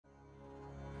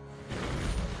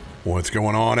What's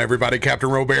going on, everybody?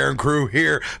 CaptainRoBear and crew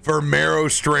here for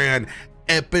Merrowstrand,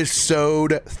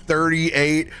 episode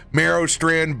 38.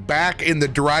 Merrowstrand back in the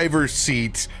driver's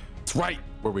seat. That's right,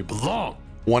 where we belong.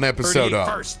 One episode up.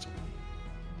 First.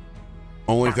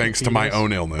 Only thanks to my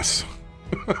own illness.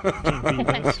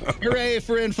 Hooray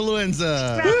for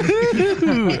influenza!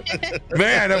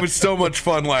 Man, that was so much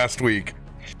fun last week.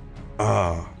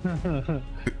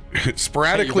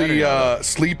 Sporadically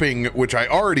sleeping, which I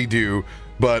already do,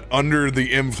 but under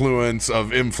the influence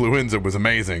of influenza was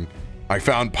amazing. I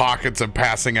found pockets of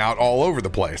passing out all over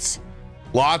the place.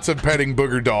 Lots of petting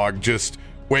booger dog, just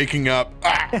waking up.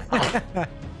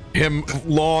 Him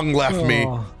long left me.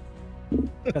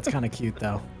 That's kind of cute,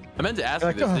 though. I meant to ask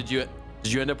you this.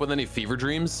 Did you end up with any fever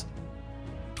dreams?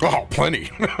 Oh,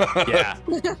 plenty. Yeah.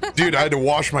 Dude, I had to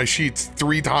wash my sheets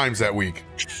 3 times that week.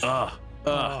 Just.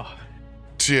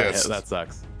 That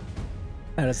sucks.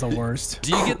 That is the worst.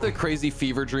 Do you get the crazy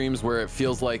fever dreams where it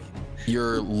feels like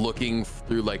you're looking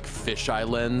through like fisheye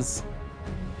lens?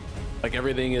 Like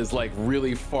everything is like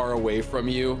really far away from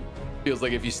you. Feels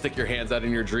like if you stick your hands out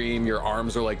in your dream, your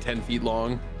arms are like 10 feet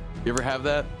long. You ever have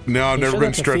that? No, I've never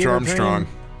been Stretch Armstrong.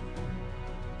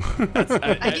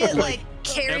 I get like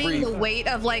carrying the weight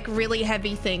of like really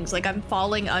heavy things. Like I'm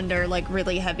falling under like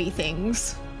really heavy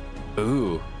things.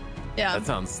 Ooh. Yeah. That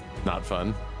sounds not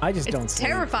fun. I just don't It's sleep.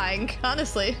 terrifying,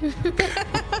 honestly.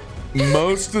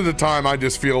 Most of the time, I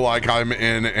just feel like I'm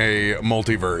in a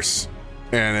multiverse,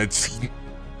 and it's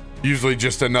usually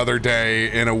just another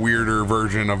day in a weirder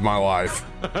version of my life.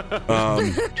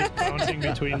 Just bouncing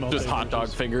between multiple. Just hot dog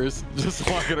fingers. Just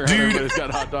walking around. Dude. Everybody's got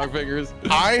hot dog fingers.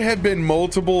 I've been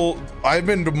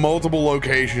to multiple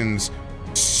locations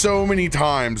so many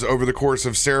times over the course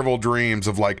of several dreams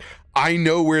of like, I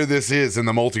know where this is in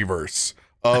the multiverse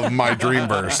of my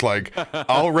dreamverse. Like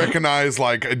I'll recognize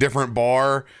like a different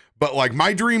bar, but like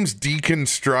my dreams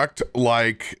deconstruct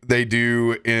like they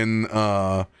do in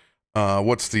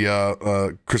what's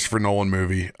the Christopher Nolan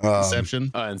movie?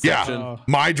 Inception. Inception. Yeah,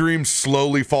 my dreams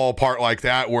slowly fall apart like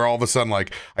that, where all of a sudden,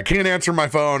 like, I can't answer my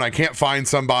phone, I can't find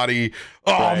somebody.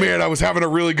 Oh Right. man, I was having a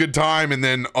really good time, and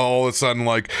then all of a sudden,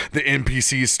 like, the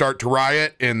NPCs start to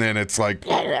riot, and then it's like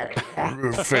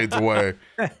fades away.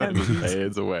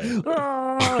 Fades away.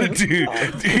 Dude,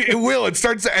 it will. It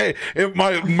starts.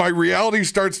 My reality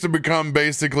starts to become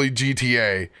basically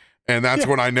GTA. And that's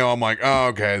when I know I'm like, oh,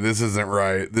 okay, this isn't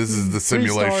right. This is the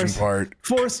simulation part.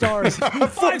 4 stars.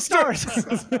 5 stars.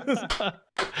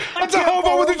 That's a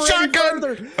hobo with a shotgun.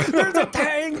 There's a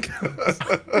tank.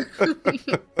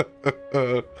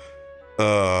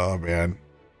 Oh man,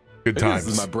 good times.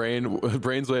 This is my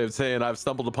brain's way of saying I've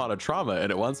stumbled upon a trauma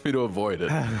and it wants me to avoid it.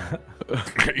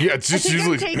 Yeah, it's just I think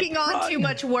usually I'm taking on too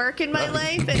much work in my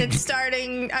life,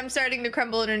 and I'm starting to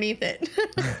crumble underneath it.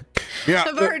 yeah.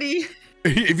 I've already.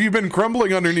 If you've been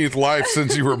crumbling underneath life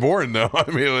since you were born, though,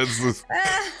 I mean, it's just.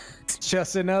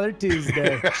 Just another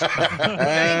Tuesday.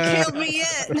 Ain't killed me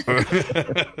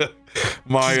yet.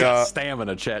 My She's got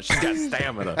stamina, chat. She's got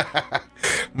stamina.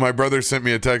 My brother sent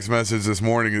me a text message this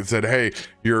morning that said, "Hey,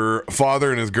 your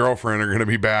father and his girlfriend are going to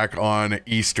be back on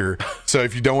Easter. So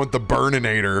if you don't want the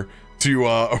Burninator to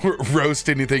roast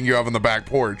anything you have on the back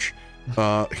porch,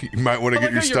 you might want to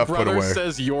get your stuff put away."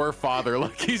 Says your father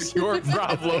like he's your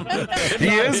problem. He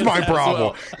is my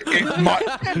problem.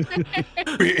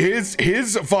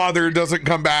 His father doesn't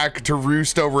come back to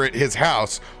roost over at his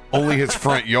house, only his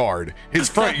front yard. His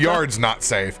front yard's not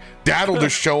safe. Dad'll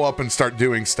just show up and start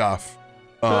doing stuff.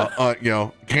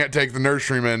 Can't take the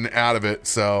nurseryman out of it,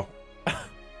 so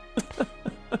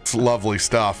it's lovely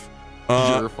stuff.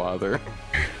 Your father.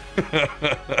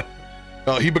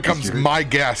 Well, he becomes my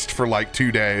guest for like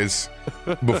 2 days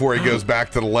before he goes back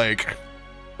to the lake.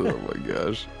 Oh my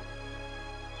gosh.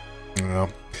 Yeah.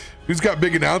 Who's got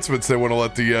big announcements they want to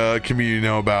let the community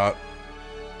know about?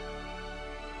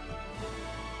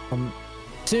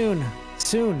 Soon,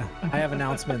 I have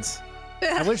announcements.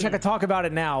 I wish I could talk about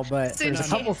it now, but there's a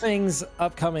couple things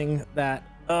upcoming that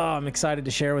I'm excited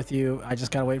to share with you. I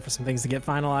just gotta wait for some things to get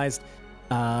finalized.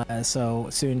 So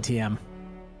soon, TM.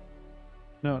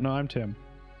 No, I'm Tim.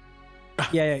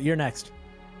 Yeah, you're next.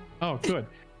 Oh, good.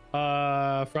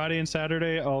 Friday and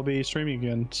Saturday I'll be streaming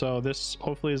again. So this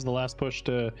hopefully is the last push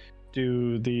to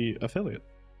do the affiliate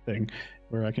thing,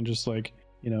 where I can just like,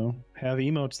 have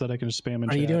emotes that I can just spam in.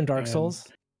 Are you doing Dark Souls?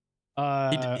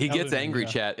 He gets angry,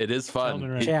 chat. It is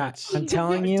fun. Chat, I'm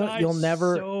telling you, you'll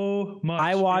never. So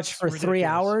I watched for 3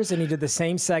 hours, and he did the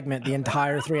same segment the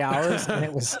entire 3 hours, and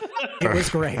it was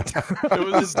great. It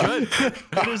was good.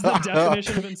 It is the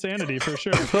definition of insanity for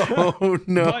sure. Oh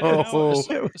no!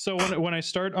 So when I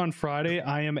start on Friday,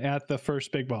 I am at the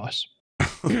first big boss.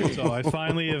 So I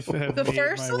finally have The made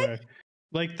first my one? way.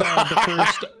 Like the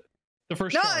first.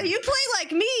 No, shard. you play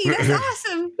like me. That's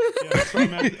awesome. Yeah, so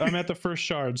I'm at the first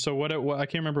shard. So what I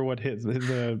can't remember what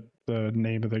the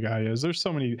name of the guy is. There's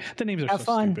so many. The names are Have so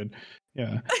fun. stupid.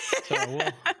 Yeah. So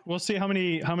we'll see how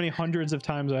many hundreds of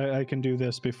times I can do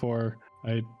this before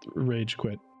I rage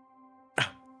quit.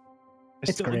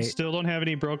 It's great. Still don't have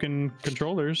any broken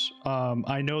controllers.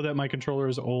 I know that my controller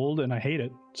is old and I hate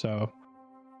it. So.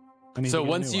 I need to So get a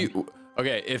once new you one.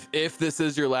 okay, if this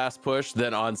is your last push,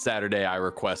 then on Saturday I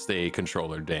request a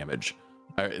controller damage.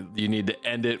 You need to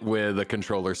end it with a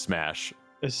controller smash,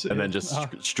 and then just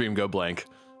stream go blank.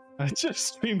 I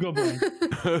just stream go blank.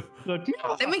 Like,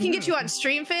 Then we can get you on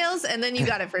stream fails, and then you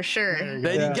got it for sure.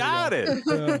 Then you got it.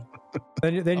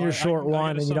 Then you're short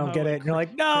one and you don't get it. And you're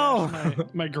like, no.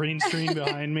 my green screen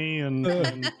behind me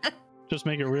and just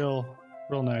make it real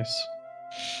nice.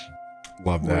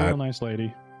 Love that. Real nice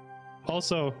lady.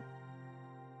 Also,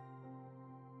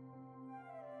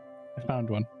 I found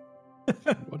one. Hey, I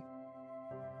had to go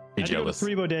to jealous.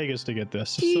 3 bodegas to get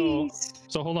this. Jeez.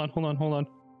 So hold on.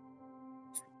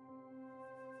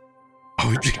 Oh,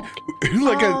 like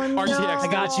RTX I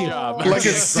got you. job. like a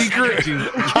secret,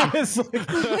 Honestly,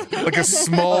 like a a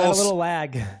small, little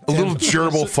lag. a little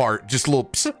gerbil fart, just a little.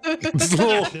 Psst, just a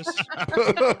little.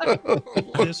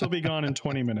 This will be gone in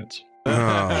 20 minutes.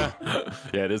 Oh.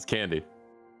 Yeah, it is candy.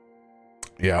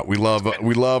 Yeah, we love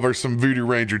some Voodoo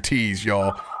Ranger teas,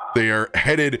 y'all. They are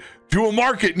headed to a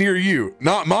market near you,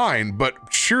 not mine, but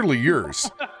surely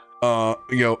yours.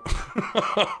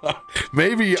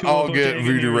 Maybe I'll get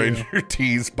Voodoo Ranger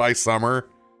teas by summer.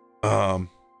 I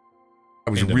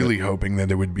was really hoping that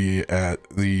it would be at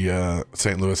the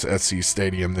St. Louis SC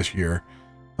Stadium this year,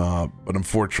 but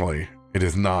unfortunately, it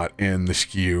is not in the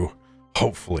SKU.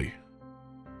 Hopefully,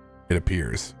 it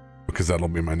appears, because that'll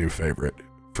be my new favorite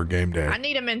for game day. I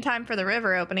need him in time for the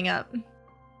river opening up.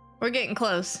 We're getting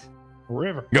close.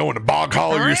 River. Going to Bog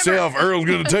Hollow yourself. Earl's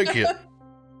gonna take you.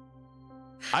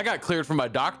 I got cleared from my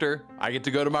doctor. I get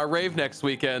to go to my rave next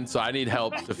weekend, so I need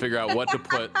help to figure out what to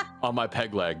put on my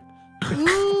peg leg.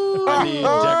 Ooh. I need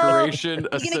decoration You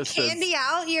gonna assistance candy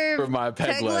out your for my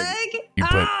peg leg. You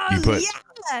put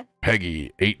Yeah.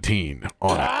 Peggy 18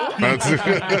 on it.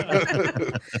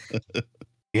 That's-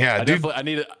 yeah, dude. I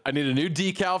need a new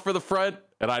decal for the front,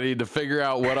 and I need to figure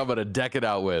out what I'm gonna deck it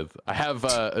out with. I have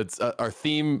our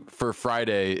theme for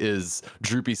Friday is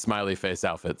droopy smiley face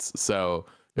outfits, so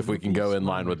if we can go in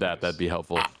line with that, that'd be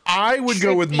helpful. I would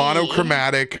go with Trippy.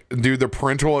 monochromatic, do the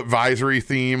parental advisory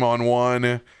theme on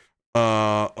one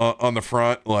on the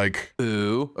front, like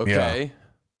Ooh, okay.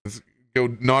 go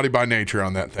naughty by nature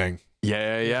on that thing.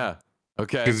 Yeah.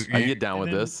 Okay, 'Cause I can you- get down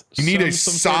with this. You need a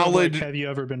Some sort of, solid like, have you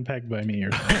ever been pegged by me? Or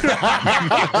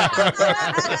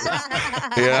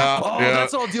yeah, Oh, yeah.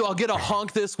 that's what I'll do. I'll get a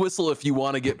honk this whistle if you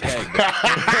want to get pegged.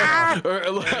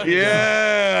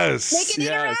 Yes. Make it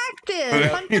Yes.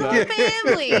 interactive. Fun for the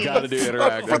family. Gotta do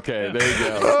interact. Okay, there you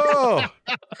go. Oh,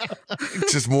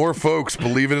 just more folks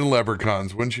believing in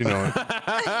leprechauns, wouldn't you know it?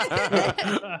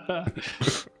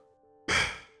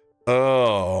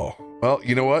 Oh, well,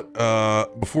 you know what?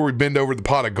 Before we bend over the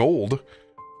pot of gold,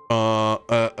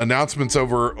 announcements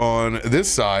over on this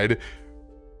side.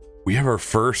 We have our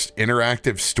first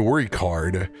interactive story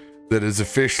card that is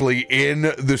officially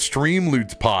in the Stream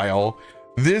Loots pile.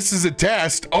 This is a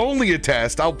test, only a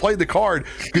test. I'll play the card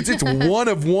because it's one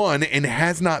of one and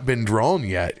has not been drawn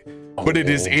yet, but it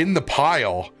is in the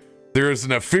pile. There is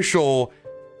an official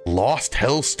Lost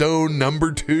Hellstone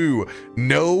 #2.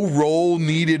 No roll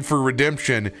needed for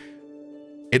redemption.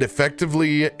 It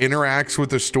effectively interacts with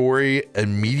the story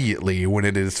immediately when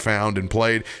it is found and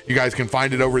played. You guys can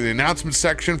find it over in the announcement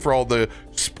section for all the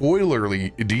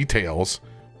spoilerly details.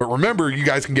 But remember, you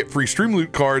guys can get free Stream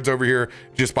Loot cards over here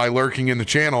just by lurking in the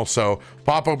channel. So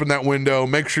pop open that window,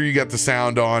 make sure you got the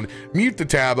sound on, mute the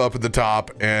tab up at the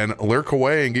top, and lurk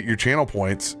away and get your channel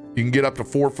points. You can get up to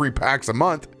 4 free packs a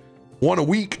month, 1 a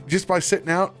week, just by sitting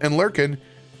out and lurking.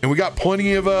 And we got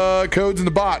plenty of codes in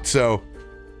the bot, so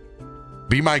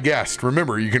be my guest.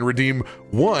 Remember, you can redeem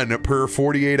 1 per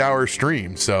 48-hour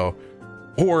stream. So,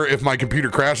 or if my computer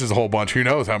crashes a whole bunch, who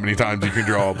knows how many times you can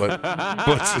draw. But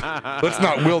let's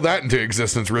not will that into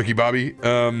existence, Ricky Bobby.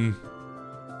 Yeah,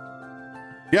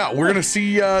 we're gonna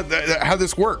see how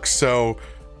this works. So,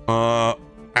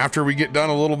 after we get done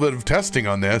a little bit of testing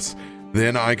on this,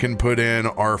 then I can put in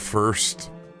our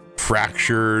first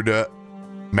fractured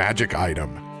magic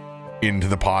item into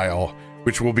the pile,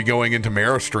 which will be going into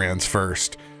Merrowstrand's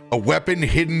first. A weapon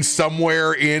hidden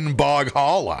somewhere in Bog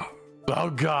Hollow. Oh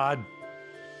God.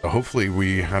 So hopefully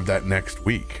we have that next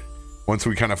week once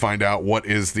we kind of find out what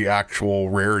is the actual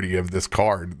rarity of this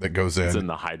card that goes in. It's in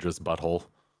the Hydra's butthole.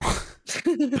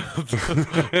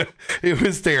 It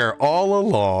was there all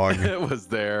along. It was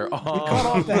there. We cut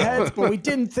off the heads, but we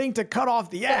didn't think to cut off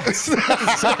the ass.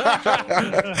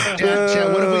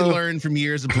 Chat, what have we learned from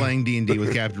years of playing D&D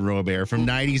with Captain RoBear? From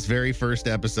 90's very first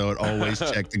episode, always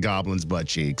check the goblin's butt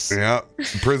cheeks. Yeah,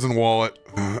 prison wallet.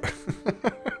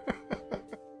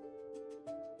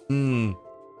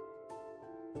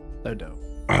 So dope.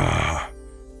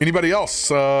 Anybody else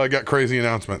got crazy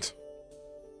announcements?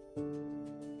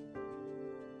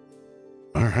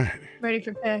 All right. Ready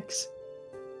for PAX.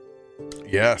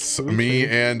 Yes, me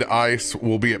and Ice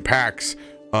will be at PAX.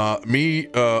 Me,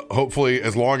 hopefully,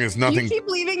 as long as nothing. You keep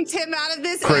leaving Tim out of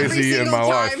this crazy every in my time.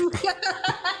 life.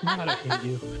 God, I hate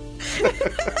you.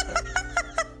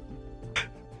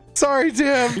 Sorry,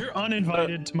 Tim. You're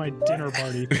uninvited to my dinner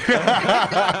party.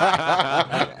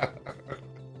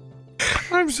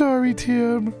 I'm sorry,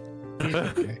 Tim. It's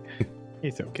okay.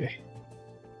 It's okay.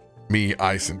 Me,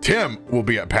 Ice, and Tim will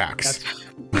be at PAX.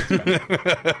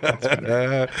 That's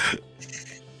better.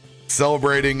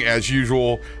 Celebrating as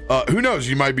usual. Who knows?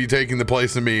 You might be taking the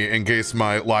place of me in case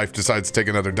my life decides to take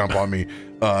another dump on me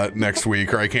next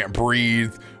week, or I can't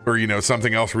breathe, or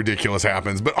something else ridiculous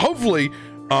happens. But hopefully,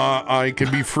 I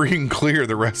can be free and clear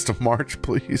the rest of March,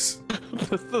 please.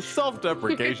 The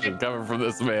self-deprecation coming from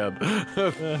this man.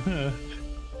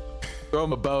 Throw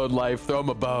him a bone, life. Throw him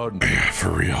a bone. Yeah,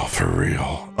 for real.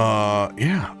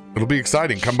 Yeah, it'll be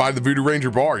exciting. Come by the Voodoo Ranger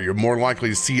bar. You're more likely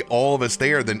to see all of us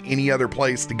there than any other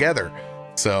place together.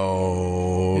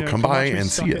 So come by and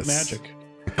see us. Magic.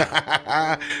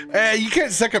 You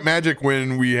can't suck at magic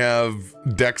when we have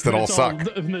decks that all suck.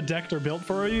 The decks are built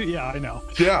for you. Yeah, I know.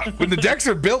 Yeah, when the decks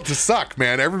are built to suck,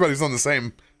 man, everybody's on the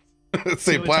same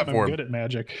platform. I'm good at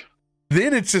magic.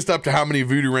 Then it's just up to how many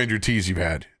Voodoo Ranger teas you've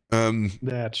had.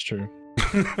 That's true.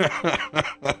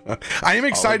 I am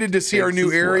excited to see our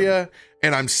new area,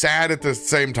 and I'm sad at the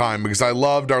same time because I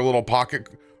loved our little pocket,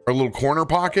 our little corner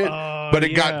pocket, but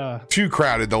it got too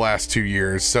crowded the last 2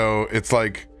 years. So it's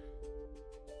like,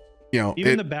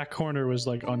 even the back corner was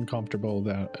like uncomfortable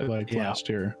last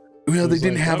year. Well, they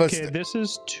didn't have us. This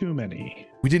is too many.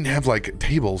 We didn't have like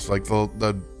tables like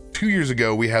the 2 years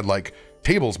ago. We had like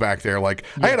tables back there. Like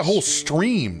I had a whole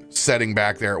stream setting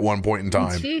back there at one point in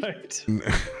time. Right.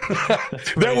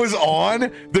 That was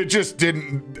on that just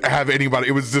didn't have anybody.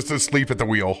 It was just asleep at the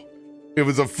wheel. It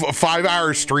was a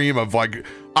 5-hour stream of like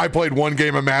I played one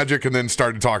game of Magic and then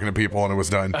started talking to people and it was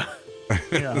done.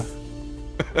 Yeah.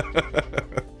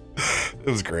 It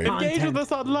was great. Engage with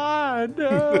us online.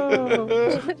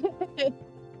 No.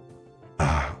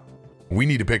 We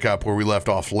need to pick up where we left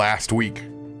off last week.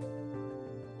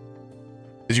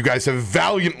 As you guys have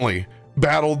valiantly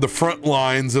battled the front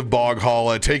lines of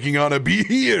Boghala, taking on a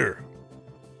beer,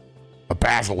 a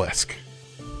basilisk,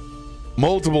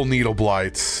 multiple needle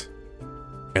blights,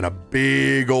 and a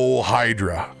big old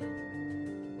hydra.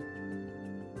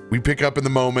 We pick up in the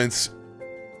moments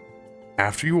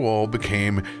after you all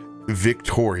became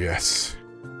victorious.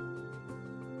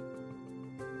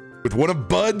 With one of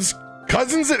Bud's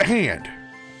cousins at hand,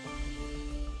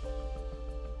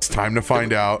 it's time to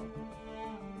find out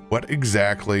what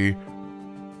exactly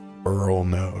Earl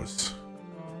knows.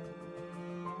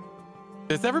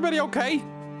 Is everybody okay?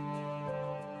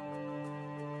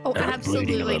 Oh,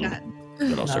 absolutely not.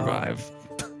 It'll survive.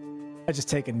 I just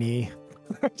take a knee.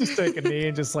 Just take a knee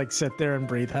and just like sit there and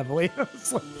breathe heavily.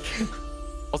 It's like...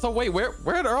 Also, wait,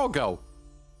 where'd Earl go?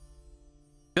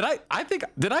 Did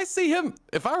I see him?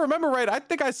 If I remember right, I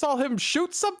think I saw him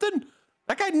shoot something.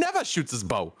 That guy never shoots his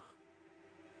bow.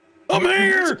 I'm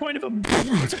here. What's the point of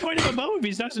a bow if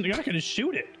he's not going to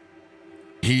shoot it?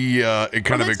 It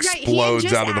kind of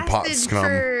explodes out of the pot scum.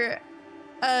 For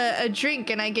a drink,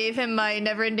 and I gave him my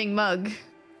never-ending mug.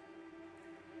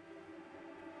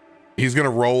 He's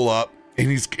gonna roll up, and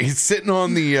he's sitting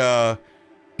on the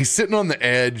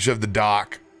edge of the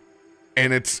dock,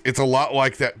 and it's a lot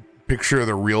like that picture of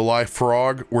the real life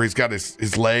frog where he's got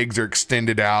his legs are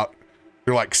extended out.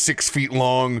 They're like 6 feet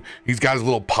long. He's got his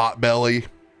little pot belly.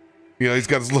 He's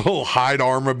got his little hide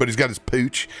armor, but he's got his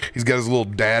pooch. He's got his little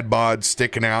dad bod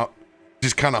sticking out,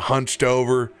 just kind of hunched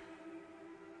over.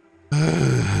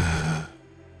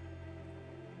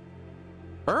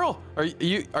 Earl,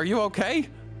 are you okay?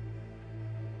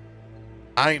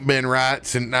 I ain't been right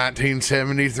since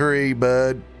 1973,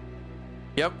 bud.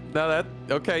 Yep. No, that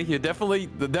okay. You definitely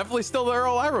still the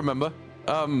Earl I remember.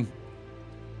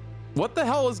 What the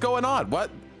hell is going on?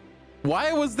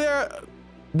 Why was there?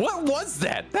 What was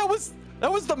that? That was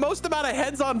the most amount of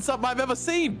heads on something I've ever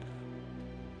seen.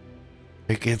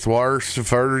 It gets worse the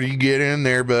further you get in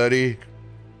there, buddy.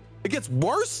 It gets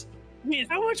worse? I mean,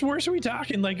 how much worse are we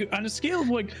talking? Like, on a scale of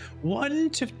like 1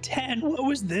 to 10, what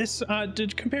was this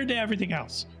compared to everything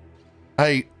else?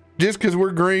 Hey, just because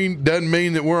we're green doesn't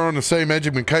mean that we're on the same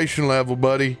education level,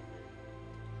 buddy.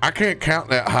 I can't count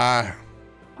that high.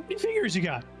 How many fingers you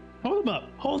got? Hold them up.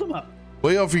 Hold them up.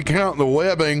 Well, if you count the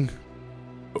webbing.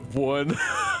 1.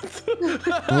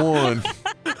 1.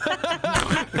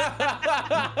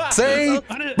 See?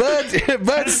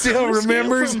 Bud still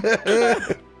remembers.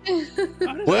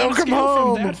 Welcome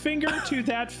home. From that finger to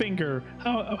that finger.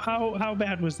 How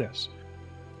bad was this?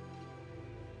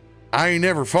 I ain't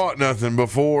never fought nothing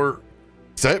before,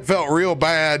 so it felt real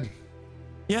bad.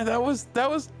 Yeah, that was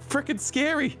freaking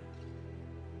scary.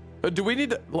 Do we need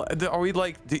to?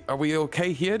 Are we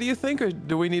okay here? Do you think, or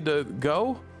do we need to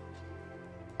go?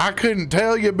 I couldn't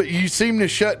tell you, but you seem to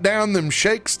shut down them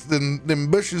shakes them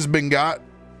bushes been got.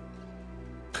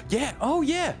 Yeah. Oh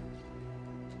yeah.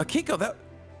 Akiko,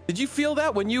 did you feel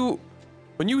that when you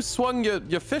swung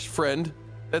your fish friend?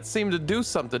 That seemed to do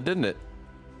something, didn't it?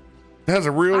 It has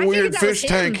a real I weird think that was fish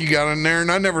tank him. you got in there,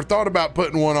 and I never thought about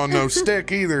putting one on no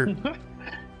stick either.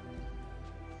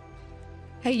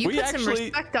 Hey, you We put some actually-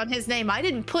 respect on his name. I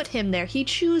didn't put him there. He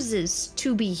chooses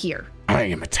to be here. I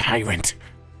am a tyrant.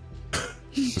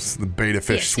 The beta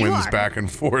fish Yes, you swims are. back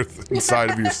and forth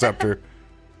inside of your scepter.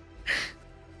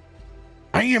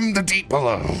 I am the deep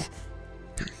below.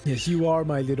 Yes, you are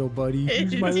my little buddy.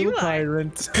 Who's my You little are.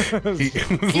 tyrant? A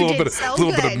little did bit, so a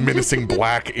little bit of good. menacing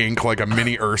black ink, like a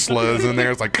mini Ursula is in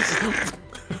there. It's like,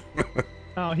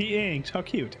 Oh, he inked. How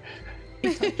cute.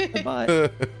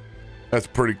 that's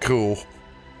pretty cool.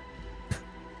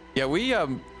 Yeah, we I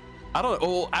don't.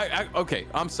 Oh, okay.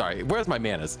 I'm sorry. Where's my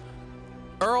manners?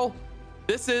 Earl,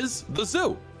 this is the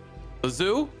zoo. The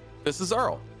zoo. This is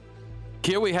Earl.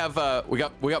 Here we have we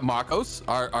got Markos,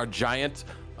 our giant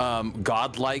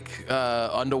godlike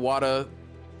underwater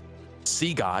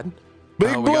sea god.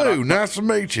 Big We got Blue, nice to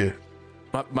meet you.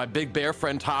 my big bear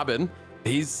friend Tarben.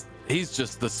 He's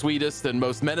just the sweetest and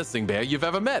most menacing bear you've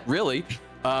ever met, really.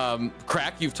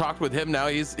 Krak, you've talked with him now.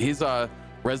 He's a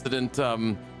resident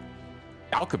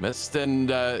alchemist, and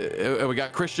we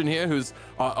got Christian here, who's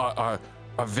a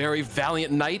very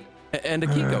valiant knight, and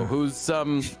Akiko, who's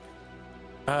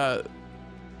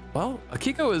well,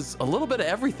 Akiko is a little bit of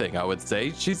everything. I would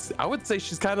say she's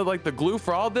kind of like the glue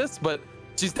for all this, but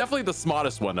she's definitely the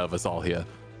smartest one of us all here.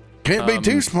 Can't be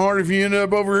too smart if you end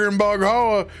up over here in Bog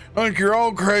Hollow. I think you're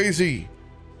all crazy.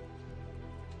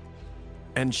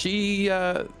 And she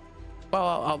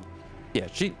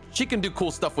she can do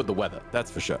cool stuff with the weather,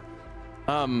 that's for sure.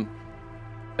 And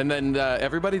then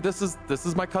everybody, this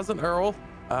is my cousin Earl.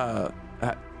 How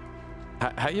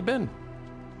you been?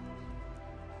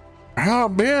 How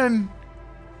I've been?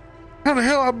 How the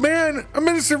hell I've been? I've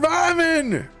been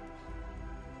surviving.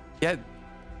 Yeah,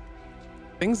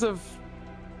 things have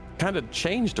kind of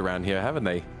changed around here, haven't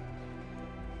they?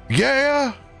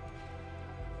 Yeah.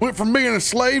 Went from being a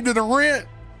slave to the rent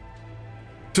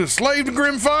to a slave to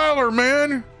Grim Filer,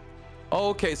 man. Oh,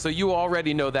 okay, so you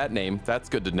already know that name. That's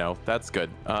good to know. That's good.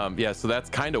 Yeah, so that's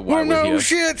kind of why Well, we're no here.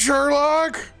 shit,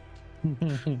 Sherlock.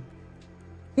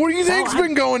 What do you think's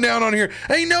been going down on here?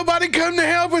 Ain't nobody come to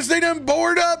help us. They done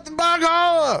board up the Bog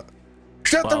Hollow.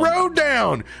 Shut the Well- road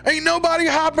down. Ain't nobody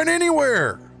hopping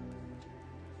anywhere.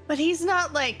 But he's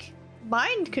not like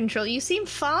mind control. You seem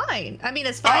fine. I mean,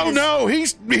 as fine Oh as... no,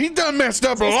 he done messed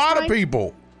up a Is lot fine? of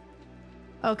people.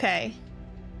 Okay.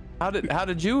 How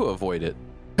did you avoid it?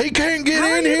 He can't get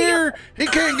How in are you here. He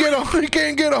can't get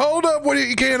a hold of what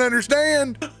he can't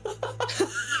understand.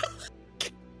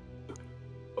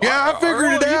 Yeah, I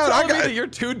figured it out. I got that you're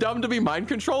too dumb to be mind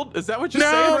controlled. Is that what you're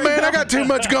saying? No, right man, now? I got too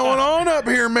much going on up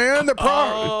here, man. The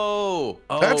problem. Oh,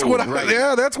 That's what right.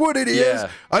 yeah, that's what it is. Yeah.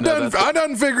 I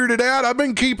done figured it out. I've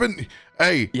been keeping.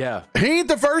 Hey, Yeah. he ain't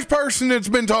the first person that's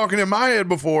been talking in my head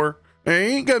before. He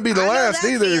ain't gonna be the I know last that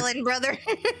either. feeling, brother.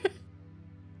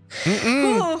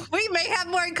 Ooh, we may have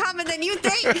more in common than you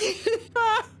think.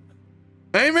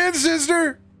 Amen,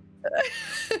 sister.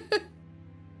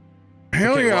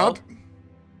 Hell Okay, yeah. well,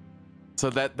 so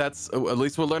that's at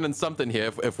least we're learning something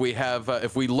here. If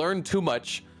we learn too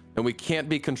much, then we can't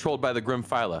be controlled by the Grim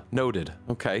Phyla. Noted.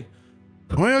 Okay.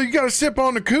 Well, you got to sip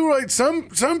on the Kool-Aid. Some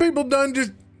people done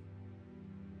just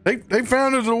they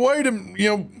found it a way to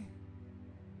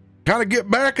kind of get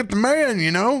back at the man.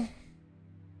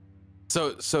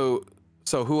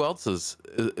 So who else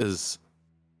is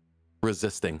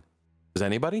resisting? Is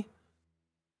anybody?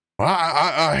 Well,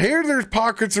 I hear there's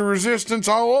pockets of resistance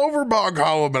all over Bog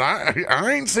Hollow, but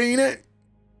I ain't seen it.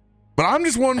 But I'm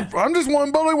just one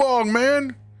bullywog,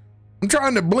 man. I'm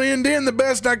trying to blend in the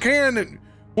best I can, and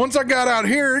once I got out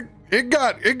here, it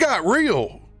got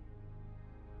real.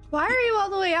 Why are you all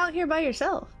the way out here by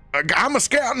yourself? I'm a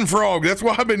scouting frog. That's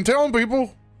what I've been telling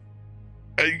people.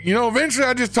 You know, eventually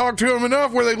I just talk to them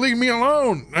enough where they leave me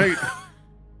alone. Hey,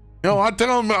 I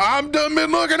tell them I've done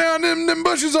been looking out in them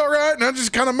bushes all right, and I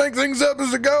just kind of make things up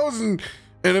as it goes, and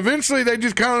eventually they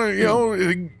just kind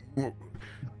of,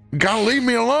 kind of leave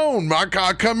me alone.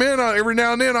 I come in every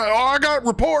now and then. I got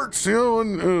reports,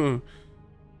 and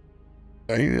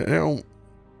they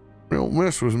don't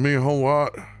mess with me a whole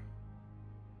lot.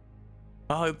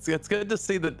 Well, it's good to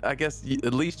see that. I guess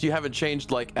at least you haven't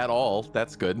changed like at all.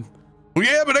 That's good. Well,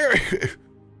 yeah, but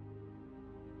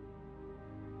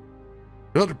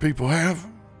other people have.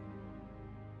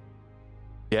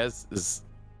 Yes, is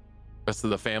rest of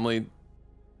the family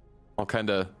all kind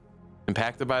of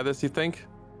impacted by this, you think?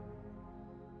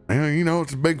 Yeah,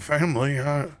 it's a big family.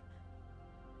 I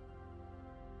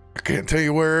can't tell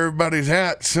you where everybody's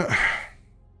at. So.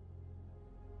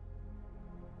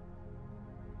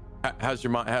 How's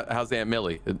your mom? How's Aunt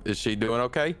Millie? Is she doing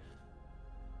okay?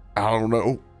 I don't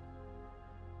know.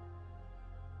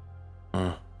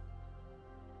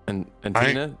 And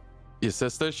Tina, your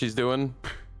sister, she's doing.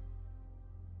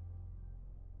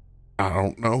 I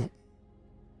don't know.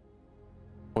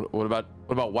 What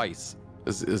about Weiss?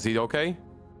 Is he okay?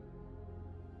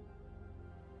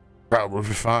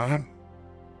 Probably fine.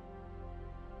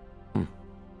 You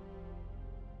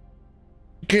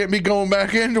can't be going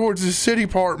back in towards the city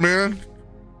part, man.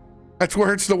 That's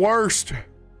where it's the worst.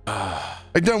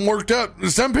 It done worked up.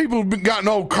 Some people have gotten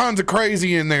all kinds of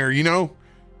crazy in there,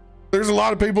 There's a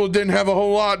lot of people that didn't have a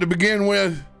whole lot to begin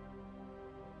with.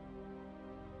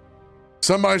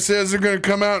 Somebody says they're going to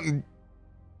come out and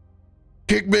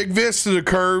kick Big Vis to the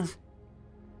curb.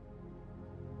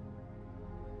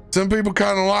 Some people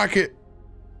kind of like it.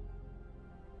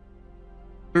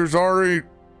 There's already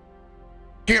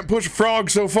can't push a frog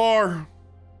so far.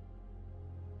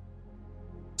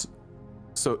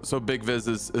 So Big Viz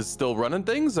is still running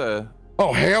things?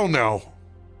 Oh hell no.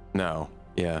 No.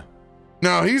 Yeah.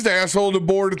 No, he's the asshole that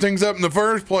boarded things up in the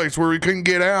first place where he couldn't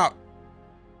get out.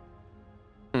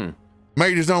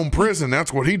 Made his own prison.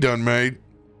 That's what he done made.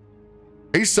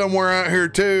 He's somewhere out here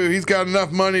too. He's got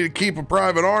enough money to keep a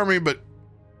private army, but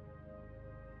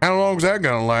how long is that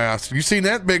gonna last? You seen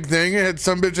that big thing? It had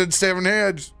some bitch had 7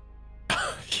 heads.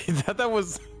 that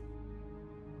was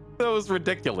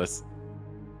ridiculous.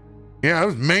 Yeah, it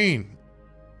was mean.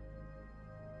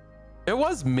 It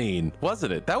was mean,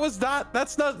 wasn't it?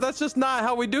 That's just not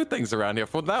how we do things around here.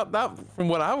 From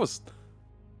what I was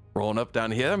rolling up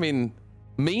down here. I mean,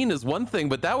 mean is one thing,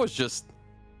 but that was just.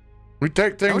 We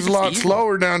take things a lot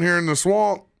slower down here in the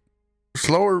swamp.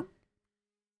 Slower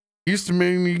used to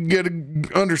mean you get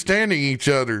understanding each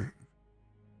other.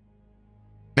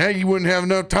 Now you wouldn't have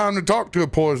enough time to talk to a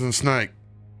poison snake.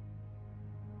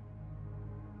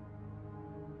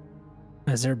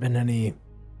 Has there been any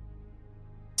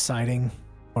sighting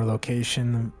or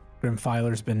location the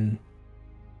Grimfiler's been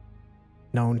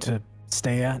known to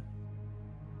stay at?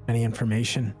 Any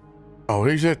information? Oh,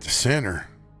 he's at the center.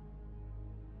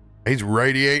 He's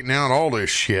radiating out all this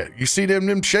shit. You see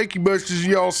them shaky bushes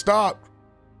y'all stopped?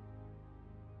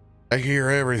 They hear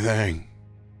everything.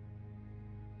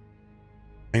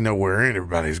 They know where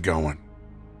everybody's going.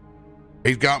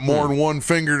 He's got more than one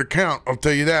finger to count, I'll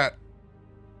tell you that.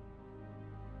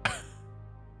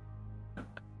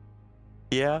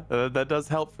 Yeah, that does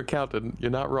help for counting.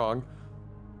 You're not wrong.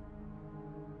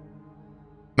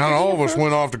 Not all of us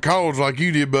went off to college like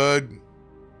you did, bud.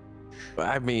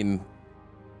 I mean,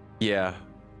 yeah.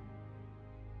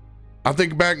 I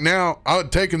think back now, I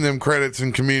would taken them credits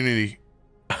in community.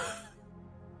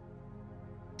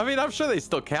 I mean, I'm sure they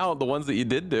still count the ones that you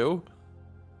did do.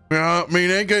 Yeah, I mean,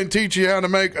 they ain't gonna teach you how to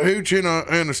make a hooch and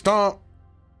a stomp,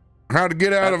 how to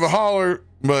get out of a holler,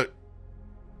 but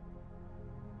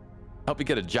help you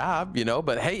get a job,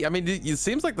 but hey, I mean, it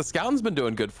seems like the scouting's been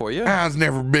doing good for you. I was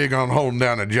never big on holding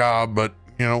down a job, but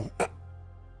Well,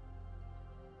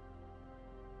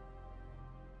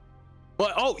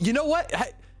 oh, you know what?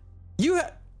 Hey,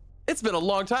 it's been a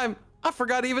long time. I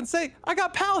forgot to even say, I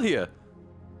got Pal here.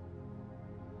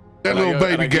 That little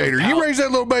baby gator. You raised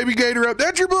that little baby gator up.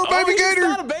 That's your little baby gator?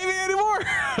 He's not a baby anymore.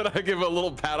 And I give a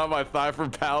little pat on my thigh for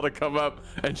Pal to come up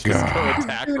and just go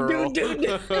attack her.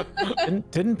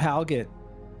 Didn't Pal get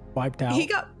wiped out? He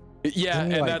got. Yeah,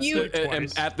 and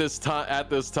that's at this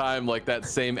time, like that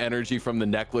same energy from the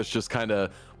necklace just kind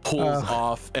of pulls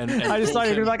off, and I just thought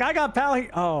you'd be like, I got Pal.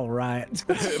 Oh, right.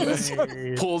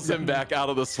 Pulls him back out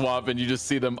of the swamp, and you just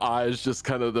see them eyes, just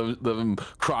kind of them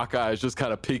croc eyes, just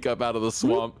kind of peek up out of the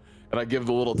swamp. And I give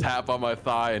the little tap on my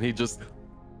thigh, and he just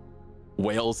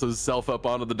whales himself up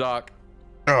onto the dock.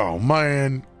 Oh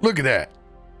man, look at that.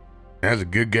 That's a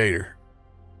good gator.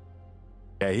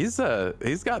 Yeah, he's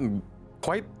gotten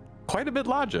quite a bit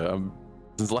larger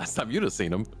since the last time you'd have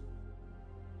seen him.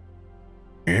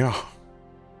 Yeah.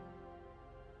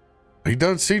 He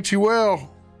does suit you well.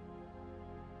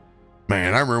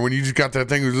 Man, I remember when you just got that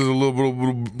thing, it was just a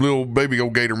little baby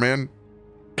old gator, man.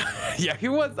 Yeah, he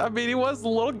was. I mean, he was a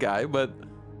little guy, but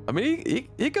I mean,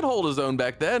 he could hold his own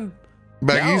back then.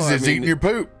 Back he's just eating your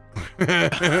poop.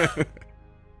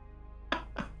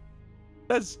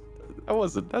 That's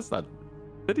not.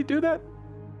 Did he do that?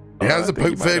 Yeah, it's a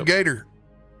poop-fed gator.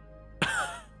 I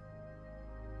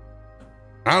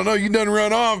don't know. You done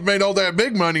run off, made all that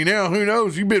big money now. Who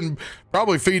knows? You've been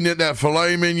probably feeding it that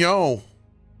filet mignon.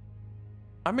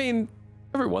 I mean,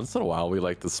 every once in a while we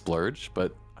like to splurge,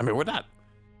 but I mean, we're not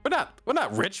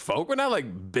rich folk. We're not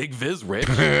like Big Viz rich.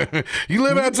 You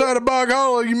live outside of Bog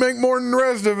Hollow, you make more than the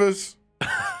rest of us.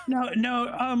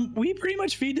 No. We pretty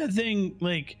much feed that thing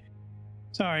like.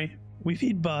 Sorry, we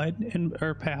feed Bud and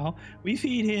our pal. We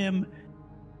feed him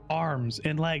arms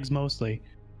and legs mostly.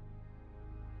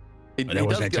 He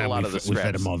does get a lot of the scraps. We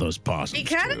fed him all those possums. He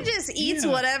kind of just eats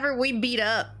whatever we beat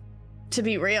up, to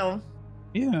be real.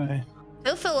 Yeah.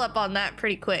 He'll fill up on that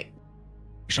pretty quick.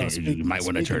 So you might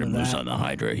want to turn him loose on the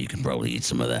Hydra. He can probably eat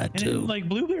some of that too. Like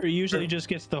Blueberry usually just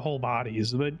gets the whole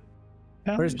bodies, but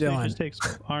Where's Dylan? Just takes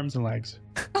arms and legs.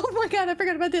 Oh my god, I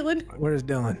forgot about Dylan. Where's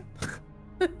Dylan?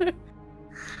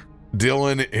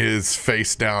 Dylan is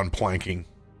face down planking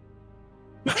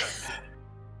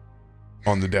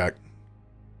on the deck.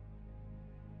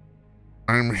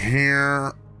 I'm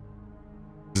here.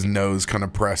 His nose kind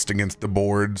of pressed against the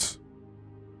boards.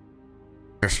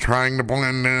 Just trying to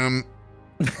blend in.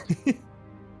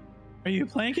 Are you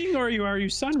planking or are you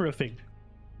sunroofing?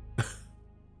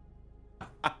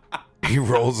 He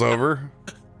rolls over.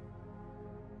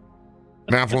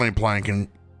 Definitely planking.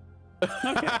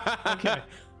 Okay.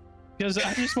 Because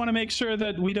I just want to make sure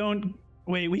that we don't.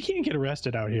 Wait, we can't get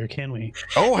arrested out here, can we?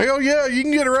 Oh, hell yeah. You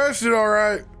can get arrested, all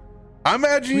right. I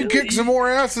imagine you kick some more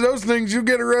ass of those things, you'll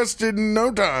get arrested in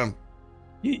no time.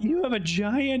 You have a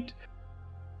giant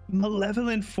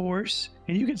malevolent force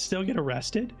and you can still get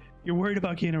arrested? You're worried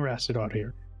about getting arrested out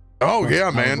here? Oh,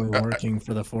 yeah, man. Working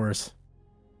for the force.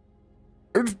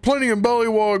 There's plenty of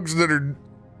bullywogs that are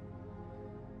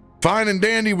fine and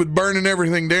dandy with burning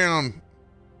everything down.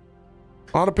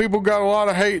 A lot of people got a lot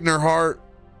of hate in their heart.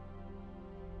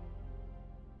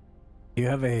 You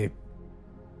have a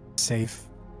safe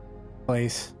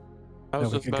place I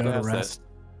was just about to ask rest.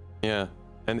 that. Yeah.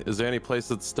 And is there any place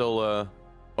that's still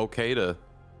okay to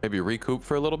maybe recoup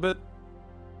for a little bit?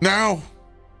 No.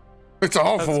 It's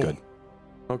awful. That's good.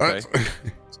 Okay.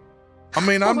 I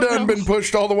mean, I'm done been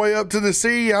pushed all the way up to the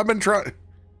sea. I've been trying.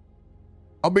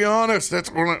 I'll be honest.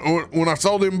 That's when I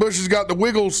saw them bushes got the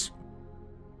wiggles.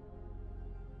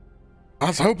 I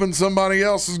was hoping somebody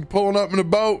else is pulling up in a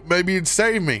boat. Maybe it'd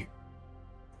save me.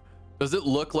 Does it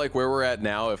look like where we're at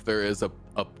now, if there is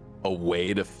a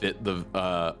way to fit the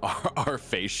our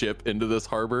face ship into this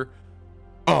harbor?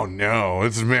 Oh no,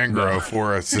 it's mangrove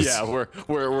for us. Yeah,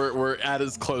 we're at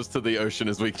as close to the ocean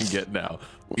as we can get now.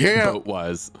 Yeah, boat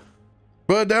wise.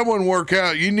 But that wouldn't work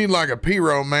out. You need like a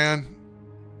P-row, man.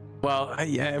 Well,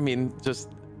 yeah, I mean, just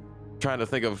trying to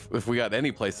think of if we got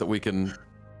any place that we can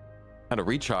kind of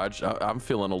recharge. I'm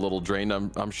feeling a little drained.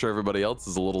 I'm sure everybody else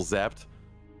is a little zapped.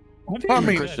 I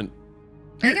mean, Christian.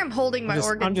 I think I'm holding my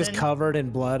organs. I'm just covered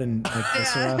in blood and like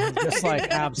viscera. Just like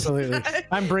absolutely.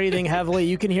 I'm breathing heavily.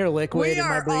 You can hear liquid in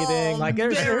my breathing. Like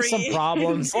there's some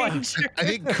problems. Like, I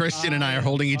think Christian and I are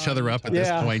holding each other up at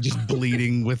this point, just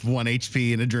bleeding with 1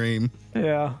 HP in a dream.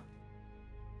 Yeah.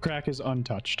 Krak is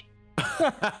untouched.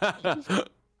 I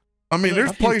mean,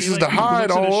 there's places to hide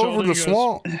all over the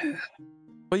swamp.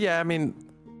 But yeah, I mean,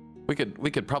 we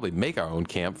could probably make our own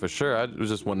camp for sure. I was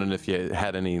just wondering if you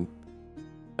had any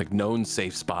like known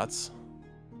safe spots.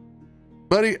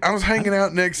 Buddy, I was hanging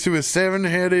out next to a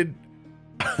 7-headed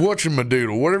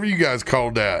whatchamadoodle, whatever you guys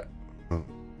called that.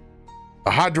 A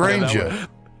hydrangea.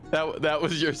 That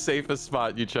was your safest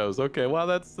spot you chose. Okay, well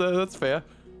that's fair.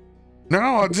 No,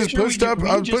 I just pushed up.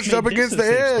 I was pushed up against the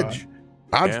edge.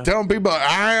 I was telling people,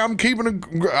 I'm keeping an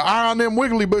eye on them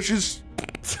wiggly bushes,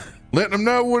 letting them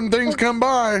know when things come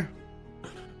by.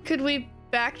 Could we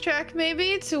backtrack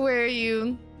maybe to where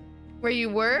you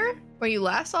were? Where you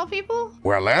last saw people?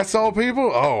 Where I last saw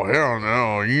people? Oh, hell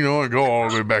no. You know, I go all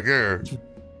the way back there.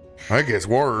 That gets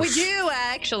worse. We do,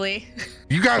 actually.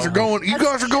 You guys are going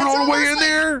all the way in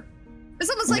there? It's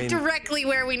almost like directly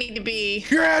where we need to be.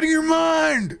 You're out of your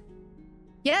mind.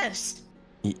 Yes.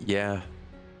 Yeah.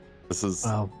 This is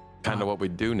kind of what we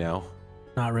do now.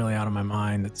 Not really out of my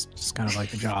mind. It's just kind of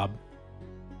like a job.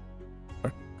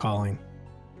 Or calling.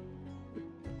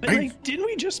 But like, didn't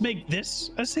we just make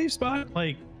this a safe spot?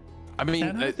 Like, I mean,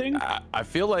 I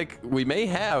feel like we may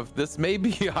have. This may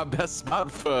be our best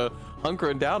spot for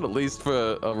hunkering down, at least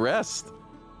for a rest.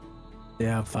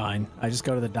 Yeah, fine. I just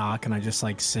go to the dock and I just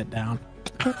like sit down.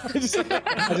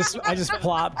 I just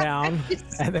plop down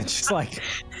and then just like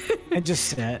and just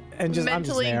sit and just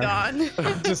mentally I'm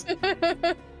just there. gone.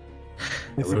 Just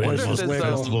if the bushes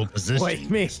wiggle, wake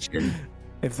me.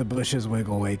 If the bushes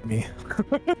wiggle, wake me.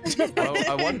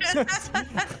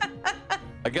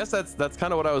 I guess that's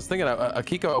kind of what I was thinking.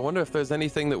 Akiko, I wonder if there's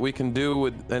anything that we can do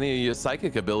with any of your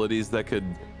psychic abilities that could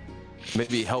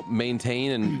maybe help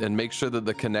maintain and make sure that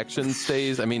the connection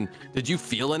stays. I mean, did you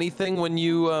feel anything when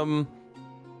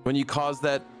you caused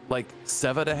that like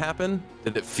sever to happen?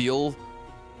 Did it feel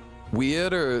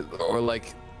weird or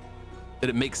like did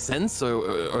it make sense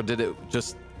or did it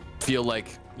just feel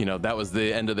like, you know, that was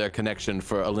the end of their connection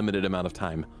for a limited amount of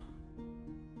time?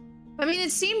 I mean,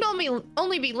 it seemed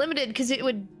only be limited because it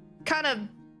would kind of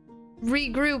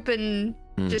regroup and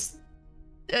just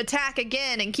attack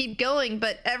again and keep going.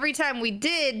 But every time we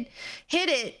did hit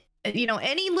it, you know,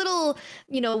 any little,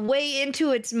 you know, way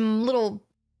into its little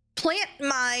plant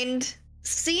mind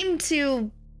seemed to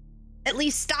at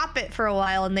least stop it for a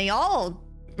while, and they all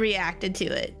reacted to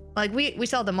it. Like we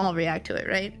saw them all react to it,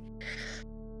 right?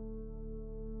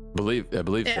 I believe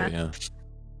so, yeah.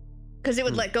 Because it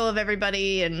would let go of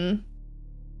everybody, and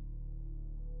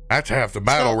that's half the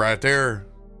battle right there.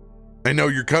 They know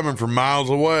you're coming from miles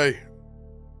away.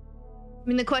 I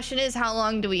mean, the question is, how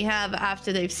long do we have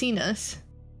after they've seen us?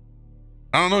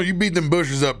 I don't know. You beat them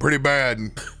bushes up pretty bad.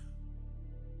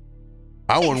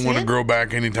 I wouldn't want to grow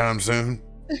back anytime soon.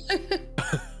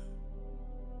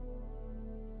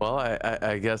 Well,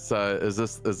 I guess is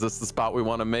this the spot we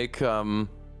want to make?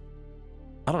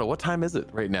 I don't know, what time is it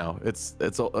right now? It's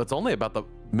only about the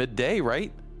midday,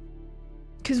 right?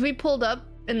 Because we pulled up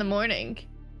in the morning.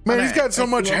 Man, he's got so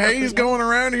much haze going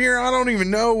around here. I don't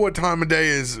even know what time of day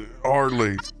is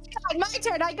hardly. God, my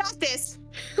turn. I got this.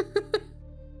 What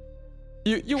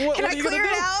Can are I you clear gonna it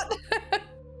do? out?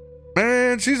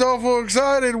 Man, she's awful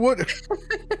excited. What?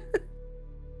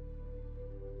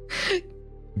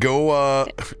 Go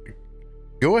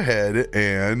ahead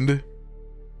and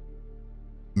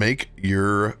make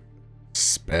your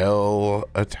spell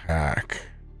attack.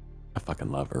 I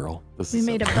fucking love Earl. We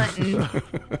made a button.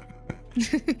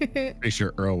 Pretty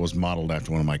sure Earl was modeled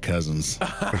after one of my cousins. Do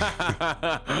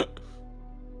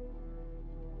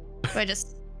I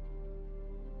just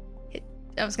hit?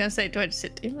 I was gonna say, do I just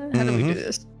hit? How do we do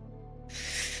this?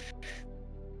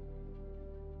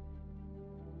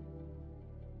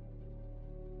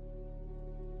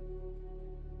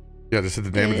 Yeah, just hit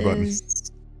the damage button.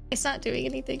 It's not doing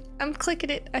anything. I'm clicking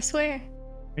it. I swear.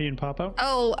 Are you in pop-up?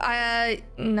 Oh,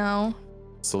 no.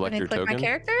 Select Can I your click token. my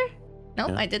character?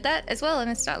 Nope, Yeah. I did that as well,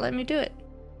 and it's not letting me do it.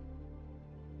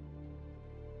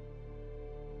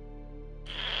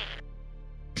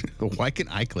 Why can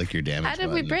I click your damage How did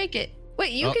we button? break it?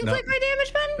 Wait, you Oh, can no. click my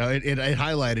damage button? No, it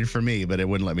highlighted for me, but it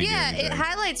wouldn't let me do Yeah, anything. it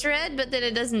highlights red, but then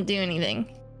it doesn't do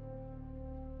anything.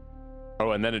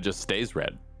 Oh, and then it just stays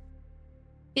red.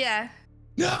 Yeah.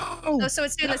 No! Oh, so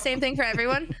it's doing the same thing for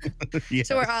everyone? Yes.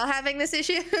 So we're all having this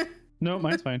issue? No,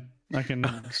 mine's fine. I can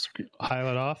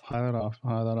highlight off, highlight off,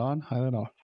 highlight on, highlight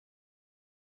off.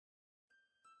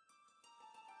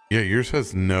 Yeah, yours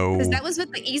has no. Because that was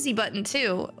with the easy button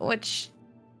too, which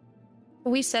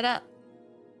we set up.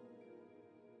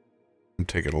 I'm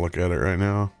taking a look at it right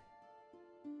now.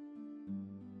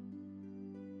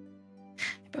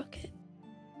 I broke it.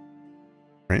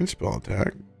 Range spell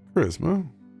attack. Charisma.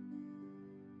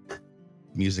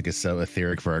 Music is so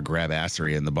etheric for a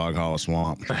grabassery in the Bog Hollow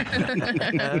Swamp.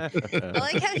 I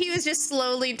like how he was just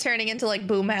slowly turning into like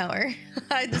Boomhauer.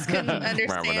 I just couldn't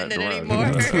understand it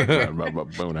anymore.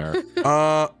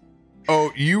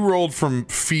 Oh, you rolled from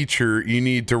feature. You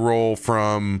need to roll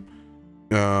from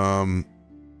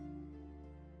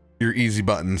your easy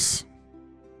buttons.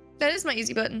 That is my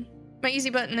easy button. My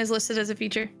easy button is listed as a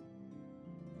feature.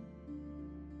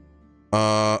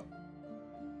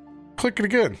 Click it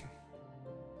again.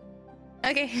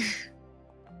 Okay.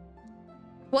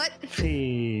 What?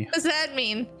 Hey. What does that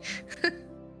mean?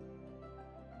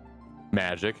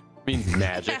 Magic. Means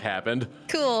magic happened.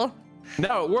 Cool.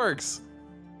 Now it works.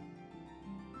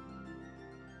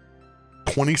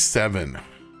 27.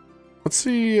 Let's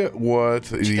see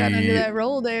what You got under the that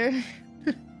roll there.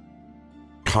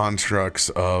 constructs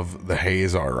of the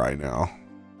haze are right now.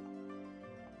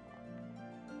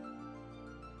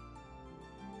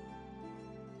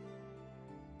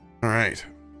 right.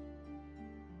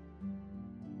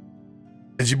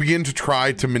 As you begin to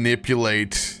try to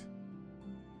manipulate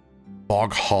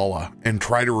Boghala and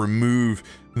try to remove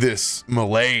this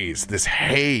malaise, this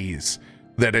haze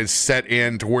that is set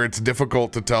in to where it's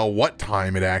difficult to tell what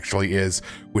time it actually is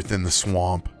within the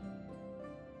swamp,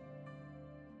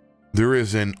 there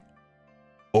is an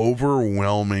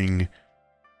overwhelming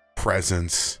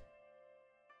presence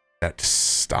that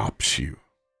stops you.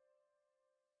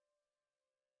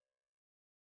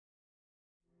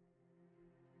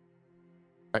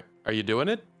 Are you doing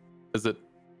it? Is it?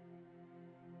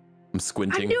 I'm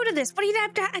squinting. I'm new to this. What do you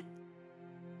have to? I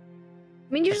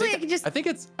mean, usually I can just. I think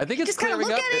it's just kind of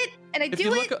look at it, and I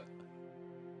do it.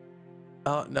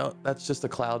 Oh no, that's just a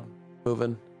cloud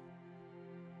moving.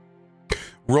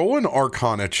 Roll an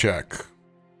Arcana check,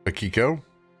 Akiko.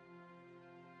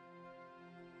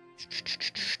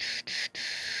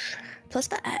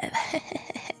 +5.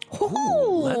 Ooh,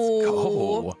 let's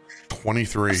go.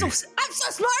 23. I'm so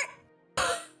smart.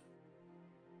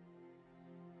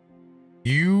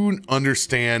 You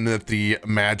understand that the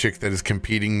magic that is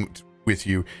competing with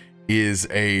you is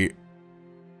a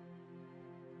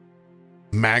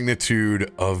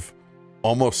magnitude of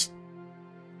almost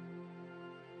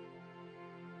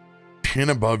 10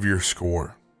 above your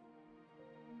score.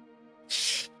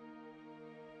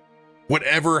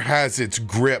 Whatever has its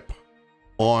grip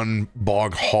on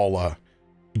Boghala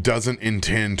doesn't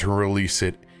intend to release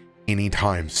it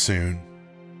anytime soon.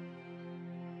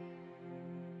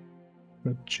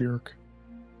 A jerk.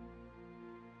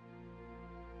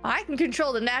 I can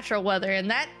control the natural weather,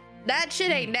 and that shit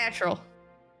ain't natural.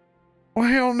 Well,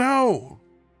 hell no.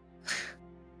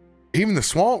 Even the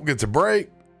swamp gets a break.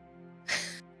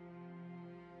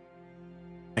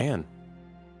 Man,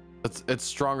 it's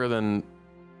stronger than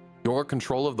your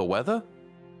control of the weather.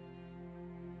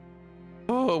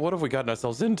 Oh, what have we gotten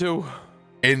ourselves into?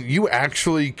 And you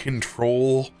actually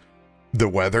control the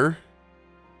weather.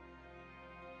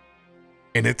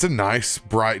 And it's a nice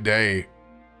bright day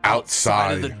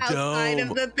outside. Outside of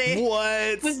the thing.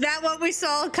 What? Was that what we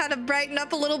saw kind of brighten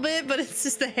up a little bit? But it's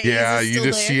just the haze. Yeah, is you still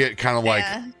just there. see it kind of like,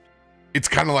 it's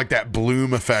kind of like that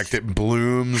bloom effect. It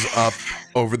blooms up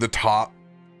over the top.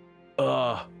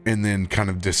 And then kind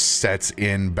of just sets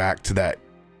in back to that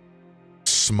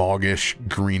smoggish,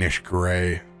 greenish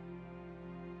gray.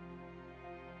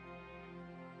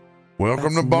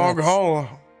 Welcome to Bog Hollow.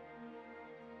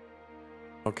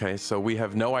 Okay, so we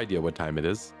have no idea what time it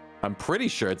is. I'm pretty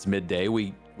sure it's midday.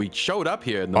 We showed up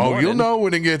here in the morning. You'll know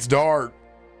when it gets dark.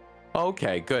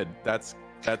 Okay, good. That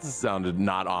sounded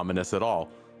not ominous at all.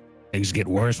 Things get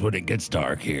worse when it gets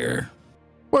dark here.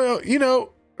 Well, you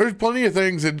know, there's plenty of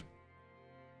things that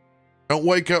don't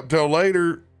wake up till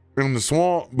later in the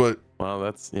swamp, but well,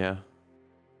 that's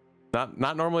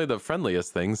not normally the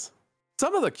friendliest things.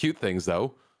 Some of the cute things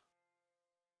though.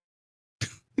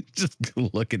 Just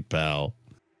look at Pal.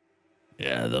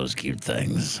 Yeah, those cute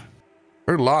things.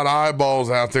 There's a lot of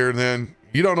eyeballs out there, and then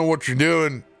you don't know what you're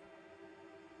doing.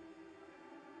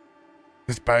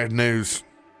 It's bad news.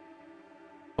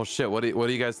 Well, shit. What do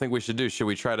you guys think we should do? Should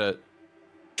we try to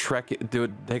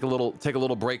take a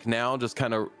little break now, just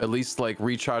kind of at least like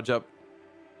recharge up,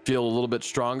 feel a little bit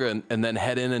stronger, and then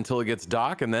head in until it gets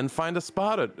dark, and then find a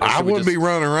spot? I wouldn't be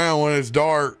running around when it's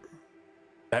dark.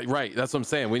 Right, that's what I'm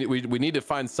saying. We need to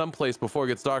find some place before it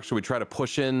gets dark. Should we try to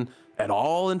push in at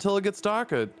all until it gets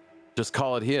dark, or just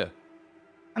call it here?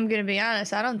 I'm gonna be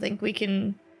honest. I don't think we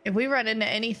can. If we run into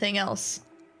anything else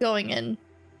going in,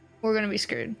 we're gonna be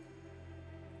screwed.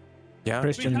 Yeah.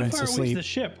 Christian How went far to away is sleep. the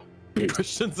ship?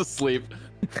 Christian's asleep.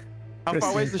 How far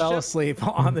Christian away is the fell ship? asleep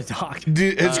on the dock.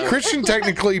 Is Christian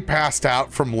technically passed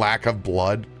out from lack of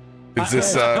blood? Is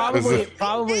this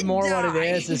probably more what it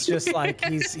is? It's just like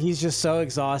he's just so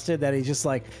exhausted that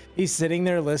he's sitting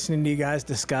there listening to you guys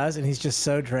discuss, and he's just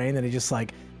so drained that you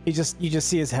just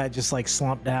see his head just like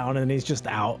slump down, and he's just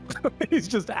out. He's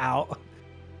just out.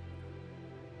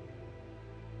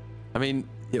 I mean,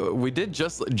 we did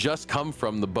just come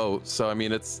from the boat, so I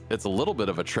mean it's a little bit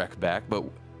of a trek back, but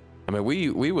I mean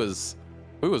we was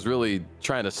really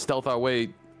trying to stealth our way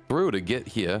through to get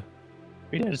here.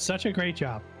 We did such a great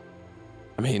job.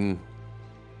 I mean,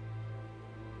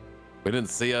 we didn't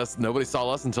see us. Nobody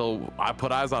saw us until I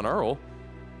put eyes on Earl.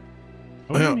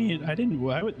 What do you mean? I didn't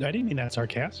mean that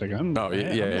sarcastic. Yeah.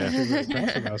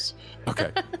 Of us.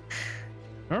 Okay.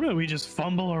 Normally we just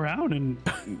fumble around and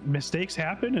mistakes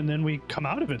happen, and then we come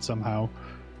out of it somehow.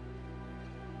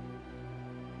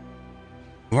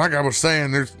 Like I was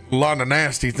saying, there's a lot of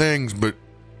nasty things, but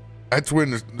that's when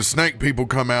the snake people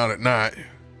come out at night.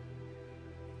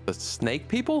 The snake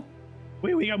people?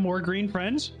 Wait, we got more green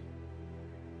friends?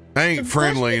 They ain't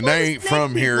friendly and they ain't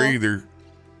from here either.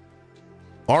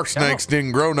 Our snakes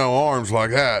didn't grow no arms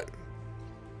like that.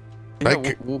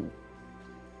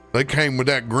 They came with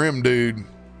that grim dude.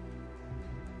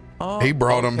 He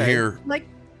brought them here. Like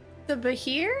the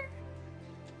Bahir?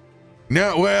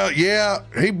 No, well, yeah,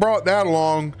 he brought that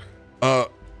along.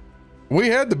 We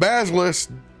had the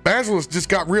basilisk. Basilisk just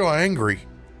got real angry.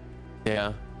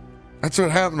 Yeah. That's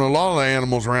what happened to a lot of the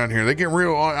animals around here. They get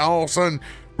real, all of a sudden,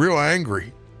 real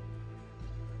angry.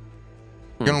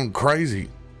 Going crazy.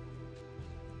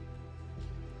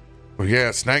 But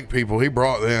yeah, snake people, he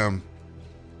brought them.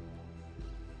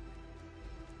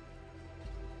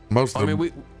 Most of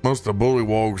the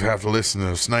bullywogs have to listen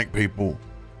to snake people.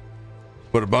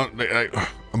 But a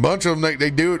bunch of them,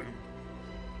 they do it.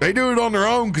 They do it on their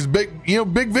own because Big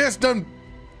Vis done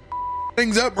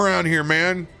things up around here,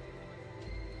 man.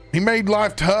 He made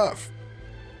life tough.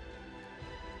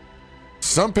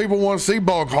 Some people want to see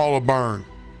Bog Hollow burn.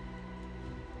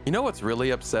 You know what's really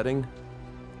upsetting?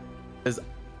 Is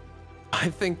I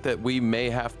think that we may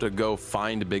have to go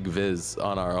find Big Viz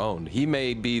on our own. He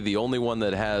may be the only one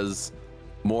that has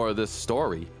more of this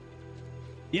story.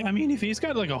 Yeah, I mean, if he's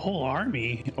got like a whole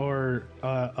army or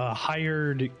a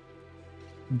hired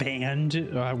band,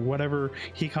 whatever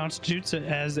he constitutes it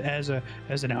as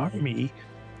an army.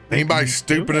 Anybody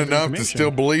stupid enough to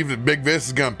still believe that Big Viz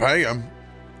is gonna pay him?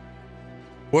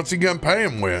 What's he gonna pay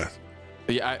him with?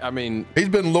 Yeah, I mean, he's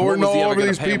been lording all over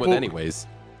these people. Anyways,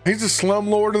 he's a slum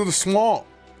lord of the swamp.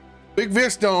 Big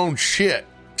Viz don't own shit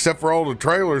except for all the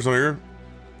trailers here.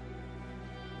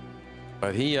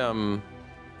 But he,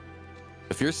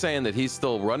 if you're saying that he's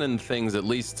still running things, at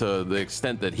least to the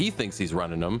extent that he thinks he's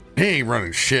running them, he ain't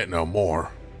running shit no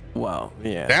more. Well,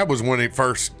 yeah, that was when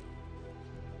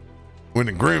when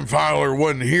the Grimfiler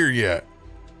wasn't here yet.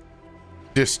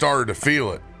 Just started to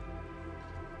feel it.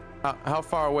 How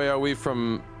far away are we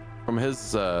from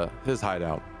his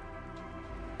hideout?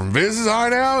 From Viz's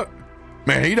hideout?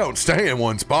 Man, he don't stay in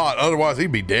one spot. Otherwise,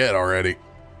 he'd be dead already.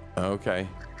 Okay.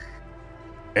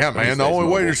 Yeah, man. The only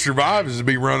way to survive is to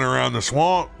be running around the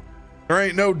swamp. There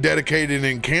ain't no dedicated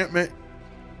encampment.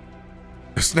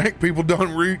 The snake people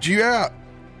don't root you out.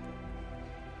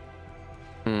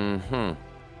 Mm-hmm.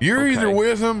 You're either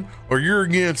with them or you're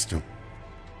against them.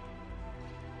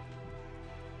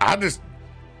 I just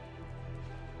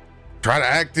try to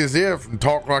act as if and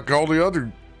talk like all the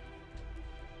other.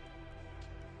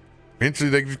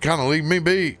 Eventually, they just kind of leave me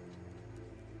be.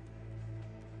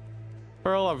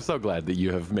 Earl, I'm so glad that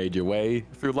you have made your way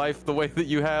through life the way that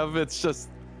you have. It's just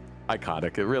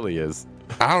iconic. It really is.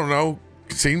 I don't know.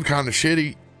 It seems kind of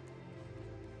shitty.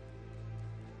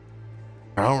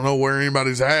 I don't know where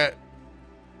anybody's at.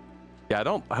 Yeah, I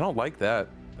don't like that.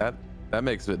 That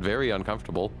makes it very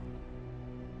uncomfortable.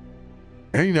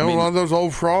 And a lot of those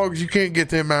old frogs, you can't get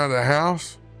them out of the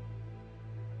house.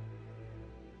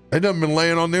 They done been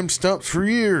laying on them stumps for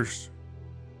years.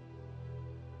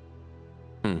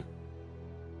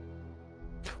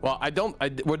 Well,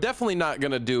 we're definitely not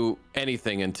gonna do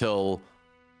anything until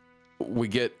we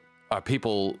get our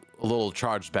people a little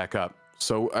charged back up.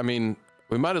 So, I mean,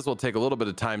 we might as well take a little bit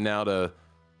of time now to,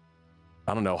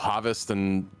 I don't know, harvest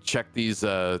and check these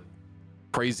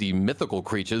crazy mythical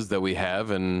creatures that we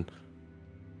have and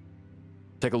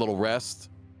take a little rest,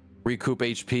 recoup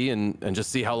HP, and just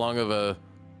see how long of a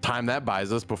time that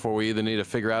buys us before we either need to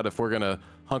figure out if we're gonna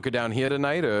hunker down here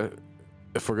tonight or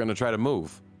if we're gonna try to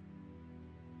move.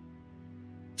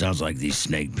 Sounds like these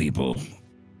snake people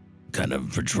kind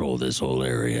of patrol this whole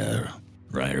area,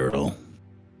 right, Earl?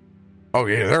 Oh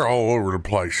yeah, they're all over the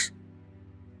place.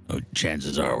 Oh,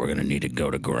 chances are we're gonna need to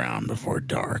go to ground before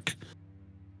dark.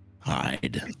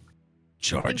 Hide.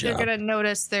 Charge they're up. gonna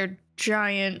notice their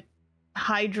giant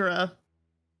Hydra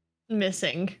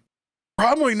missing.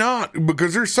 Probably not,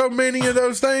 because there's so many of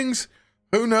those things.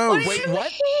 Who knows? What do you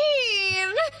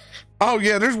mean? Oh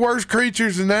yeah, there's worse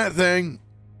creatures than that thing.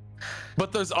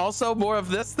 But there's also more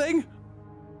of this thing?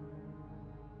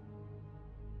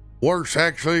 Worse,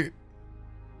 actually.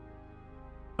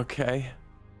 Okay.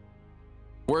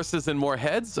 Worse is in more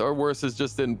heads, or worse is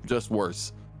just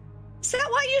worse? Is that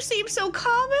why you seem so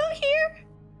calm out here?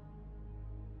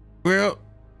 Well,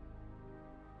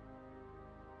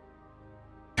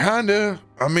 kinda.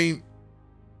 I mean,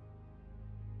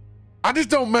 I just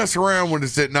don't mess around when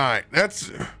it's at night.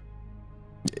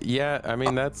 Yeah, I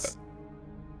mean, that's...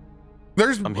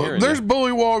 There's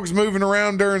bullywogs moving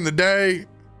around during the day.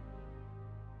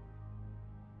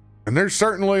 And there's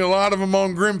certainly a lot of them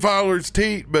on Grimfiler's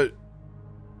teat, but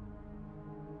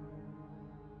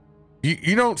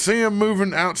you don't see them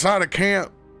moving outside of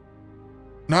camp.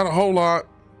 Not a whole lot.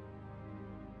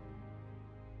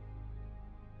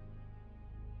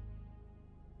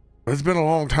 It's been a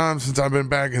long time since I've been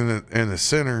back in the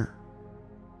center.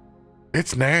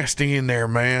 It's nasty in there,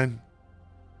 man.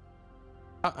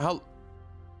 How?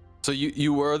 So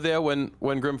you were there when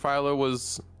Grimfiler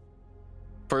was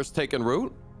first taking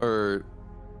root, or?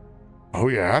 Oh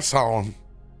yeah, I saw him.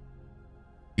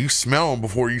 You smell him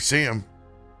before you see him.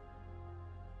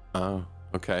 Oh,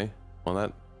 okay.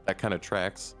 Well, that kind of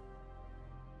tracks.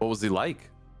 What was he like?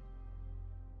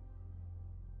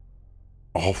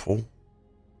 Awful.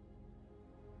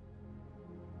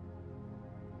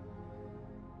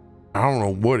 I don't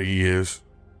know what he is.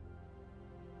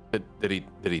 Did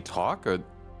he talk, or did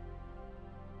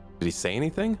he say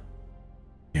anything?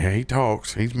 Yeah, he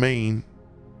talks. He's mean.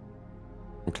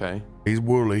 Okay. He's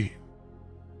woolly.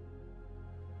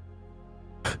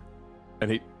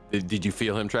 And did you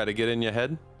feel him try to get in your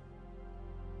head?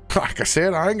 Like I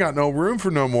said, I ain't got no room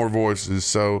for no more voices.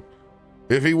 So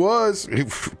if he was,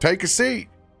 take a seat.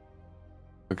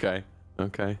 Okay.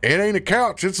 Okay. It ain't a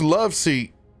couch. It's a love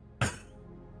seat.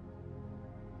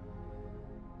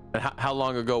 And how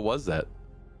long ago was that?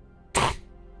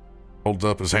 Holds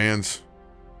up his hands.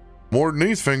 More than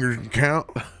these fingers can count.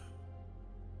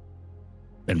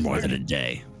 Been more than a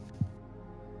day.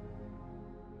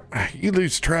 You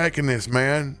lose track in this,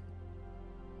 man.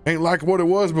 Ain't like what it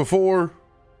was before.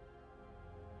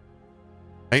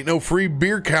 Ain't no free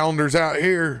beer calendars out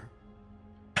here.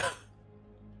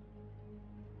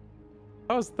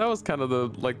 That was kind of the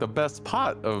best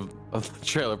part of the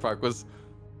trailer park was.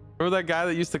 Remember that guy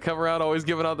that used to come around always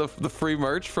giving out the free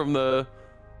merch from those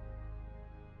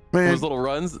little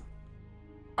runs?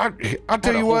 I'll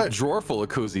tell you what. Drawer full of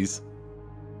koozies.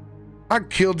 I'd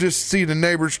kill just to see the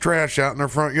neighbor's trash out in their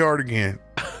front yard again.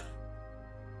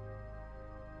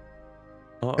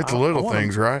 Well, it's little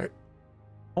things, right?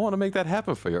 I want to make that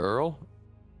happen for you, Earl.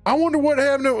 I wonder what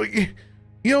happened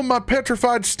to, my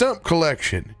petrified stump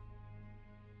collection.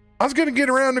 I was going to get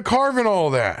around to carving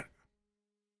all that.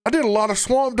 I did a lot of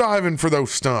swamp diving for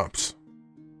those stumps.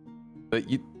 That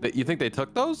you think they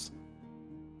took those?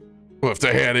 Well, if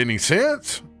they had any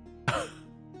sense.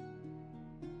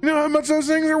 You know how much those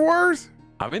things are worth?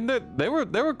 I mean, they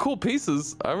were cool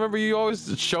pieces. I remember you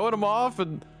always showing them off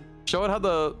and showing how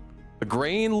the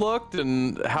grain looked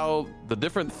and how the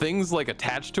different things like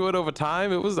attached to it over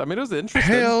time. It was interesting.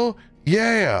 Hell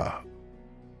yeah.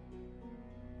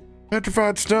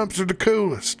 Petrified stumps are the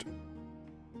coolest.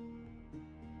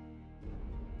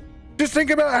 Just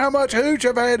think about how much hooch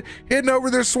I've had hidden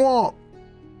over this swamp.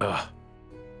 Ugh.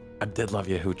 I did love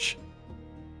you, hooch.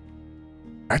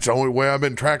 That's the only way I've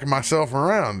been tracking myself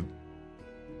around.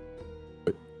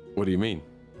 What do you mean?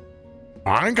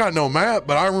 I ain't got no map,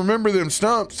 but I remember them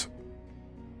stumps.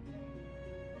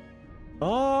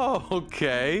 Oh,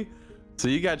 okay. So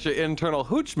you got your internal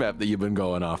hooch map that you've been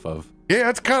going off of. Yeah,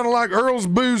 it's kind of like Earl's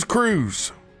Booze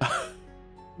Cruise.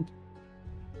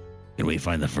 Can we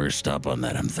find the first stop on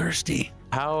that? I'm thirsty.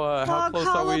 How close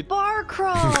are we? Bar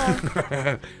crawl.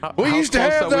 We used to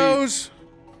have those.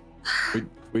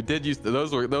 We did use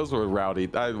those were rowdy.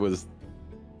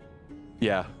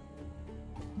 Yeah.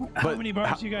 How many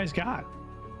bars you guys got?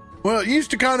 Well, it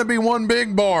used to kind of be one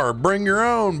big bar, bring your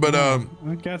own, but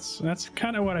that's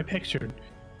kind of what I pictured.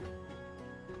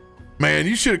 Man,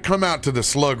 you should have come out to the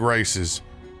slug races.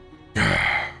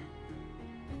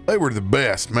 They were the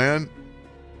best, man.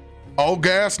 All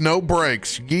gas, no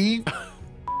brakes. Yee.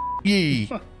 Yee.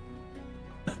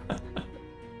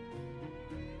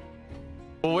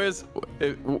 Well,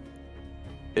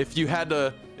 if you had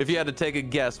to take a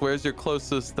guess, where's your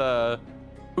closest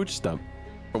hooch stump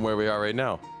from where we are right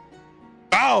now?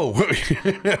 Oh,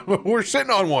 we're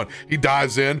sitting on one. He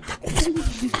dives in.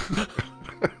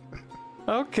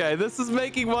 Okay, this is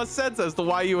making more sense as to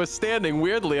why you were standing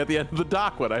weirdly at the end of the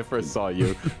dock when I first saw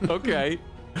you. Okay.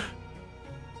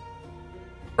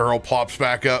 Earl plops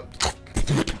back up,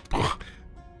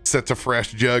 sets a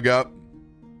fresh jug up.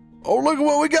 Oh, look at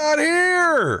what we got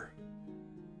here.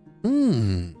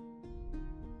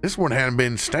 This one hadn't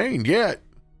been stained yet.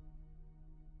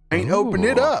 Ain't opened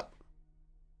it up.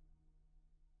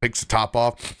 Takes the top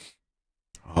off.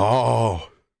 Oh,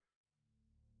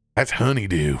 that's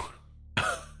honeydew.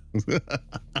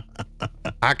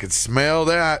 I could smell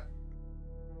that.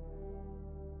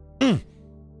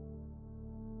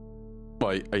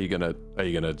 Well, are you gonna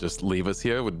just leave us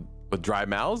here with dry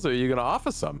mouths, or are you gonna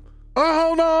offer some? Oh,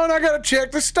 hold on, I gotta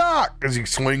check the stock. As he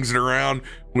swings it around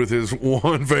with his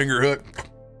one finger hook.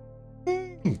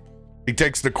 He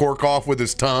takes the cork off with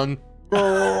his tongue.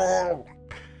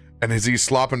 And as he's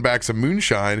slopping back some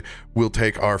moonshine, we'll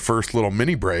take our first little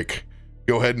mini break.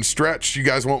 Go ahead and stretch. You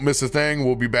guys won't miss a thing.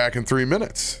 We'll be back in 3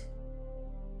 minutes.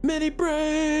 Mini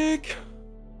break.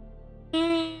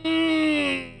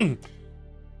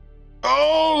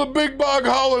 Oh, the Big Bog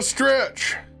Hollow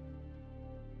stretch.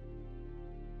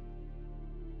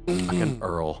 Fucking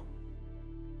Earl.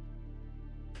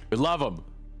 We love him.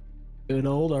 Good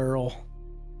old Earl.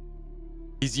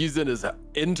 He's using his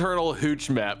internal hooch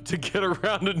map to get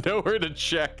around and know where to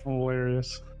check.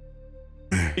 Hilarious.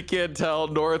 He can't tell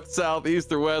north, south,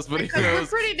 east, or west, but he We're knows.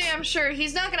 pretty damn sure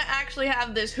he's not gonna actually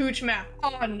have this hooch map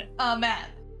on a map.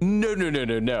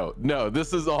 No.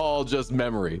 This is all just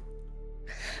memory.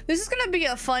 This is gonna be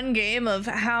a fun game of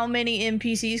how many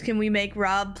NPCs can we make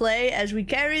Rob play as we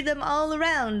carry them all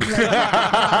around.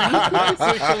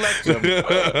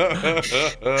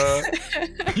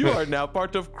 You are now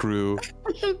part of crew.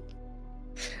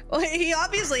 Well, he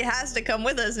obviously has to come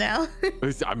with us now.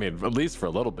 I mean, at least for a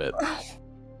little bit.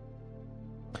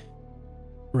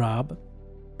 Rob,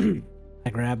 I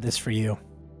grabbed this for you.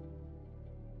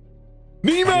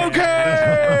 Nemo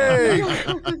cake!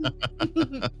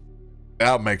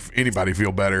 That'll make anybody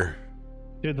feel better.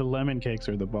 Dude, the lemon cakes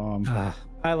are the bomb.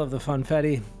 I love the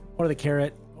funfetti or the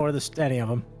carrot or any of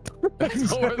them. or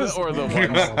the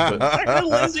ones. I'm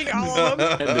listing all of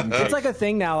them. It's like a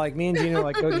thing now. Like me and Gina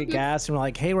like go get gas and we're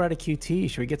like, hey, we're at a QT.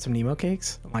 Should we get some Nemo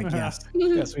cakes? I'm like, yes,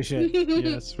 yes, we should.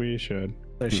 Yes, we should.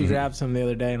 So she grabbed some the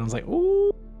other day and I was like,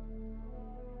 ooh.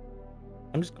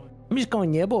 I'm just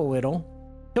going to nibble a little.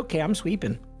 Okay, I'm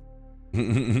sweeping.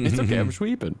 It's okay, I'm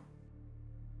sweeping.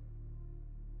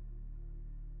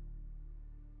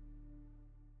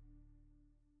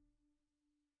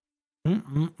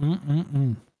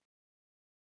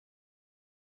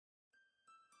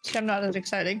 I'm not as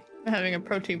exciting. I'm having a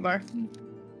protein bar.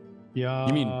 Yeah.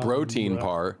 You mean protein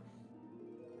par?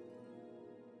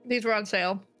 These were on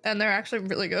sale, and they're actually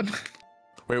really good.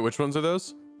 Wait, which ones are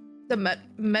those? The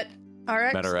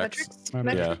RX? MetRx.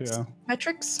 Metrics?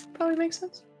 Metrics probably makes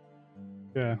sense.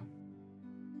 Yeah.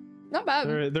 Not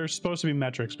bad. They're supposed to be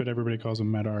metrics, but everybody calls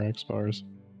them MetRx bars.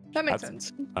 That makes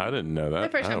sense. I didn't know that. My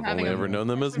first time I've having only them. ever known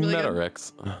them as Really good.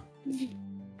 MetRx.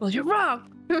 Well, you're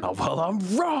wrong. Oh, well, I'm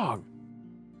wrong.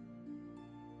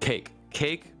 Cake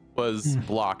was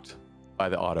blocked by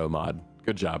the auto mod.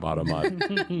 Good job, auto mod.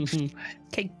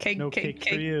 Cake. No cake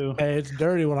for you. Hey, it's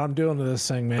dirty what I'm doing to this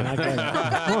thing, man. I get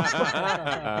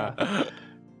it.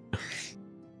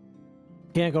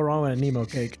 Can't go wrong with a Nemo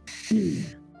cake.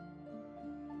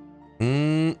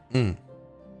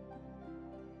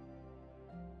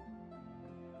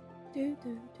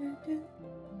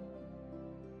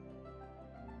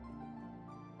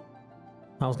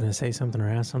 I was gonna say something or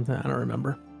ask something. I don't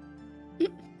remember.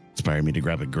 Inspired me to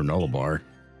grab a granola bar.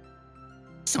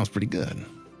 Sounds pretty good.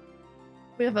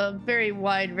 We have a very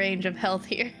wide range of health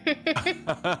here.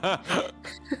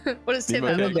 What does Tim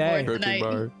have on the board Protein tonight?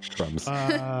 bar. Crumbs.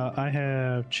 I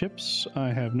have chips. I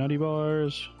have nutty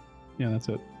bars. Yeah, that's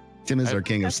it. Tim is our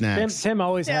king of snacks. Tim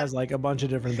always has like a bunch of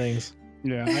different things.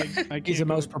 Yeah, I He's the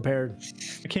most prepared.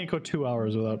 I can't go 2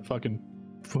 hours without fucking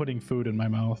putting food in my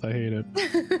mouth. I hate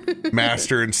it.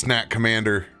 Master and snack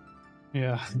commander.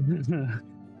 Yeah.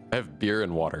 I have beer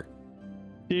and water.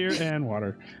 Beer and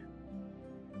water.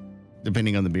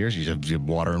 Depending on the beers, you have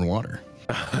water and water.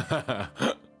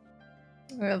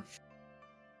 We have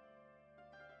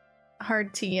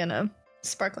hard tea and a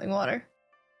sparkling water.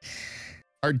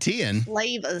 Hard teaing.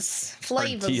 Flavors.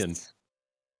 teaing.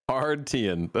 Hard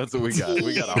teaing. That's what we got.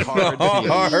 We got a hard teaing.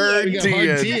 Hard We got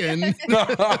hard teaing.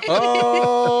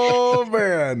 Oh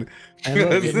man. And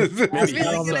look, Maybe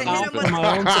I was really gonna hit him with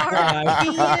hard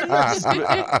tea.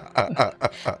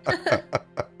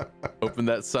 Open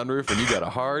that sunroof and you got a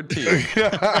hard tea.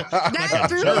 That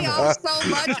threw me off so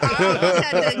much. I almost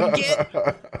had to get.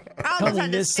 I almost Coming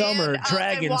had to this stand summer, up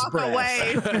Dragon's and walk Breath.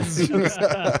 away.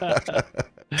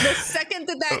 The second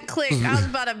that clicked, I was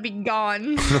about to be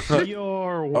gone.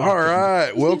 You're welcome. All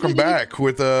right, welcome back.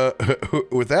 With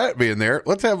that being there,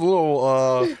 let's have a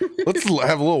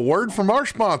little word from our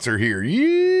sponsor here.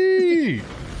 Yee!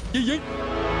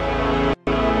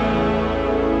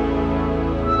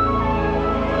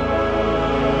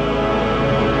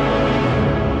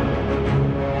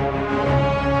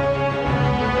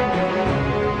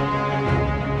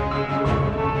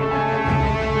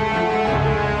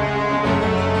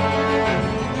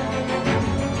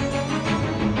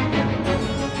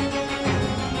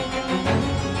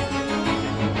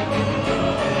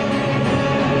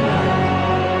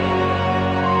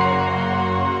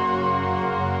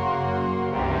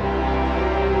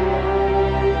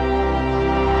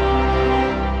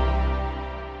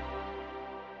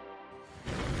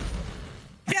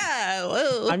 Yeah.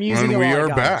 Whoa. I'm using And it we while are I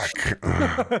got back.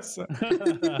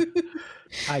 it.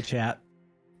 Hi, chat.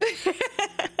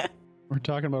 We're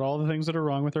talking about all the things that are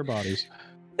wrong with our bodies.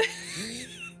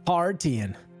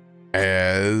 Partying.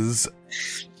 As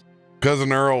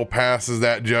Cousin Earl passes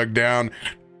that jug down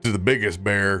to the biggest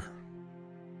bear.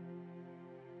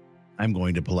 I'm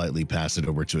going to politely pass it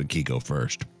over to Akiko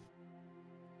first.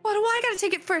 Why do I gotta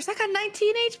take it first? I got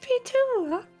 19 HP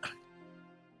too.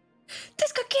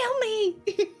 This could kill me.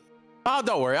 Oh,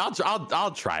 don't worry.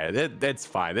 I'll try it. It's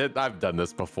fine. I've done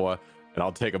this before, and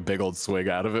I'll take a big old swig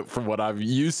out of it from what I'm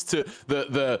used to.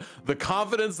 The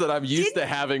confidence that I'm used to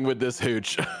having with this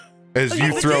hooch. As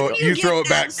you throw it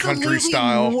back country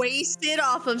style. Wasted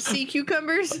off of sea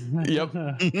cucumbers. Yep.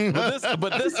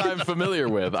 But this I'm familiar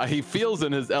with. He feels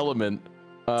in his element.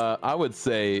 I would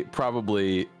say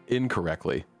probably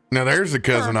incorrectly. Now there's a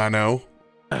cousin I know.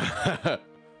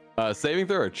 Saving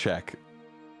throw or check?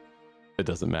 It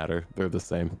doesn't matter. They're the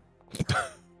same.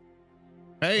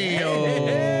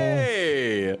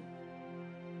 Hey.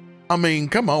 I mean,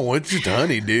 come on, it's just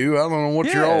honeydew. I don't know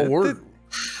what you're all worth. Oh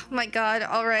my god!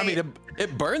 All right. I mean,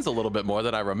 it burns a little bit more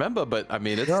than I remember, but I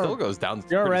mean, it still goes down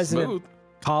You're a pretty resident smooth.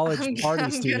 college party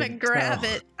I'm student. gonna grab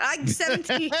it. I'm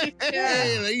 17. Hey,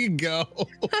 there you go.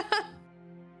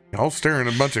 Y'all staring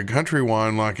at a bunch of country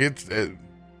wine like it's a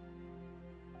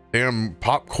damn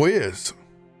pop quiz.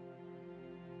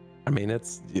 I mean,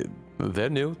 they're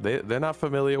new. They're not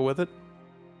familiar with it.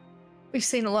 We've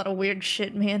seen a lot of weird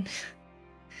shit, man.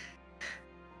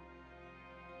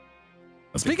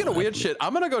 Speaking of weird shit,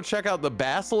 I'm gonna go check out the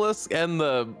basilisk and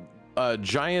the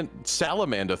giant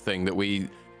salamander thing that we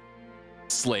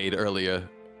slayed earlier.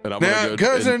 And I'm Now, gonna go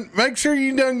cousin, make sure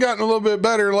you done gotten a little bit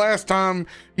better last time.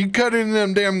 You cut in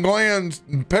them damn glands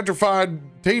and petrified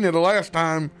Tina the last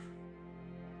time.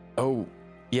 Oh,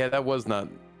 yeah, that was not.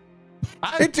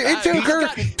 It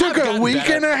took a week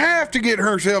and a half to get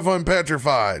herself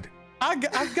unpetrified.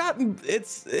 I've gotten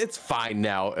it's fine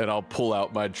now, and I'll pull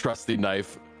out my trusty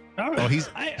knife. Oh,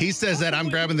 he says that. I'm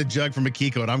grabbing the jug from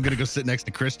Akiko, and I'm gonna go sit next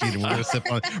to Christy, and we're gonna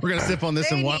sip on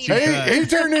this and watch. He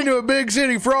turned into a big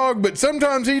city frog, but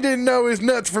sometimes he didn't know his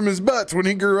nuts from his butts when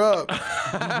he grew up.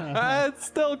 It's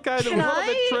still kind of a little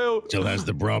bit true. Still has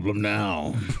the problem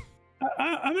now.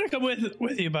 I'm gonna come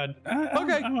with you, bud.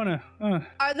 Okay. I wanna.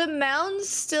 Are the mounds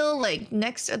still like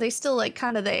next? Are they still like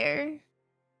kind of there?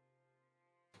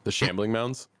 The shambling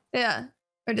mounds. Yeah.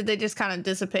 Or did they just kind of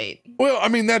dissipate? Well, I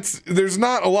mean, there's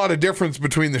not a lot of difference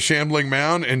between the shambling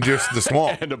mound and just the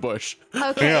swamp. And a bush.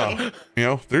 Okay. Yeah. You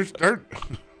know, there's goddamn,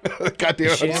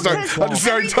 I'm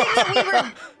sorry. There's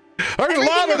a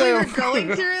lot of we them. were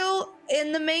going through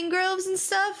in the mangroves and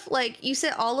stuff, like you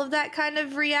said, all of that kind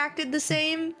of reacted the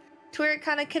same to where it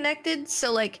kind of connected.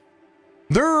 So like,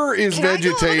 There is can I go over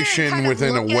there and vegetation kind of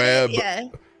within a look at web it? Yeah.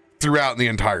 throughout the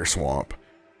entire swamp.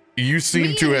 You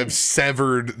seem to have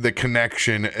severed the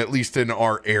connection, at least in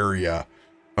our area,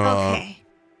 Okay.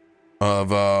 of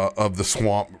the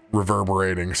swamp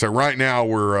reverberating. So right now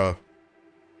we're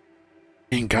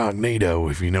incognito,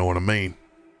 if you know what I mean.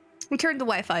 We turned the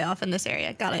Wi-Fi off in this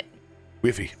area. Got it.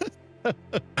 Whiffy.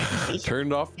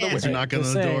 Turned off the Yeah. What's knocking on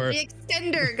the Say, door? The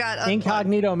extender got unplugged.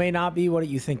 Incognito may not be what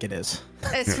you think it is.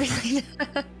 It's really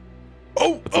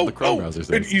what the Chrome browser says.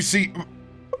 And you see,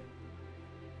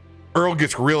 Earl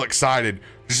gets real excited.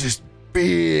 There's this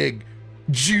big,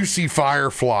 juicy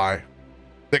firefly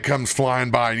that comes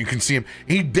flying by, and you can see him.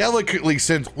 He delicately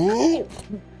sends, whoa.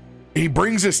 He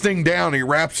brings this thing down, he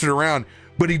wraps it around,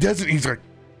 but he doesn't. He's like,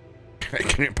 I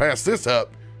can't pass this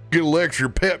up. Get a little extra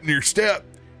pep in your step.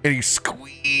 And he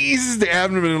squeezes the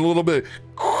abdomen a little bit.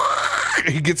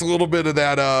 He gets a little bit of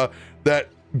that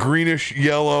greenish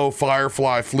yellow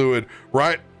firefly fluid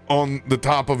right on the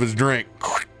top of his drink.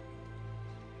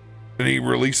 And he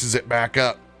releases it back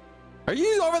up. Are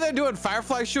you over there doing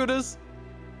firefly shooters?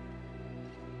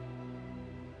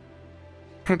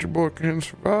 Country boy can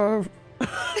survive.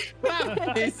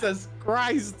 Jesus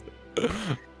Christ. What's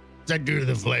that do to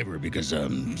the flavor? Because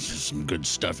some good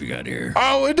stuff you got here.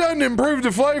 Oh, it doesn't improve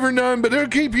the flavor none, but it'll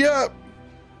keep you up.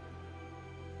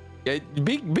 Yeah,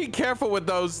 be careful with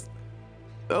those.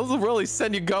 Those will really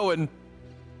send you going.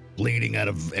 Bleeding out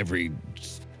of every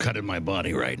cut in my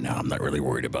body right now. I'm not really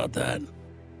worried about that.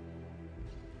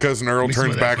 Cousin Earl Give me some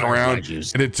turns of that back firefly around,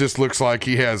 juice. and it just looks like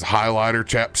he has highlighter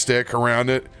chapstick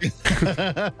around it.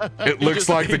 It looks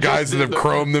like the guys that have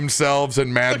chromed themselves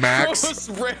in Mad Max.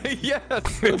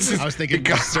 Yes. I was thinking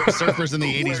surfers in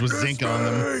the 80s with zinc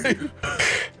on them.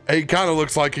 He kind of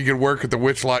looks like he could work at the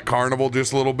Witchlight Carnival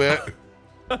just a little bit.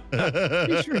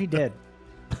 Pretty sure he did.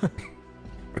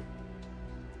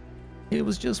 It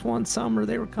was just one summer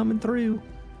they were coming through.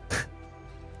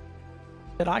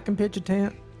 That I can pitch a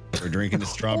tent. We're drinking the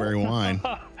strawberry wine.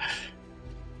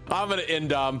 I'm gonna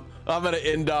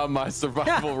indom my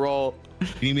survival roll.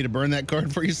 You need me to burn that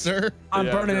card for you, sir? I'm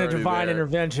Yeah, burning they're a already divine there.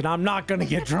 intervention. I'm not gonna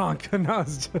get drunk. No,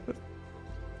 it's just...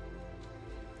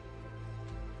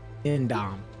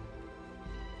 Indom.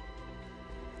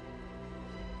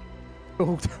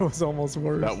 Oh, that was almost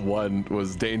worse. That one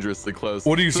was dangerously close.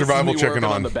 What are you This is survival me checking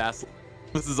working on?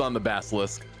 This is on the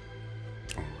basilisk.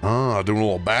 Doing a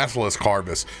little basilisk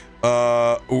harvest.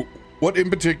 What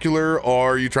in particular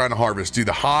are you trying to harvest? Do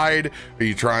the hide? Are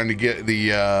you trying to get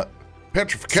the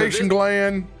petrification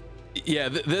gland? Yeah,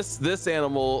 this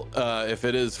animal, if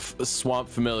it is swamp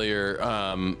familiar,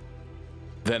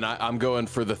 then I'm going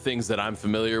for the things that I'm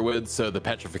familiar with. So the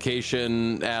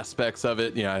petrification aspects of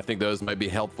it, I think those might be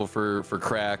helpful for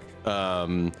Krak.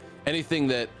 Anything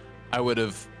that I would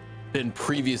have been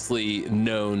previously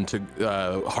known to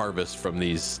harvest from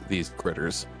these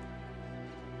critters.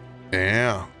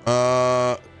 Yeah.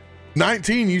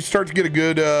 19. You start to get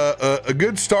a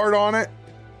good start on it.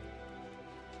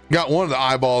 Got one of the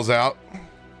eyeballs out,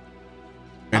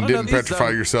 and didn't petrify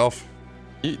yourself.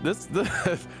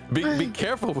 Be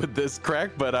careful with this,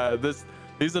 Krak. But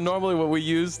these are normally what we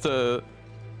use to,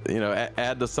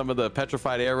 add to some of the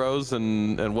petrified arrows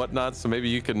and whatnot. So maybe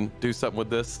you can do something with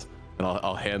this. And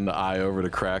I'll hand the eye over to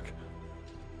Krak.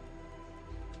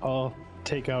 I'll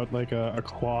take out like a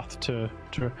cloth to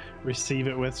receive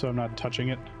it with, so I'm not touching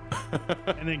it.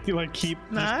 And then keep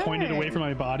just point it away from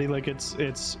my body like it's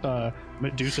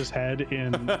Medusa's head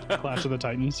in Clash of the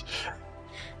Titans.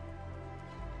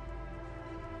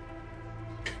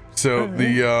 So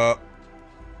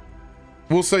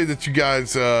we'll say that you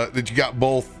guys that you got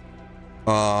both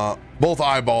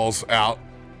eyeballs out.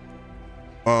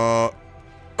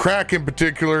 Krak in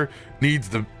particular needs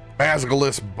the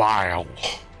basilisk bile.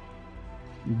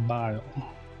 Bile.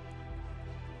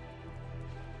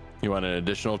 You want an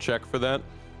additional check for that?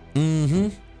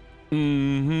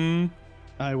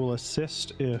 I will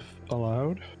assist if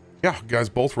allowed. Yeah, you guys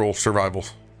both roll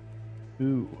survivals.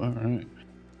 Ooh, all right.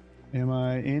 Am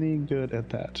I any good at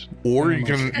that? Or you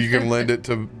can lend it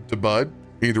to Bud.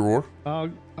 Either or.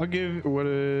 I'll give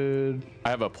I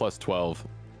have a plus 12.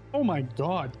 Oh my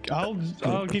god!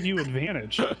 I'll give you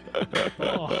advantage.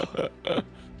 Oh.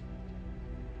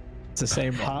 It's the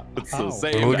same. It's the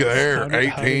same. Look at there,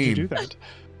 How did you do that?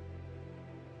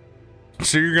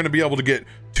 So you're going to be able to get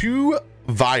 2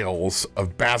 vials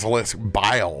of basilisk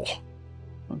bile.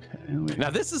 Okay. Now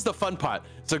this is the fun part.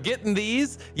 So getting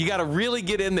these, you got to really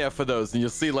get in there for those, and you'll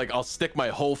see I'll stick my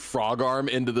whole frog arm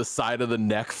into the side of the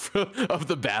neck of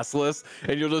the basilisk,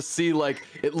 and you'll just see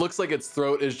it looks like its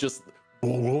throat is just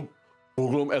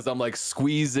as I'm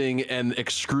squeezing and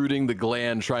extruding the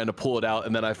gland, trying to pull it out,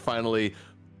 and then I finally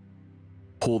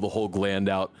pull the whole gland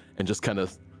out and just kind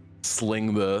of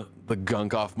sling the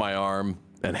gunk off my arm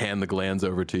and hand the glands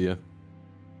over to you.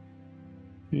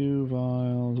 2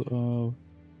 vials of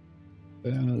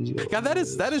basilisk. Yeah, that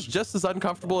is just as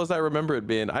uncomfortable as I remember it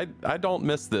being. I don't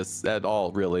miss this at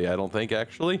all, really. I don't think,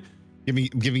 actually.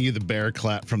 Giving you the bear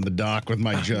clap from the dock with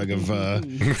my jug of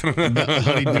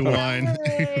honeydew wine.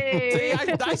 See,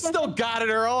 I still got it,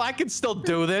 Earl. I can still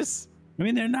do this. I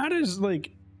mean, they're not as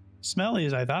smelly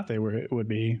as I thought they would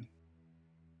be.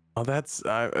 Oh, that's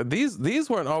these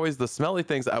weren't always the smelly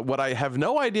things. What I have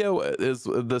no idea is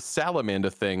the salamander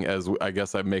thing. As I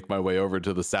guess I make my way over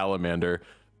to the salamander,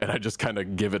 and I just kind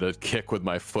of give it a kick with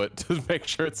my foot to make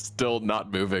sure it's still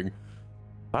not moving.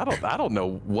 I don't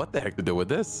know what the heck to do with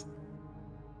this.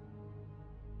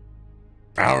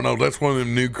 I don't know. That's one of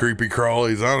them new creepy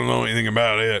crawlies. I don't know anything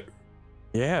about it.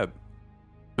 Yeah,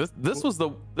 this was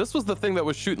the thing that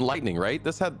was shooting lightning, right?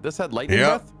 This had lightning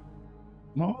breath.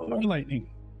 More lightning.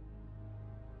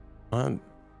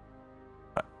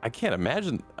 I can't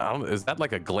imagine. Is that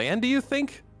like a gland, do you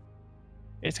think?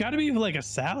 It's got to be a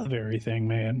salivary thing,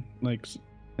 man.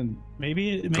 And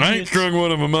maybe I ain't strung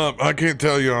one of them up. I can't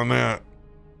tell you on that.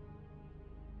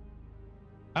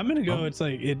 I'm gonna go. It's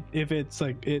if it's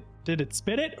did it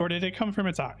spit it or did it come from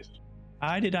its eyes?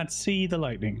 I did not see the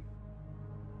lightning.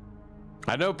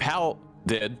 I know Pal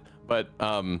did, but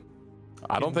I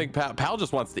don't think Pal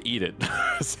just wants to eat it.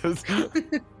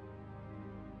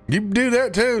 You can do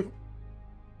that too.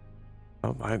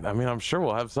 Oh, I mean, I'm sure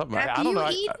we'll have something. I don't know.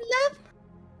 Have you eaten them?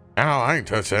 Oh, I ain't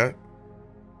touched that.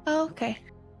 Oh, okay.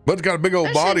 But it's got a big old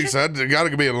That's body, interesting. so it's got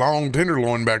to be a long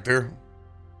tenderloin back there.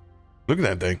 Look at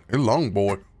that thing. It's a long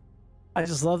boy. I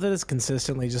just love that it's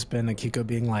consistently just been Akiko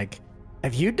being like,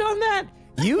 have you done that?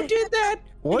 You did that?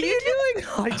 What are you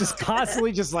doing? Just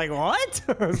constantly just what?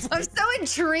 I'm so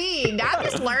intrigued. I'm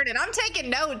just learning. I'm taking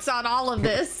notes on all of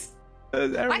this.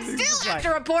 I still have to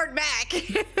report back.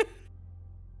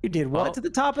 You did what Well- to the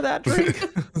top of that drink?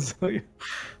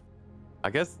 I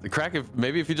guess the Krak,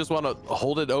 if you just want to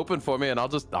hold it open for me, and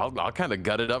I'll kind of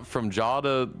gut it up from jaw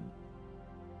to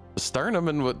sternum,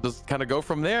 and just kind of go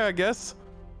from there, I guess.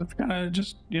 That's kind of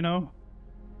just,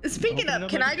 Speaking Open it of, up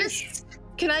can like I a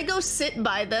can I go sit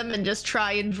by them and just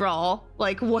try and draw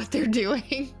like what they're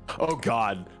doing? Oh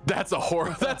God, that's a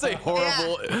horrible That is-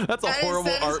 that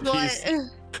is art what- piece.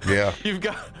 Yeah. You've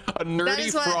got a That nerdy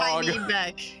is what I frog need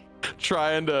back.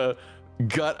 trying to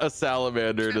gut a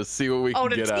salamander to see what we can Oh,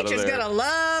 the get out of teacher's there. gonna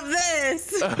love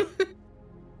this.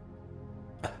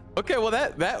 Okay, well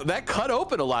that cut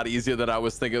open a lot easier than I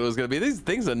was thinking it was gonna be. These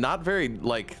things are not very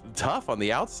like tough on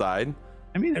the outside,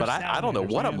 I mean, but I don't know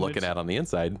what I'm looking at on the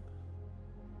inside.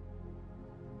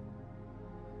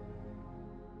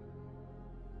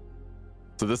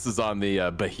 So this is on the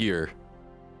Bahir.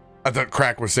 I thought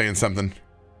Krak was saying something.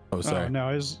 Oh, sorry. Oh,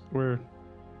 no, we're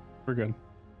good.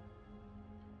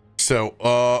 So,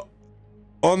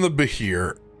 on the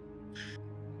Bahir,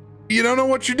 you don't know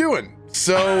what you're doing.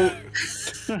 So,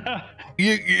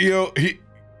 you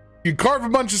carve a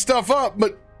bunch of stuff up,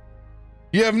 but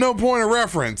you have no point of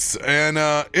reference. And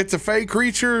it's a fey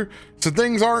creature, so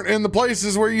things aren't in the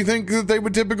places where you think that they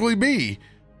would typically be.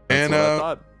 That's And what I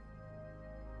thought.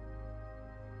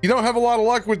 you don't have a lot of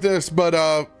luck with this,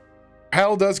 but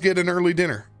Hal does get an early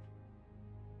dinner.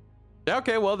 Yeah,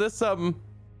 okay, well this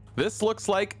looks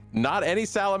like not any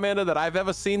salamander that I've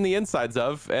ever seen the insides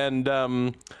of, and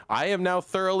I am now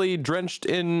thoroughly drenched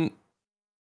in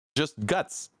just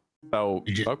guts. So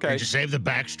Did you save the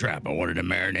backstrap? I wanted to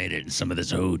marinate it in some of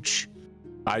this hooch.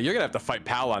 You're gonna have to fight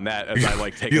Pal on that as I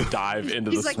like take a dive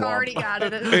into He's the like swamp. already got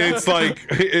it. It's like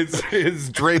it's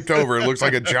draped over. It looks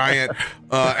like a giant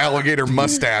alligator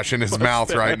mustache in his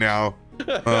mouth right now.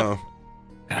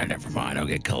 Never mind. I'll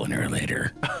get culinary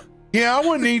later. Yeah, I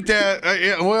wouldn't eat that.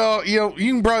 Yeah, well, you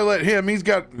can probably let him. He's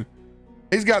got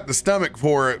the stomach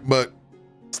for it, but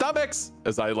Stomachs!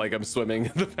 As I'm swimming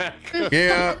in the back.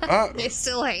 yeah, There's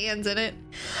still hands in it.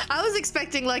 I was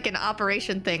expecting like an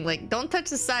operation thing, like don't touch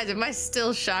the sides. It might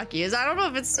still shock you. I don't know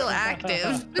if it's still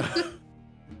active.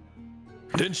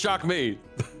 Didn't shock me.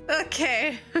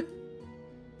 Okay.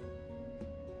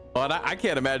 Well, and I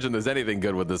can't imagine there's anything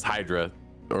good with this Hydra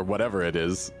or whatever it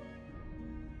is.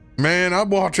 man, I'd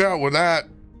watch out with that.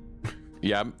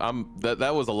 Yeah,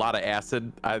 that was a lot of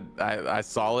acid. I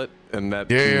saw it, and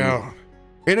that. Yeah,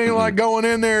 it ain't like going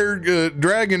in there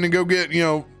dragging to go get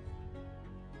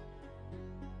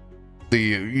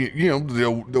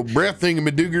the the breath thing in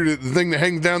Madooger, the thing that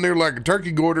hangs down there like a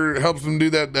turkey gourd helps them do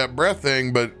that breath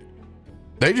thing, but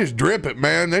they just drip it,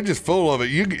 man. They're just full of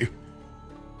it.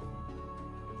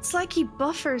 It's like he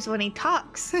buffers when he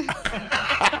talks.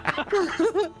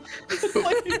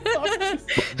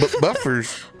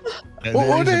 Buffers. And Well,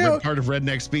 what that the is a hell? big part of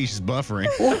redneck speech is buffering.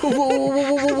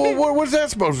 What's that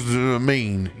supposed to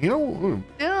mean?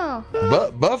 Yeah.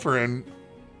 Buffering.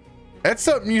 That's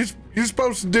something you're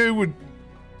supposed to do with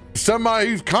somebody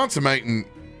who's consummating.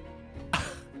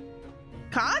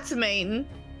 Consummating?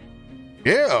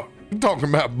 Yeah, I'm talking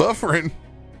about buffering.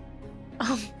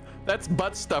 That's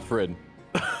butt stuffering.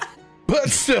 Butt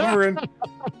stuffering.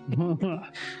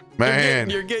 Man,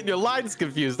 You're getting your lines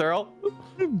confused, Earl.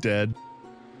 I'm dead.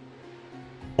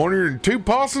 ordered 2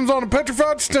 possums on a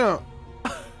petrified stump.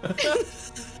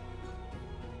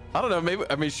 I don't know.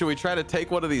 Maybe should we try to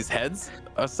take one of these heads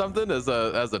or something as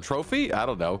a trophy? I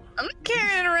don't know. I'm not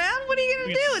carrying it around. What are you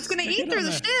gonna do? It's gonna Stick eat it through on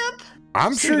the there. ship.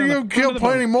 I'm Stick sure it on the you'll front kill of the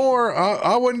plenty boat. more.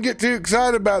 I wouldn't get too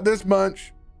excited about this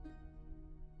bunch.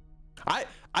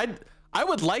 I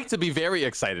would like to be very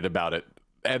excited about it,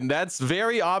 and that's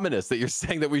very ominous that you're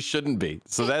saying that we shouldn't be.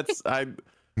 So that's I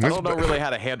don't know really how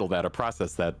to handle that or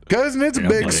process that. Cousin, it's a Yeah,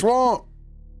 big buddy. swamp.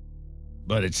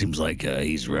 But it seems like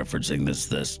he's referencing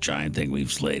this giant thing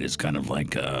we've slayed is kind of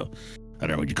like I don't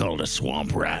know what you call it, a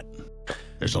swamp rat.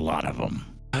 There's a lot of them.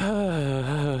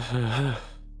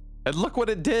 And look what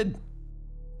it did.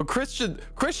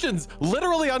 Christian's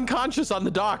literally unconscious on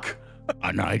the dock.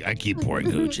 I know. I keep pouring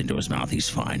hooch into his mouth. He's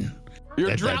fine.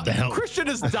 You're The drowning. hell- Christian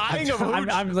is dying of hooch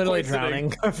I'm literally poisoning.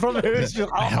 drowning from it. The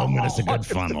helmet is a good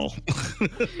funnel.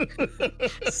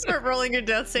 Start rolling your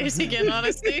death saves again,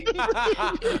 honestly.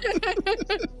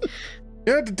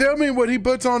 You have to tell me what he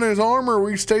puts on his armor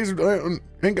where he stays,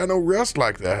 ain't got no rust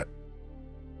like that.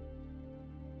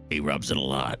 He rubs it a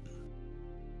lot.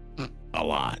 A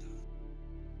lot.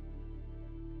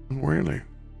 Really?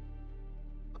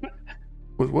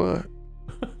 With what?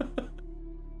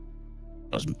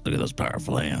 Look at those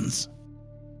powerful hands.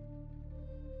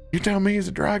 You tell me he's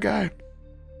a dry guy?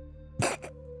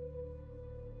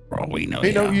 For all we know, He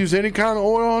yeah. don't use any kind of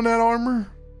oil on that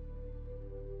armor?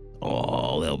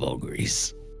 All elbow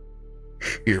grease.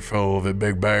 You're full of it,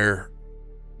 Big Bear.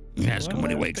 Ask him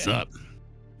when he wakes up.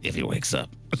 If he wakes up.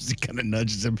 He kind of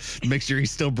nudges him to make sure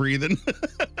he's still breathing.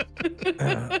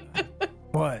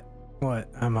 What?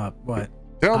 I'm up. What?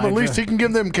 Tell him at least he can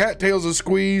give them cattails a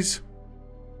squeeze.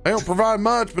 They don't provide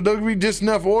much, but there'll be just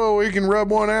enough oil he can rub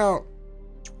one out.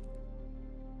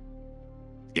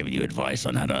 Giving you advice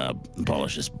on how to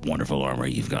polish this wonderful armor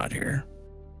you've got here.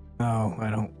 Oh, I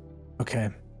don't. Okay,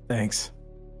 thanks.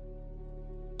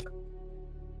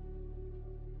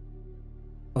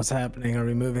 What's happening? Are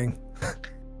we moving?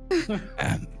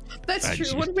 That's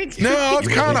true. What are we doing? No, I was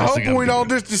You kind of really hoping we'd all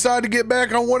gotta just decide to get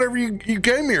back on whatever you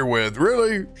came here with,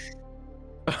 really.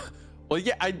 Well,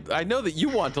 yeah, I know that you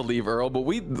want to leave, Earl, but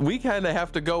we kind of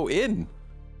have to go in.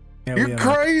 Yeah, we You're have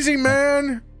crazy,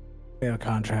 man. we have a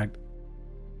contract.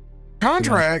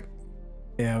 Contract?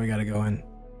 Yeah, we gotta go in.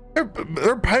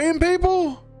 They're paying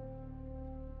people?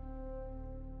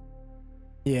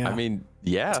 Yeah. I mean,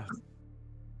 yeah.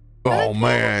 Oh,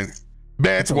 man.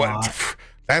 That's a what. lot.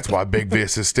 That's why Big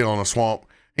Vis is still in a swamp.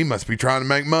 He must be trying to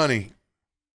make money.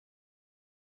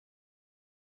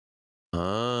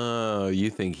 Oh, you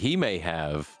think he may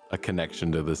have a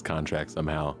connection to this contract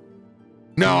somehow?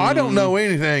 No, I don't know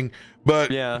anything,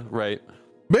 but Yeah, right.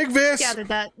 Big Vis, Gathered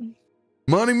that.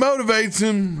 money motivates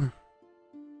him.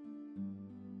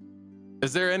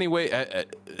 Is there any way?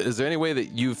 Is there any way that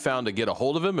you've found to get a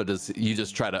hold of him, or does you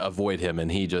just try to avoid him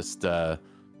and he just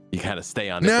you kind of stay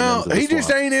on? No, he just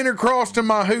ain't intercrossed in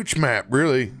my hooch map,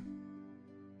 really.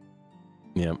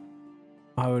 Yeah.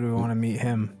 Why would we want to meet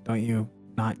him? Don't you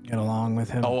not get along with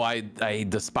him? Oh, I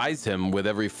despise him with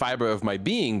every fiber of my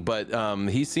being, but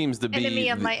he seems to be Enemy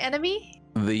of my enemy?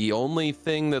 the only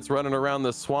thing that's running around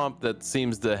the swamp that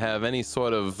seems to have any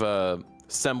sort of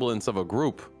semblance of a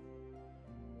group.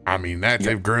 I mean, that's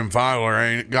if Grimfiler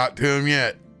ain't got to him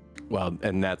yet. Well,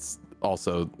 and that's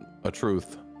also a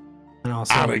truth. And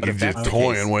also, I think but he's if that's just the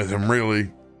toying case- with him,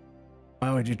 really.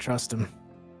 why would you trust him?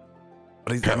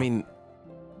 But I mean,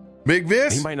 Big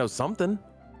Vis? he might know something.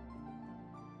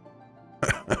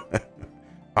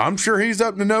 I'm sure he's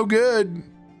up to no good.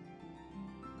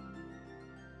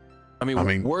 I mean, I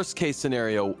mean- worst case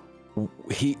scenario,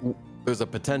 there's a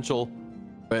potential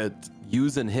at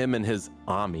using him and his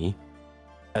army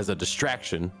as a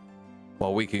distraction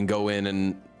while we can go in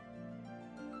and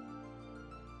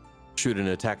shoot an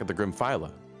attack at the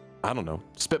Grimfiler. I don't know,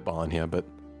 spitballing here, but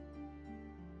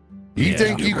You Yeah,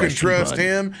 think good you can question, trust bud.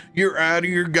 him? You're out of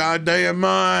your goddamn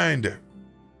mind.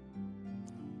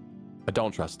 I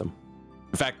don't trust him.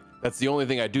 In fact, that's the only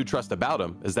thing I do trust about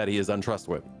him is that he is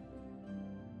untrustworthy.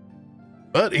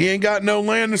 But he ain't got no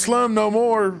land to slum no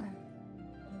more.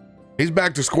 He's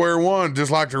back to square one, just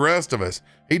like the rest of us.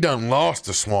 He done lost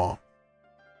the swamp.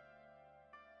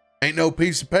 Ain't no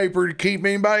piece of paper to keep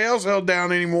anybody else held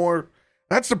down anymore.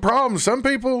 That's the problem. Some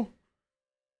people,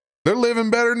 they're living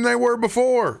better than they were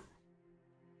before.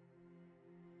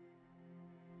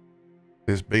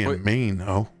 This being Wait. mean,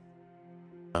 though.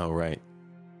 Oh, right.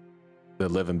 They're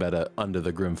living better under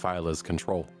the Grimfiler's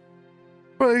control.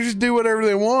 Well, they just do whatever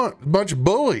they want. A bunch of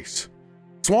bullies.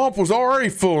 Swamp was already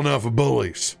full enough of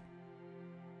bullies.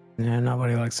 Yeah,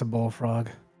 nobody likes a bullfrog.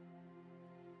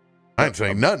 I ain't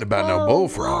saying nothing about no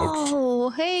bullfrogs. Oh,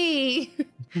 hey.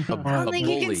 A, I don't a think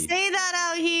you can bully. say that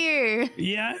out here.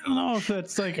 Yeah, I don't know if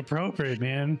that's like appropriate,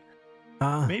 man.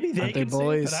 Maybe they Aren't can say it,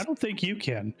 bullies? but I don't think you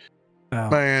can. Oh,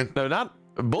 Man, No, not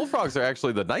bullfrogs are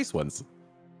actually the nice ones.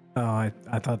 oh, I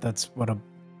thought that's what a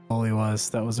bully was.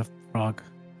 That was a frog.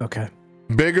 Okay.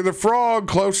 bigger the frog,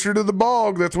 closer to the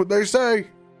bog. That's what they say.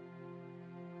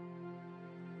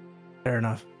 Fair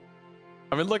enough.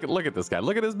 I mean, look at this guy.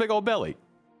 Look at his big old belly.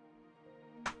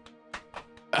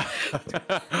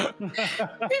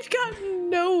 We've gotten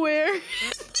nowhere.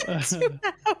 2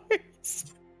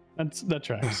 hours. That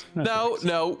tracks. That No, tracks.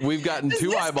 no, we've gotten Does 2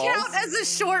 this eyeballs count as a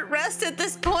short rest at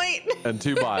this point? and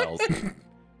 2 vials.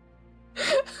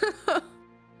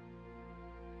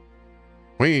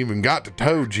 We ain't even got to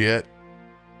toads yet.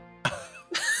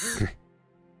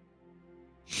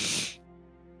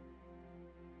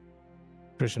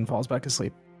 Christian falls back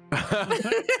asleep.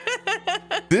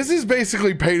 This is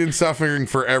basically pain and suffering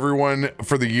for everyone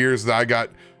for the years that I got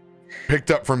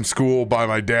picked up from school by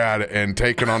my dad and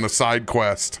taken on a side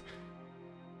quest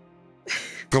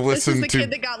to This is listen the to.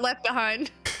 kid that got left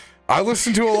behind. I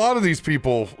listened to a lot of these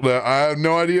people that I have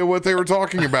no idea what they were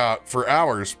talking about for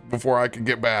hours before I could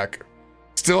get back.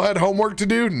 Still had homework to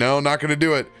do? No, not going to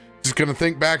do it. Just going to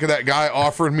think back of that guy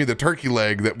offering me the turkey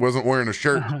leg that wasn't wearing a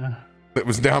shirt that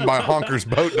was down by Honker's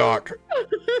boat dock.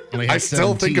 Only I has still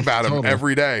 7 think teeth about him total.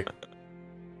 every day.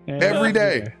 Yeah, Every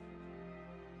day.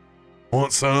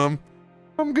 Want some?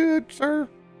 I'm good, sir.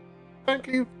 Thank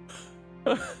you.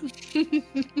 Can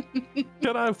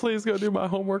I please go do my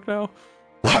homework now?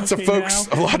 Lots of folks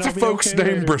named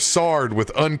later. Brassard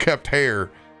with unkept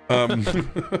hair.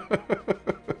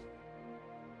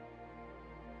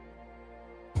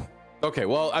 Okay,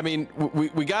 well, I mean,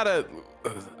 we gotta.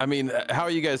 I mean, how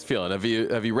are you guys feeling? Have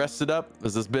you rested up?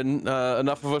 Has this been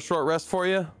enough of a short rest for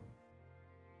you?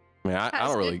 I mean, I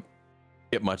don't really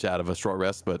get much out of a short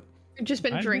rest, but We've just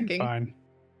been I've drinking. Fine.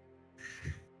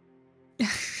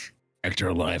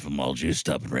 Extra alive, I'm all juiced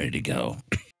up and ready to go.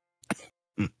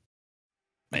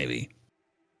 Maybe.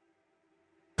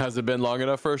 has it been long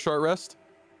enough for a short rest?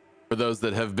 For those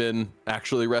that have been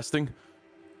actually resting?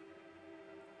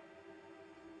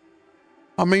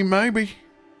 I mean, maybe.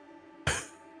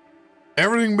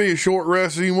 Everything can be a short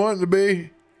rest if you want it to be.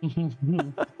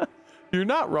 You're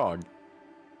not wrong.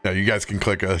 Yeah, you guys can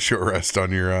click a short rest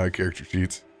on your character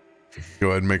sheets. Go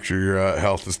ahead and make sure your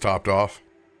health is topped off.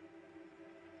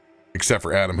 Except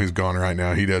for Adam, who's gone right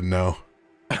now. He doesn't know.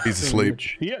 He's asleep.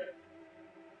 Yeah.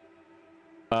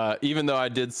 Even though I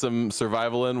did some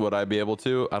survival in, would I be able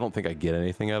to? I don't think I get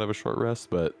anything out of a short rest,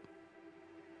 but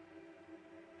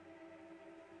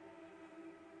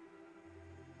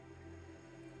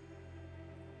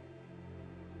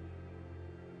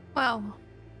Wow.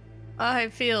 I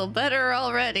feel better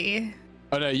already.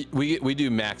 oh no, we do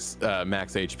max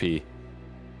HP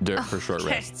for short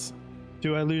Okay. rests.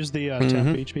 Do I lose the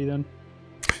temp HP then?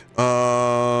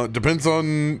 Depends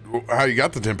on how you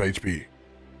got the temp HP.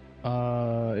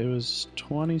 It was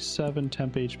 27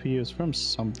 temp HP. It was from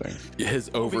something. His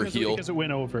overheal. Because it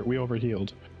went over. We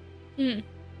overhealed. Hmm.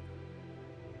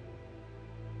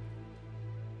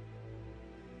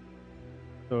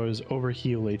 So it was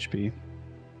overheal HP.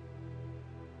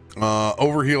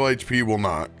 Overheal HP will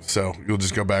not. So you'll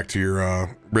just go back to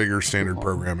your regular standard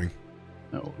programming.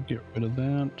 No, get rid of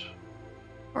that.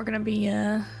 We're gonna be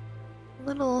a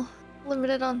little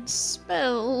limited on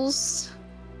spells.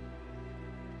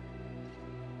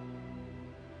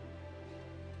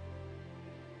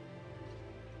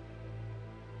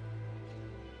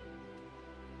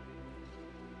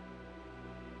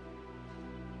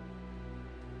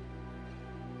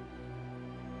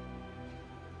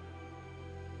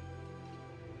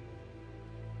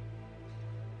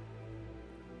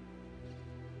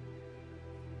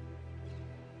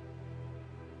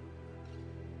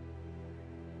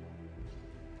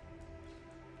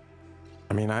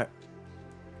 I mean, I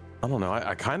don't know.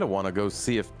 I kind of want to go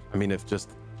see if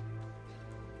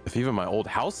even my old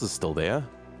house is still there.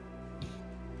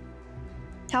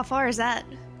 How far is that?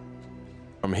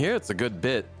 From here, it's a good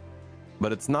bit,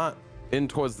 but it's not in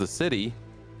towards the city.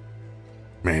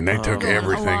 Man, they took Going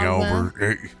everything along over.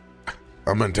 Hey,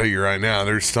 I'm gonna tell you right now,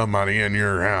 there's somebody in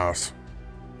your house.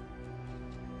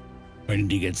 I need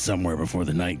to get somewhere before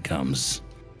the night comes.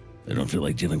 I don't feel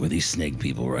like dealing with these snake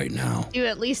people right now. Do you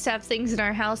at least have things in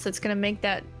our house that's gonna make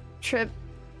that trip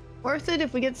worth it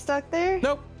if we get stuck there?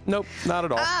 Nope, not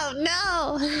at all.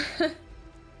 Oh no!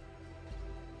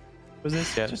 Was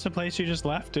this just a place you just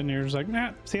left and you're just like,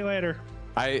 nah, see you later?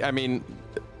 I mean,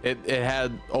 it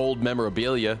had old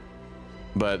memorabilia,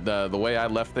 but the way I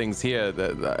left things here,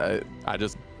 I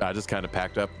just kind of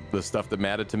packed up the stuff that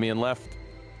mattered to me and left.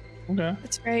 Okay.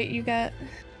 That's right. You got.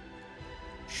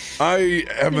 I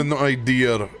have an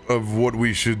idea of what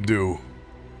we should do.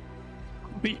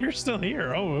 But you're still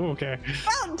here. Oh, okay.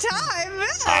 About time.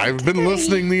 I've been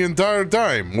listening the entire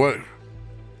time. What?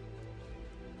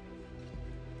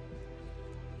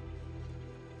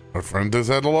 Our friend has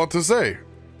had a lot to say.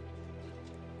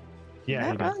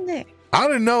 Yeah. Not wrong there. I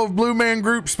didn't know if Blue Man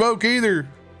Group spoke either.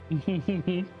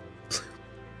 you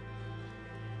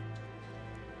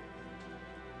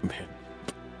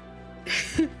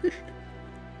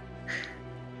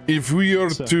If we are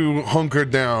to hunker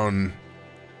down,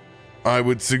 I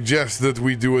would suggest that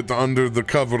we do it under the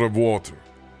cover of water.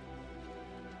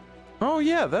 Oh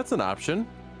yeah, that's an option.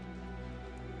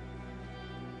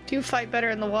 Do you fight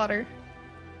better in the water?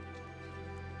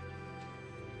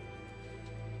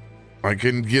 I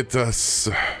can get us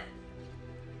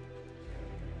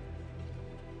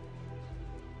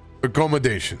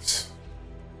accommodations.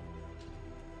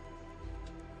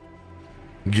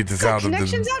 Get us Got out of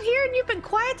connections the. out here, and you've been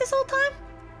quiet this whole time.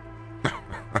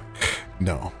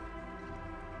 No.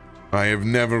 I have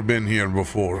never been here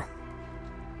before.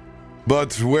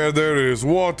 But where there is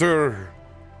water,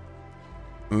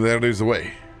 there is a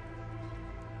way.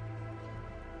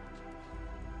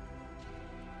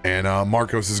 And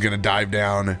Markos is going to dive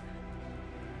down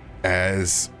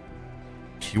as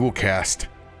he will cast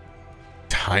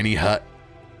Tiny Hut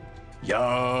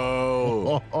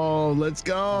Yo. Oh, let's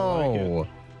go.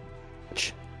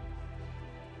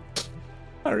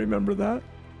 I remember that.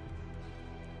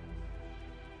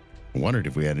 Wondered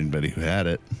if we had anybody who had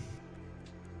it.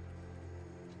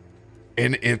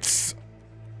 And it's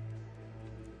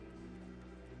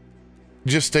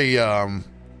just a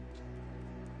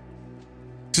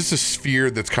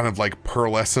sphere that's kind of like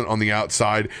pearlescent on the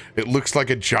outside. It looks like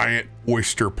a giant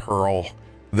oyster pearl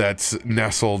that's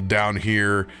nestled down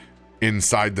here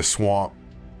inside the swamp,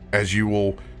 as you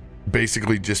will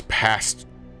basically just pass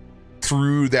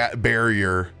through that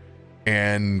barrier,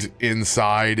 and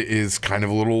inside is kind of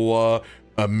a little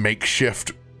a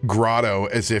makeshift grotto,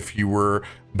 as if you were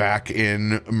back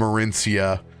in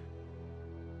Marincia,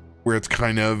 where it's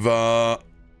kind of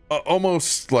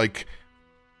almost like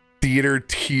theater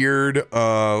tiered,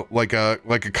 like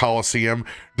a coliseum.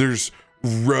 There's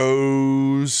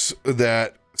rows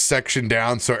that section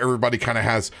down, so everybody kind of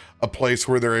has a place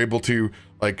where they're able to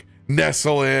like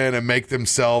nestle in and make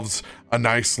themselves a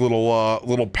nice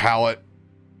little pallet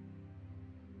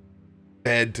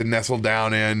bed to nestle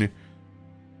down in.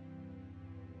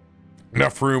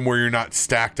 Enough room where you're not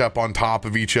stacked up on top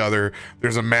of each other.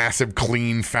 There's a massive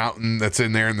clean fountain that's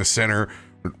in there in the center.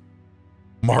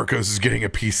 Markos is getting a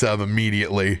piece of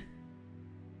immediately.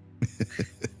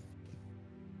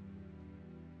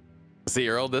 See,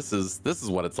 Earl, this is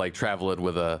what it's like traveling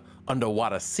with a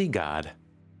underwater sea god.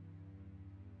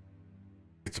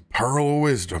 It's a pearl of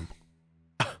wisdom.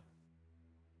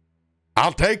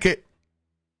 I'll take it.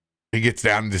 He gets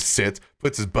down and just sits,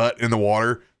 puts his butt in the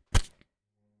water.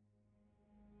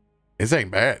 This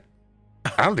ain't bad.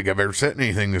 I don't think I've ever set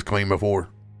anything this clean before.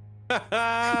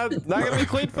 Not gonna be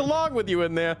clean for long with you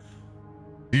in there.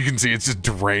 You can see it's just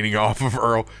draining off of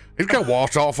Earl. It's got to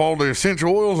wash off all the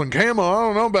essential oils and camo. I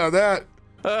don't know about that.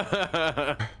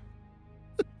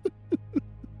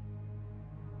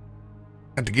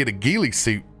 Had to get a ghillie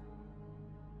suit.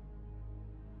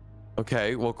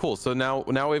 Okay, well, cool. So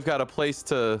now we've got a place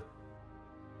to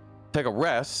take a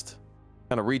rest,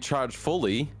 kind of recharge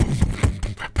fully.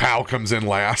 Pal comes in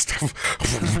last.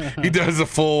 He does a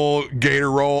full gator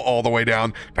roll all the way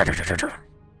down. Does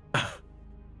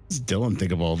Dylan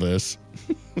think of all this?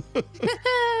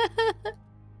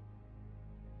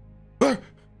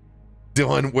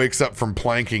 Dylan wakes up from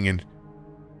planking and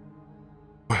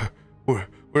where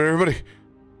everybody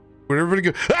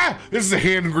go? Ah! This is a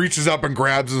hand and reaches up and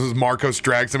grabs as Markos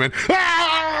drags him in.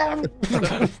 Ah!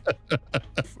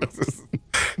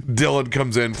 Dylan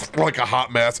comes in like a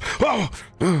hot mess. Oh!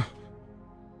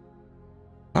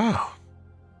 Oh.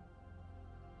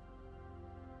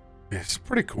 It's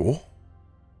pretty cool.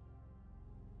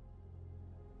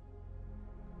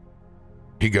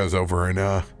 He goes over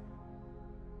and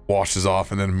washes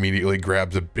off and then immediately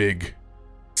grabs a big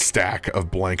stack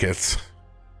of blankets.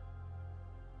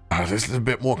 This is a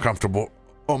bit more comfortable.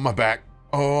 On my back.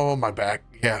 Oh, my back.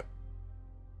 Yeah.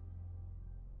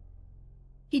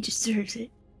 He deserves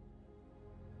it.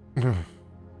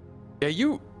 Yeah,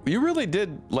 you really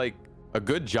did like a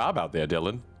good job out there,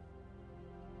 Dylan.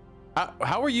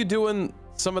 How are you doing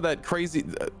some of that crazy?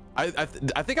 I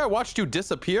think I watched you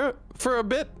disappear for a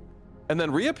bit and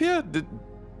then reappear.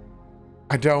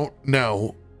 I don't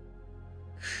know.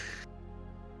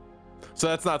 So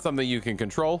that's not something you can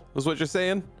control, is what you're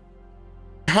saying?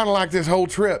 Kind of like this whole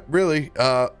trip, really.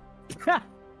 Yeah,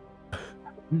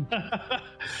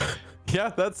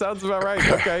 that sounds about right.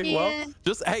 Okay, Yeah. well,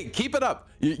 just hey, keep it up.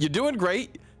 You're doing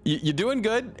great. You're doing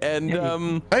good. And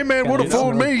hey man, would have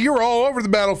fooled me. You were all over the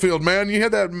battlefield, man. You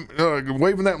had that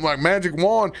waving that like magic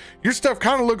wand. Your stuff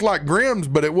kind of looked like Grimm's,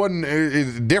 but it wasn't.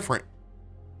 It's different.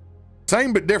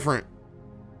 Same but different.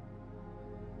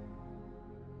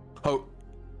 Oh,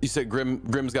 you said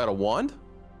Grimm's got a wand?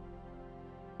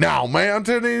 No, man, I'm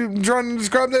trying to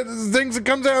describe that as things that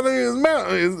comes out of his mouth.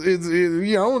 It's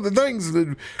you know, the things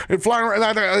that fly around,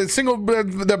 like a single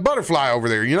the butterfly over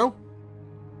there, you know?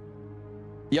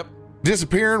 Yep.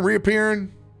 Disappearing,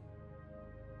 reappearing.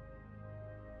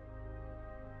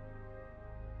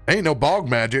 Ain't no bog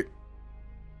magic.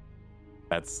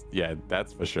 That's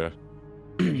for sure.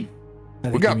 We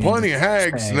got plenty of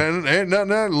hags, and ain't nothing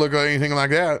that look like anything like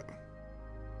that.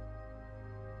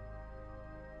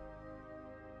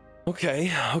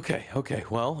 Okay.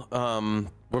 Well,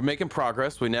 we're making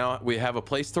progress. We have a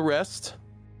place to rest.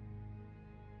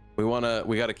 We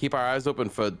got to keep our eyes open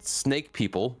for snake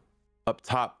people up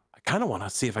top. I kind of want to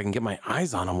see if I can get my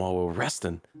eyes on them while we're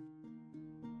resting.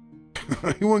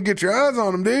 You want to get your eyes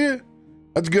on them, do you?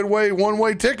 That's a good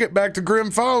one-way ticket back to Grim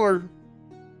Fowler.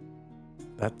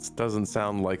 That doesn't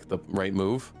sound like the right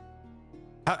move.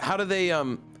 How do they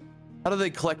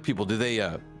collect people? Do they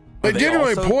They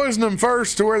generally poison them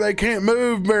first to where they can't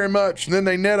move very much, and then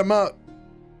they net them up.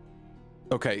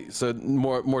 Okay, so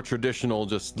more traditional,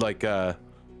 just like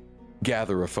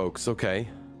gatherer folks. Okay.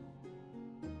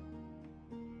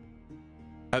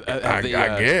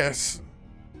 I guess.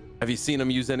 Have you seen them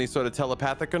use any sort of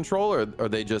telepathic control, or are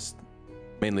they just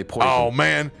mainly poison? Oh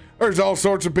man, there's all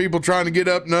sorts of people trying to get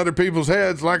up in other people's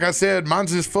heads. Like I said,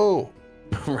 mine's just full.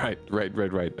 Right.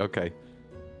 Okay.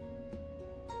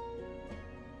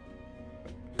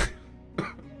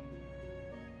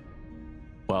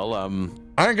 Well,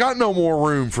 I ain't got no more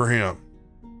room for him.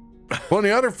 Plenty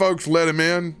of other folks let him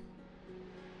in.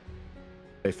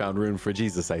 They found room for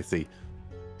Jesus, I see.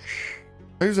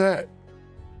 Who's that?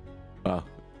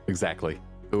 Exactly.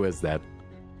 Who is that?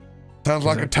 Sounds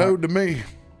like a toad to me.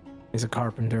 He's a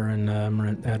carpenter in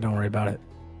Marin. Don't worry about it.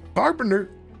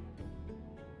 Carpenter?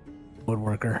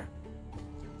 Woodworker.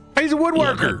 He's a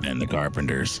woodworker. And the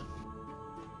carpenters.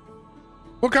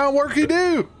 What kind of work he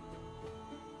do?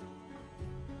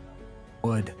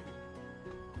 Wood.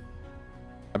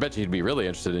 I bet you'd be really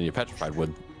interested in your petrified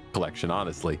wood collection,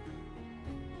 honestly.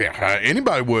 Yeah,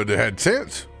 anybody would have had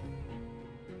sense.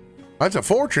 That's a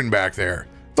fortune back there.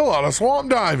 It's a lot of swamp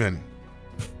diving.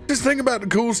 Just think about the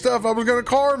cool stuff I was going to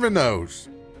carve in those.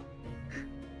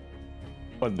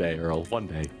 One day, Earl, one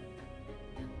day.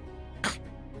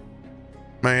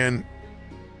 Man,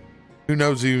 who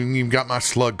knows who even got my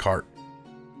slug cart?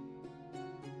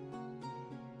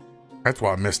 That's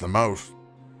what I miss the most.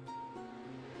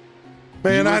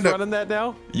 Man, I running that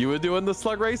now? You were doing the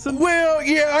slug racing? Well,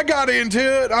 yeah, I got into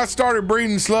it. I started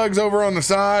breeding slugs over on the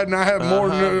side, and I have more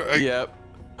than yep.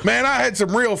 Man, I had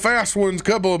some real fast ones,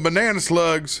 couple of banana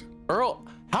slugs. Earl,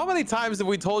 how many times have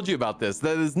we told you about this?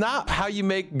 That is not how you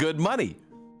make good money.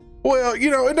 Well,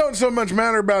 you know, it don't so much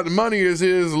matter about the money as it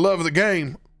is the love of the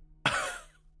game.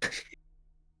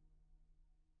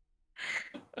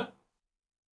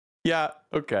 Yeah,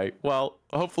 okay. Well,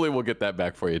 hopefully we'll get that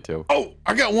back for you too. Oh,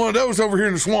 I got one of those over here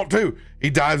in the swamp too.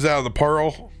 He dives out of the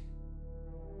pearl.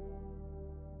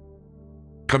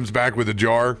 Comes back with a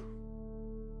jar.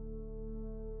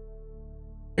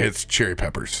 It's cherry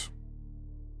peppers.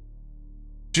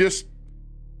 Just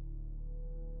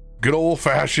good old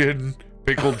fashioned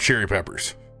pickled cherry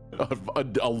peppers.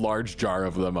 A large jar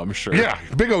of them, I'm sure. Yeah,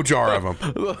 big old jar of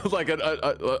them. Like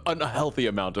a healthy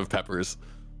amount of peppers.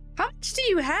 How much do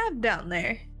you have down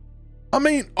there? I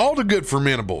mean, all the good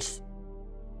fermentables.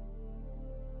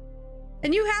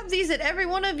 And you have these at every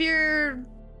one of your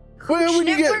well, when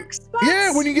network you spots?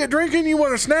 Yeah, when you get drinking, you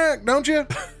want a snack, don't you?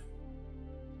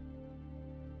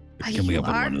 Can we you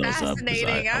open are one of those up?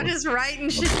 fascinating. I'm just writing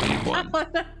shit down.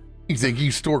 You think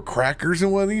you store crackers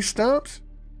in one of these stumps?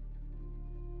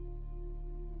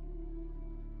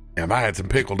 Damn, I had some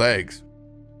pickled eggs.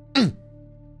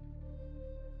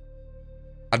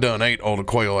 I done ate all the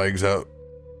quail eggs up.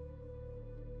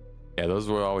 Yeah, those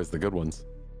were always the good ones.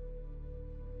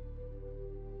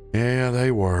 Yeah,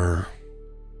 they were.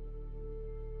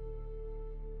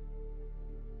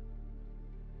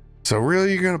 So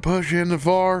really, you're gonna push in the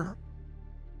far?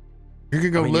 You're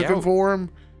gonna go looking for him?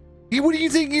 What do you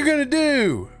think you're gonna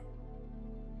do?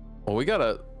 Well, we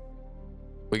gotta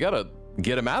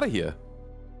get him out of here.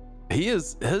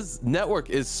 His network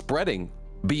is spreading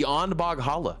beyond Bog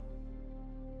Holla.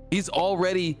 He's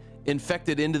already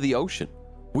infected into the ocean.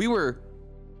 We were,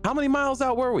 how many miles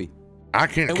out were we? I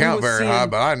can't count very high,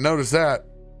 but I noticed that.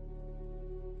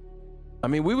 I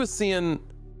mean, we were seeing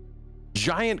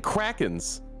giant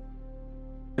krakens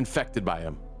infected by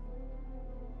him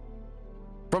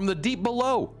from the deep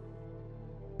below.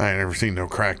 I ain't never seen no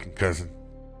kraken, cousin.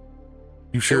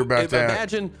 You sure about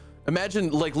that? Imagine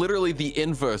like literally the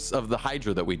inverse of the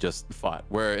Hydra that we just fought,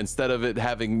 where instead of it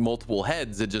having multiple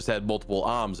heads, it just had multiple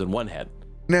arms and one head.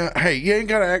 Now, hey, you ain't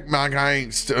gotta act like I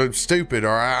ain't stupid,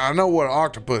 all right? I know what an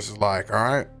octopus is like, all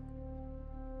right?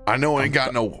 I know it ain't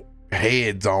got no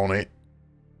heads on it.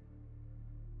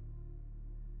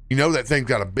 You know that thing's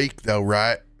got a beak, though,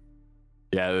 right?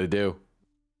 Yeah, they do.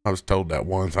 I was told that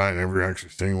once. I ain't never actually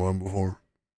seen one before.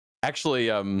 Actually,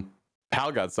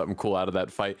 Pal got something cool out of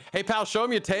that fight. Hey, Pal, show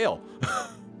him your tail.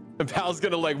 And Pal's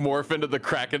gonna like morph into the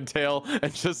Kraken tail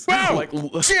and just like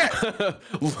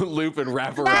loop and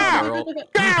wrap around Earl.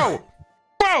 Go!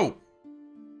 Whoa!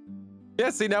 Yeah,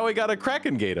 see, now we got a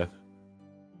Kraken Gator.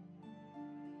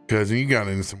 Cousin, you got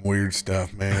into some weird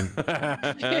stuff, man.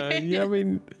 Yeah, I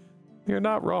mean, you're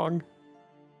not wrong.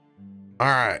 All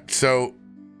right, so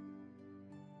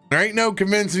there ain't no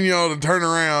convincing y'all to turn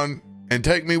around and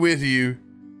take me with you.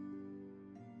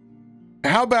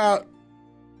 How about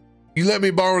you let me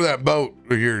borrow that boat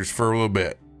of yours for a little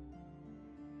bit?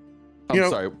 I'm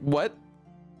sorry, what?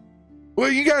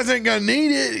 Well, you guys ain't gonna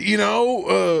need it, you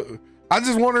know. I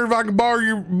just wonder if I can borrow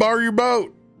your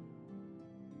boat.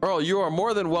 Earl, you are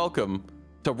more than welcome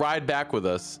to ride back with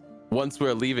us once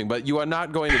we're leaving, but you are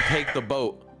not going to take the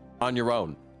boat on your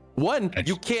own.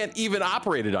 You can't even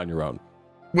operate it on your own.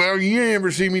 Well, you ain't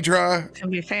ever seen me try. To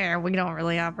be fair, we don't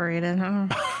really operate it, huh?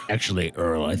 Actually,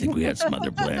 Earl, I think we had some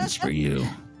other plans for you.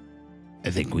 I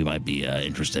think we might be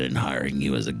interested in hiring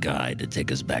you as a guide to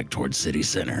take us back towards City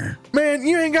Center. Man,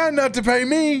 you ain't got enough to pay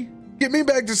me. Get me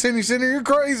back to City Center. You're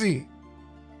crazy.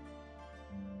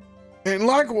 And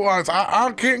likewise,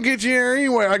 I can't get you here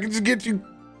anyway. I can just get you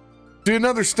to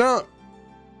another stump.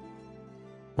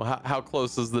 Well, how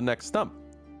close is the next stump?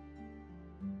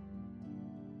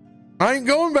 I ain't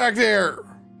going back there.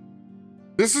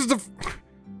 This was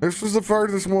the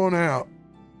furthest one out.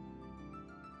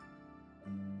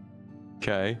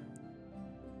 Okay.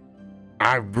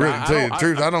 I really tell you the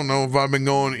truth. I don't know if I've been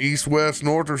going east, west,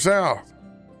 north, or south.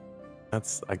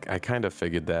 I kind of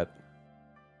figured that.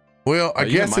 Well, I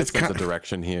guess it's kind of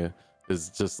direction here is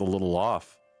just a little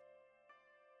off.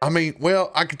 I mean,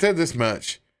 well, I can tell this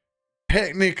much.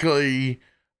 Technically,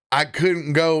 I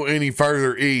couldn't go any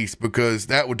further east because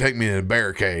that would take me to the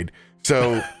barricade.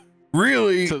 So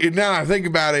really, now I think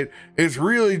about it, it's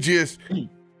really just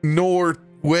north,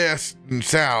 west, and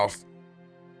south.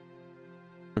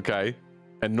 Okay.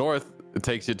 And north, it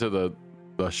takes you to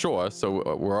the shore,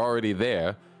 so we're already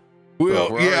there.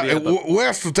 Well, yeah,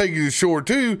 west will take you to the shore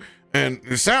too, and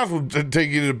the south will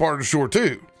take you to the part of the shore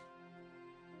too.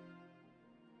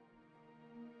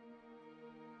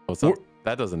 What's up?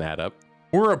 That doesn't add up.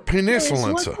 We're a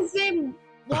peninsula. What's his name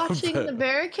watching the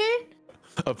barricade?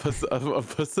 A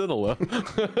peninsula.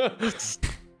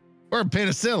 Or a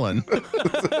penicillin.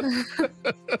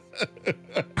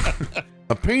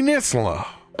 A peninsula.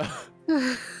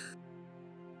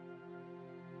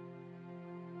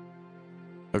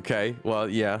 Okay, well,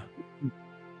 yeah.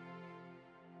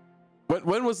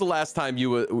 When was the last time you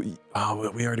were... we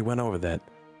already went over that.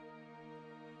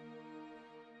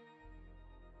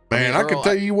 Man, I can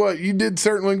tell you what, you did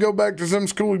certainly go back to some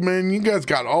school, man. You guys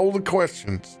got all the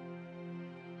questions.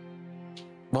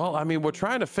 Well, I mean, we're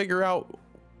trying to figure out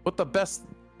what the best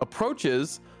approach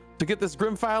is to get this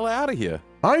Grimfile out of here.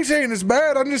 I ain't saying it's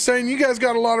bad. I'm just saying you guys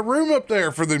got a lot of room up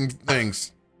there for them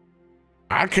things.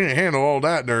 I can't handle all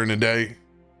that during the day.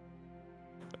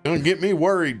 Don't get me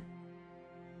worried.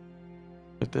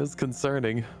 It is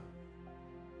concerning.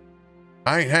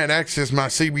 I ain't had access to my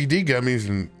CBD gummies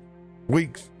in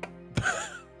weeks.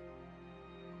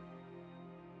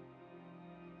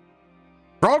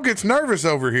 Frog gets nervous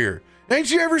over here. Ain't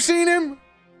you ever seen him?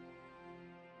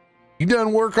 You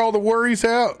done work all the worries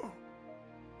out?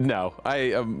 No, I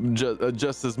am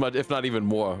just as much, if not even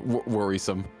more,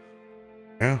 worrisome.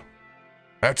 Yeah,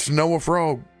 that's Noah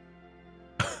Frog.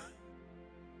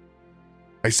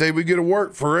 They say we get to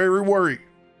work for every worry.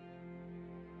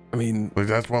 I mean,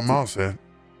 that's what Mom said.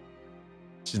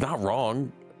 She's not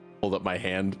wrong. Hold up my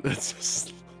hand. It's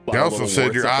just they also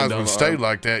said your eyes would stay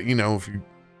like that, you know, if you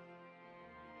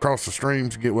cross the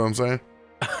streams. You get what I'm saying?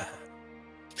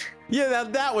 Yeah,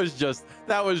 that was just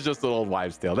an old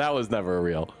wives' tale. That was never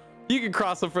real. You can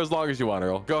cross them for as long as you want,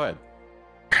 Earl. Go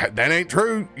ahead. That ain't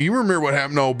true. You remember what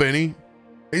happened to old Benny?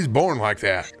 He's born like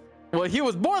that. Well, he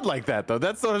was born like that, though.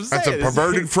 That's what I'm saying. That's a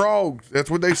perverted frog. That's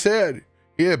what they said.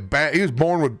 He was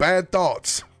born with bad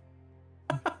thoughts.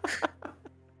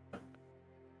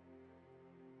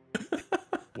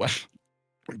 What?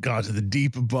 Got to the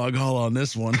deep bug hole on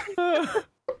this one.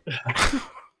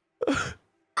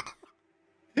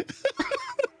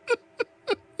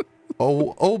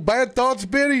 Oh, bad thoughts,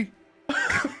 Benny.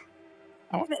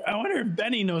 I wonder if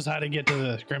Benny knows how to get to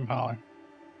the Grimfowler.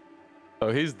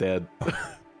 Oh, he's dead.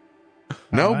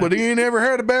 No, but he ain't ever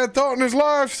had a bad thought in his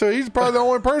life, so he's probably the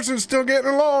only person still getting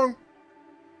along.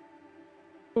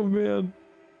 Oh man.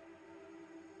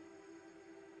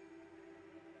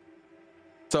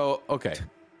 So, okay.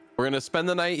 We're gonna spend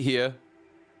the night here.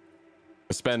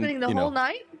 Spending the whole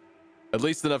night? At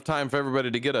least enough time for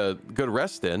everybody to get a good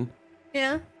rest in.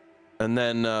 Yeah. And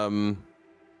then I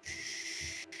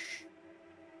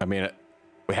mean,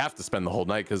 we have to spend the whole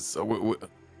night because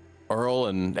Earl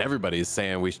and everybody is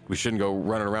saying we shouldn't go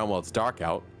running around while it's dark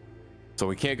out. So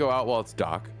we can't go out while it's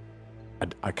dark.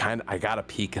 I gotta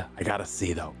peek. I gotta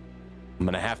see though. I'm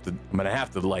gonna have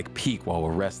to like peek while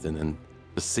we're resting and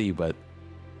to see, but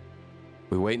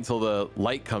we wait until the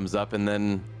light comes up and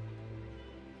then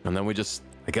we just,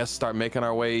 I guess, start making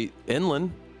our way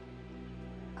inland.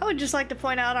 I would just like to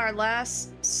point out our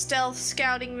last stealth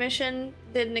scouting mission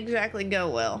didn't exactly go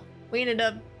well. We ended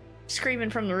up screaming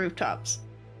from the rooftops.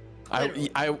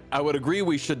 I would agree.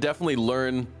 We should definitely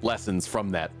learn lessons from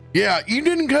that. Yeah, you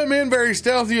didn't come in very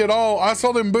stealthy at all. I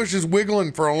saw them bushes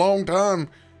wiggling for a long time.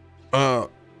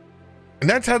 And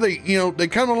that's how they, they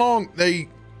come along.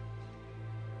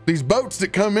 These boats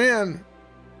that come in,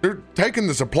 they're taking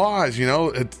the supplies,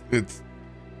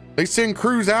 they send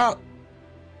crews out.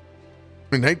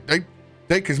 I mean, they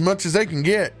take as much as they can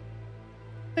get.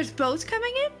 There's boats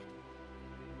coming in?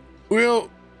 Well,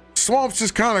 swamp's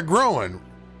just kind of growing.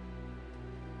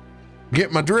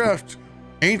 Get my drift.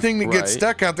 Anything that gets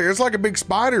stuck out there, it's like a big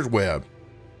spider's web.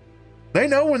 They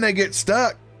know when they get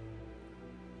stuck.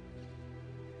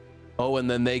 Oh, and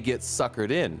then they get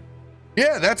suckered in.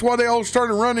 Yeah, that's why they all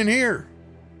started running here.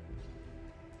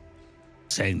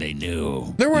 Saying they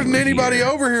knew. There wasn't anybody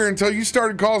over here until you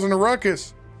started causing a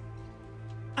ruckus.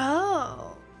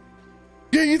 Oh.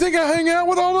 Yeah, you think I hang out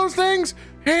with all those things?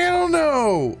 Hell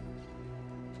no.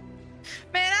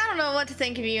 Man, I don't know what to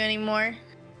think of you anymore.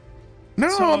 No,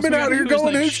 So I've been out here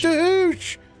going hooch to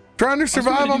hooch, trying to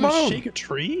survive on my own. Shake a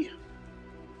tree?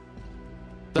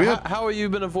 So how have you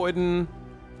been avoiding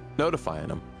notifying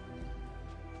them?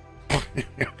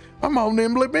 I'm on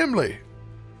nimbly bimbly.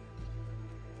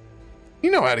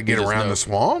 You know how to get around the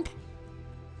swamp.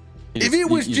 If it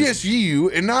was just you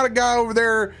and not a guy over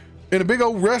there in a big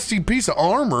old rusty piece of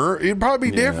armor, it'd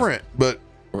probably be different. But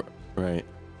right,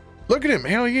 look at him.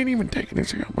 Hell, he ain't even taking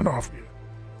his helmet off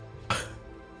yet.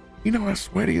 You know how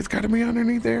sweaty it's got to be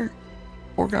underneath there?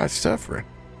 Poor guy's suffering.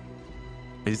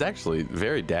 He's actually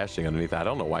very dashing underneath. I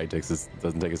don't know why he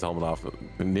doesn't take his helmet off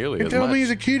nearly You as tell much. me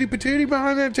he's a cutie patootie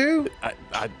behind that too?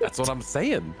 That's what I'm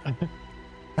saying.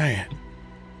 Man,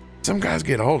 some guys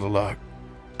get a hold of luck.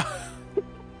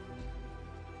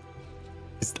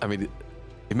 I mean,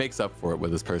 he makes up for it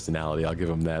with his personality. I'll give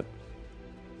him that.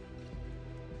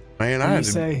 Man, What do you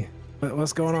say?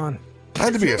 What's going on? I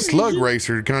had to be a slug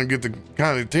racer to kind of get the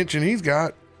kind of attention he's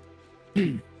got.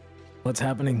 What's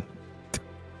happening?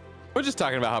 We're just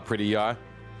talking about how pretty you are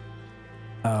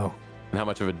Oh. and how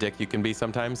much of a dick you can be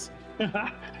sometimes.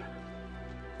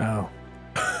 Oh.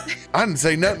 I didn't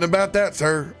say nothing about that,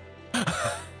 sir.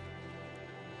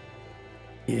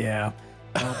 Yeah.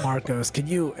 Well, Markos, can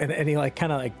you, and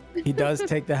he he does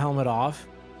take the helmet off,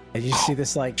 and you see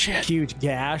this huge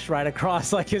gash right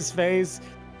across his face.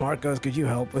 Markos, could you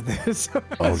help with this?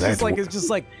 Oh, it's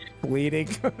just bleeding.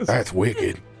 That's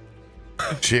wicked.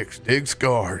 Chicks dig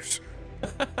scars.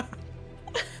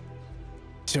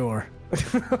 Sure.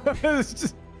 It's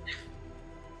just,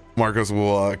 Markos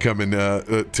will come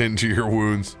and tend to your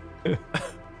wounds.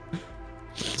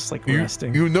 just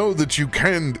resting. You know that you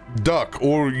can duck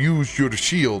or use your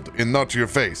shield and not your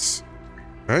face,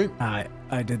 right?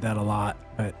 I did that a lot,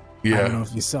 but Yeah. I don't know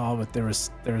if you saw, but there was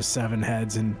 7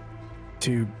 heads and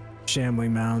 2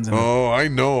 shambling mounds. And Oh, I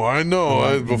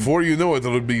know. Before you know it,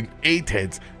 there'll be 8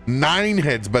 heads, 9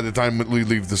 heads by the time we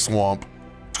leave the swamp,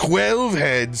 12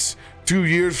 heads 2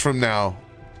 years from now.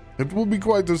 It will be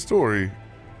quite the story.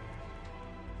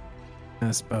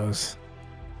 I suppose.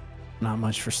 Not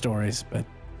much for stories, but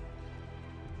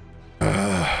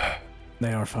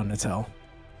they are fun to tell.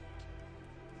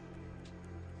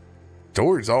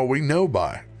 Story's all we know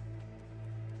by.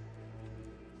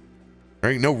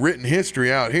 There ain't no written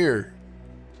history out here.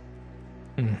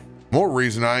 More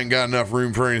reason I ain't got enough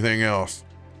room for anything else.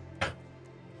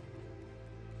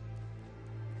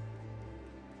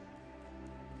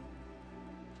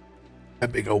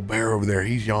 That big old bear over there,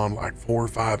 he's yawned 4 or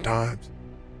 5 times.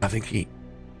 I think he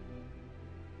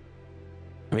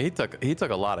took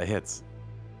a lot of hits.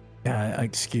 Yeah,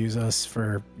 excuse us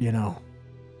for,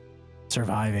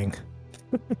 surviving.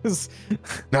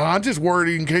 No, I'm just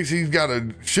worried in case he's got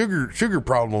a sugar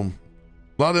problem.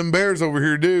 A lot of them bears over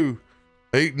here do.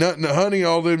 They eat nothing but honey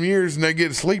all them years and they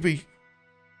get sleepy.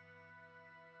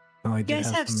 Oh, You guys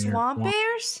have swamp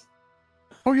bears?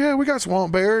 Oh yeah, we got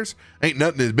swamp bears. Ain't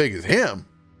nothing as big as him.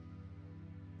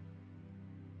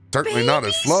 Certainly not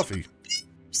as fluffy.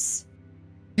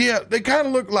 Yeah, they kind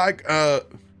of look like like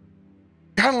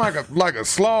a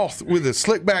sloth with a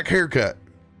slick back haircut.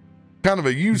 Kind of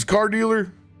a used car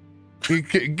dealer. He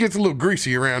gets a little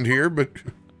greasy around here, but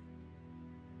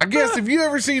I guess if you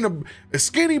ever seen a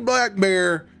skinny black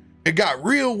bear, it got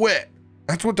real wet.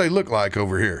 That's what they look like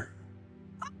over here.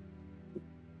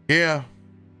 Yeah.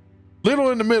 Little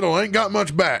in the middle, ain't got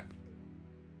much back.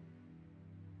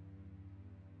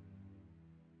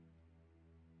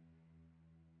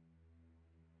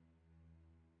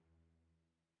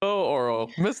 Oh, Oro,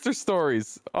 Mr.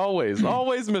 Stories. Always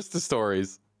Mr.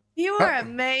 Stories. You are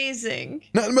amazing.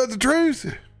 Nothing but the truth.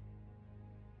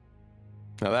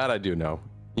 Now that I do know.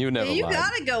 You never You lied.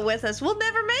 gotta go with us. We'll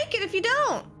never make it if you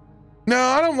don't. No,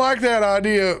 I don't like that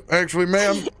idea, actually,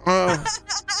 ma'am.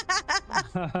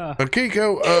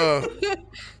 Akiko,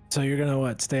 So you're gonna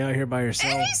what? Stay out here by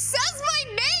yourself? And he says my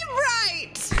name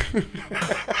right.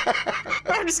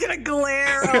 I'm just gonna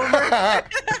glare over.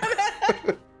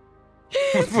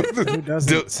 Who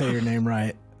doesn't say your name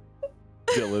right?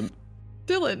 Dylan.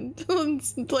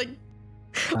 Dylan's like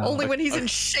only when he's in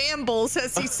shambles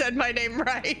has he said my name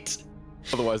right.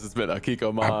 Otherwise, it's been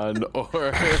Akikomon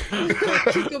or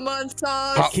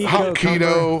Akikomon-san.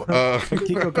 Keto.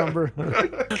 Kiko Cumber.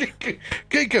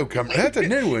 Kiko Cumber. That's a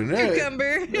new one.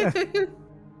 Cucumber.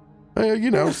 You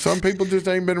know, some people just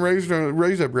ain't been raised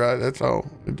up right. That's all.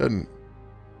 It doesn't.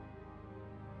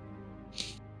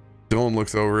 Dylan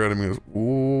looks over at him and goes,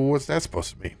 "What's that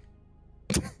supposed to mean?"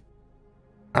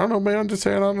 I don't know, man. I'm just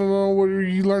saying, I don't know what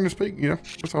you learn to speak. You know,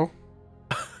 that's all.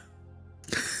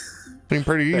 Seemed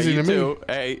pretty easy to me. Too.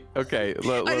 Hey, okay.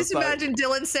 I just imagine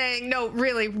Dylan saying, "No,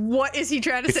 really, what is he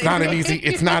trying to say?"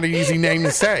 It's not an easy name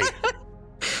to say.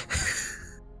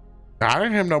 I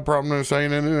didn't have no problem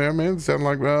saying it. I mean, it sounded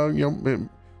like, well, you know,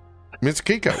 Miss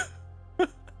Kiko.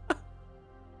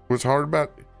 What's hard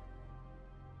about?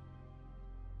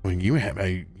 Well, you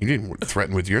didn't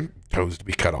threaten with your toes to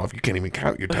be cut off. You can't even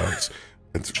count your toes.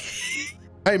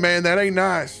 Hey, man, that ain't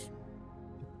nice.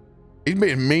 He's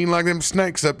being mean like them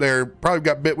snakes up there. Probably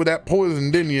got bit with that poison,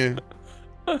 didn't you?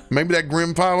 Maybe that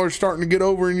grim filer's starting to get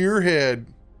over in your head.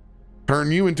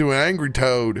 Turn you into an angry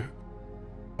toad.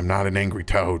 I'm not an angry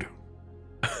toad.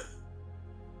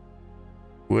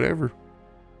 Whatever.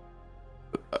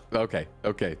 Okay.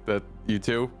 That you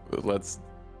two. Let's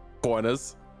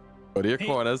corners. Go to your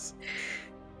corners.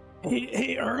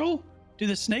 Hey, Earl. Do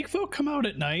the snake folk come out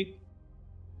at night?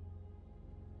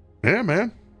 Yeah,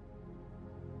 man.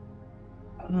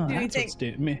 Oh,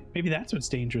 maybe that's what's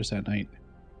dangerous at night.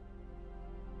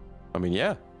 I mean,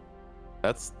 yeah.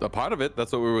 That's a part of it.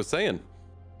 That's what we were saying.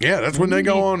 Yeah, that's when they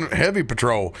go on heavy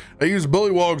patrol. They use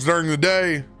bullywogs during the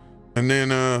day, and then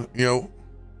you know,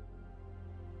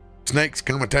 snakes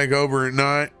come and take over at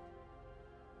night.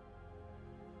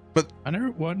 But I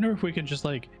wonder if we can just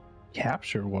like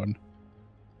capture one.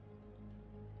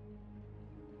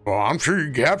 Well, I'm sure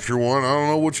you can capture one. I don't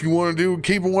know what you want to do with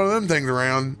keeping one of them things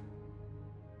around.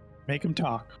 Make him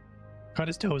talk. Cut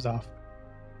his toes off.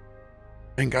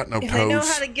 Ain't got no If toes. I know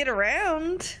how to get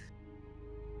around.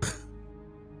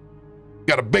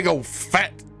 Got a big old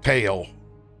fat tail.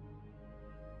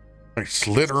 They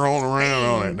slither on around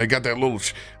on it. They got that little.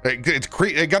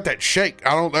 They got that shake.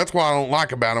 That's why I don't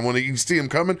like about them. When you see them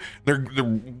coming, they're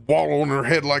waddling on their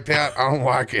head like that. I don't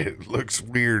like it. It looks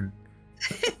weird.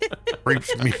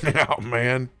 Creeps me out,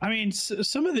 man. I mean,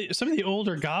 some of the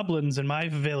older goblins in my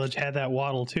village had that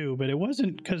waddle too, but it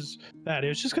wasn't because that. It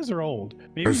was just because they're old.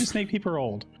 Maybe the snake people are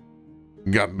old.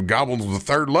 You got goblins with a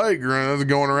third leg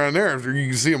going around there. You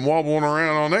can see them wobbling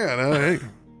around on that. Hey.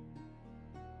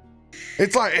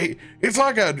 It's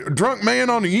like a drunk man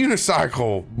on a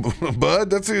unicycle, bud.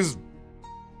 That's his.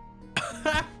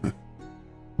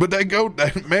 But they go,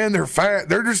 man, they're fat.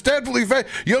 They're just definitely fat.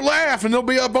 You'll laugh and they'll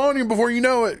be up on you before you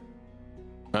know it.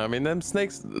 I mean, them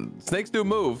snakes do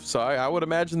move, so I would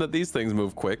imagine that these things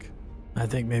move quick. I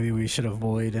think maybe we should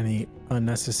avoid any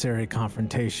unnecessary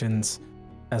confrontations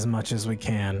as much as we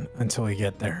can until we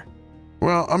get there.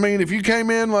 Well, I mean, if you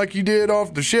came in like you did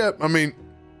off the ship, I mean,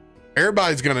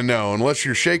 everybody's going to know unless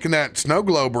you're shaking that snow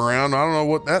globe around. I don't know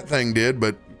what that thing did,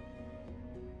 but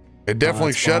it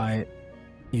definitely shut.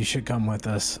 You should come with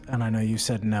us, and I know you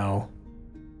said no,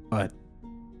 but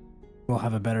we'll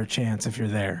have a better chance if you're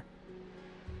there.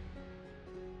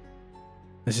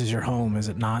 This is your home, is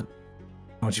it not?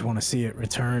 Don't you want to see it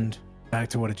returned back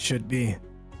to what it should be?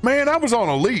 Man, I was on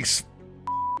a lease.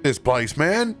 This place,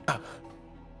 man.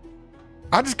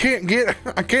 I just can't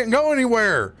go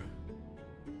anywhere.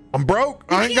 I'm broke.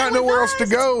 I ain't got nowhere else to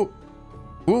go.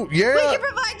 Well, yeah. We can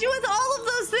provide you with all of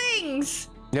those things.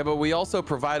 Yeah, but we also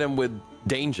provide him with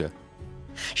danger.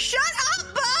 Shut up,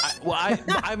 bud.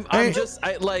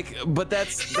 But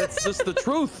that's just the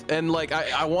truth. And like,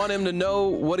 I want him to know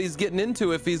what he's getting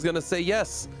into if he's gonna say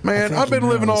yes. Man, I've been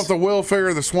living off the welfare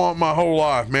of the swamp my whole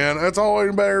life, man. That's all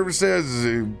anybody ever says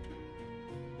is,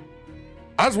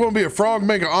 I just want to be a frog,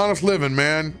 make an honest living,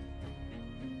 man.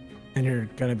 And you're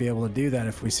gonna be able to do that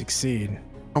if we succeed.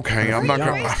 Okay, I'm not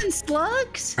gonna. Raising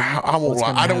slugs? I won't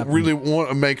lie. I don't really want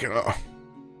to make it.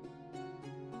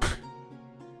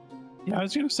 Yeah, I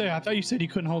was gonna say. I thought you said you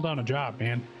couldn't hold down a job,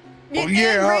 man. Well,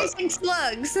 yeah, raising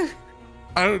slugs.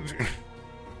 I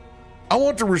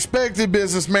want to respect the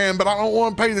businessman, but I don't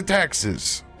want to pay the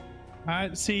taxes.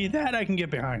 See that I can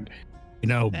get behind. You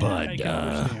know, That bud, I can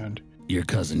understand. Your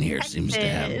cousin here seems to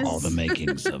have all the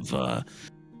makings of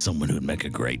someone who'd make a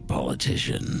great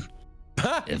politician.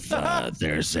 If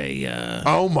there's a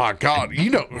oh my God, you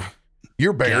know,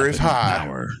 your bear is high.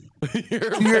 power.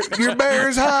 Your bear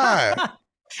is high.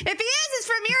 If he is, it's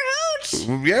from your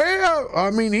hooch. Yeah,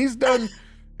 I mean he's done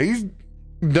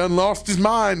lost his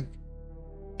mind.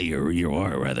 You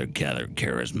are a rather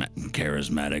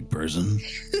charismatic person.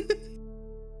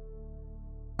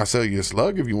 I'll sell you a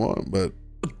slug if you want, but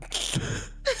I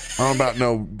don't know about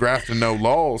no drafting no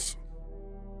laws.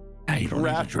 You don't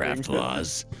need to draft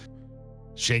laws.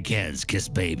 Shake hands, kiss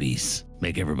babies,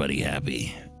 make everybody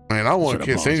happy. Man, I want That's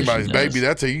to what a kiss anybody's politician baby. does.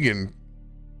 That's how you can.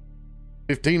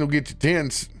 15 will get you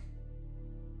 10s.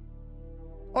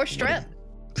 Or strep.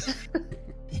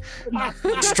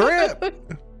 Strip.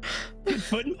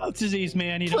 Foot and mouth disease,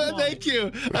 man. You don't Well, want thank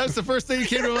you. That's the first thing that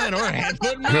came to mind. Or hand,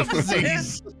 foot, and mouth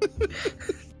disease.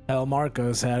 Hell,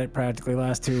 Markos had it practically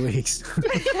last 2 weeks.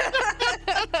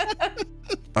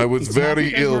 I was It's not very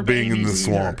because ill we're being in the babies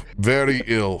either. swamp. Very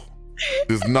ill.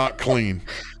 It is not clean.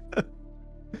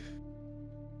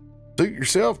 Suit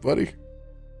yourself, buddy.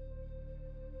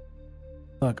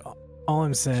 Look, all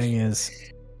I'm saying is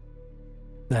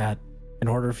that in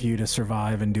order for you to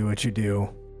survive and do what you do,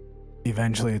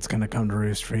 eventually it's going to come to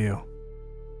roost for you.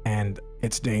 And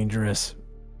it's dangerous.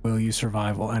 Will you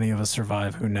survive? Will any of us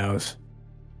survive? Who knows?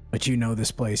 But you know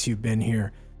this place. You've been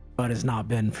here, but has not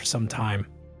been for some time.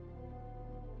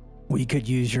 We could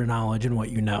use your knowledge and what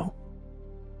you know.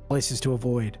 Places to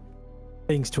avoid.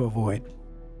 Things to avoid.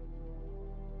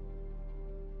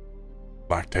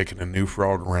 Like taking a new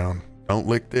frog around. Don't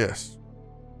lick this.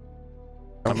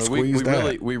 I Don't mean, squeeze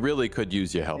that. we really could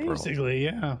use your help, Earl. basically,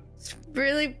 yeah.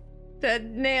 Really, that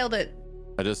nailed it.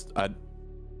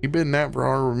 You been that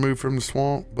far removed from the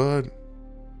swamp, bud?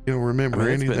 You don't remember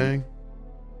it's been- anything?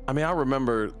 I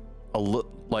remember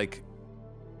like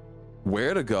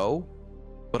where to go,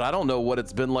 but I don't know what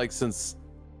it's been like since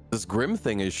this Grim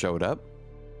thing has showed up.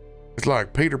 It's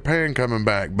like Peter Pan coming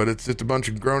back, but it's just a bunch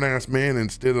of grown-ass men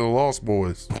instead of the Lost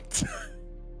Boys.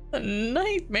 A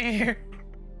nightmare.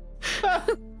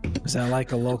 Is that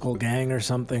like a local gang or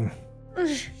something?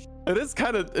 It is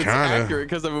kind of Kinda. accurate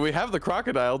because we have the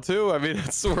crocodile too.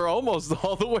 We're almost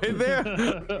all the way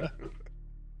there.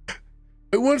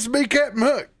 Who wants to be Captain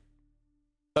Hook?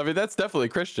 That's definitely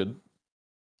Christian.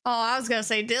 Oh, I was gonna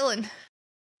say Dylan.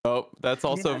 Oh, that's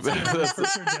also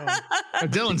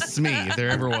Dylan's Smee, if there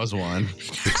ever was one.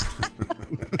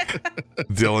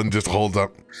 Dylan just holds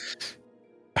up.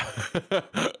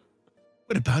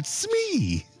 What about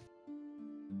Smee?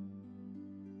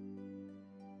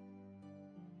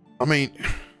 I mean,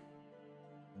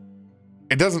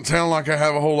 it doesn't sound like I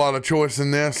have a whole lot of choice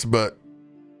in this, but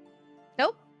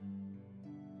Nope.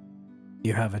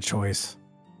 You have a choice.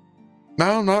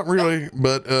 no, not really.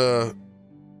 But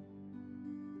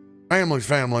family's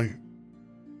family.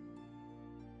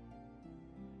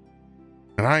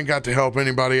 And I ain't got to help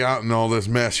anybody out in all this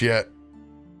mess yet.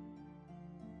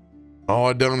 All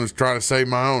I done is try to save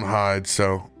my own hide,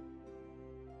 so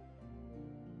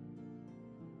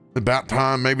about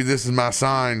time. Maybe this is my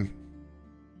sign.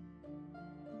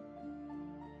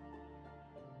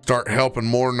 Start helping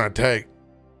more than I take.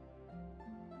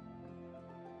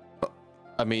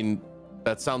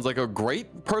 That sounds like a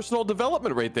great personal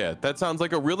development right there. That sounds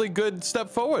like a really good step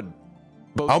forward.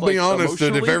 Both, I'll be honest that if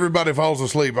emotionally- everybody falls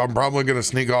asleep, I'm probably going to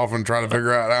sneak off and try to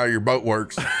figure out how your boat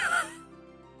works.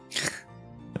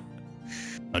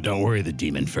 Oh, don't worry, the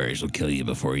demon fairies will kill you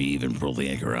before you even pull the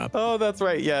anchor up. Oh, that's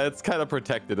right. Yeah, it's kind of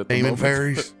protected at the Demon moment.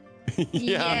 fairies.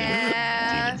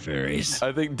 Yeah. Demon fairies.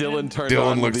 I think Dylan turned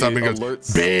on Dylan looks the up and goes,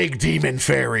 alerts. "Big demon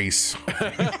fairies."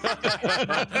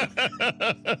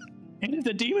 And if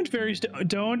the demon fairies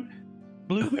don't,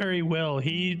 Blueberry will.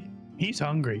 He's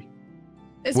hungry.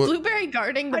 Is What- Blueberry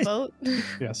guarding the boat?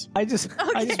 Yes. I just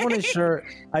want a shirt.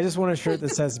 I just want a shirt that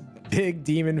says "Big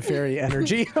Demon Fairy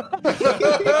Energy." That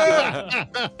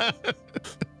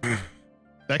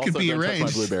could Also, be don't touch my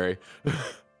arranged. blueberry.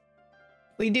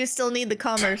 We do still need the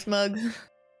commerce mug.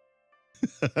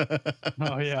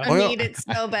 Oh yeah. I Well, need it so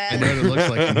I know bad. what it looks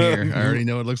like in here. I already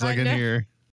know what it looks like in know. here.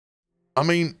 I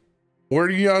mean, where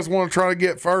do you guys want to try to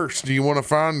get first? Do you want to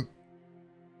find,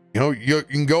 you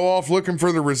can go off looking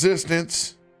for the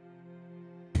resistance.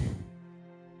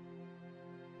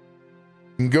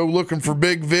 You can go looking for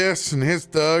Big Vis and his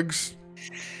thugs.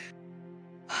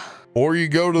 Or you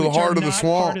go to the Which are heart of the not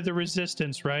swamp. Part of the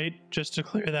resistance, right? Just to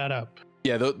clear that up.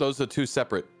 Yeah, those are two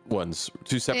separate ones,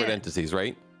 two separate Yeah. entities,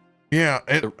 right? Yeah,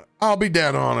 I'll be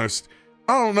dead honest.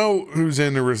 I don't know who's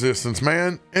in the resistance,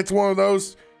 man. It's one of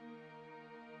those.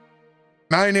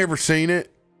 I ain't never seen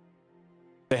it.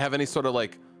 They have any sort of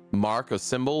like mark, a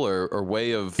symbol, or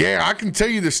way of? Yeah, I can tell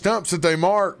you the stumps that they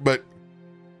mark, but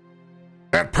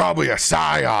that's probably a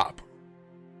psyop.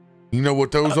 You know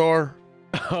what those are?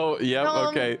 Oh, yep.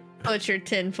 Okay. Put your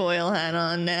tinfoil hat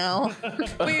on now.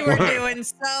 We were doing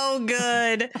so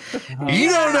good. You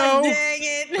don't know. Dang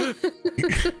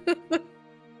it.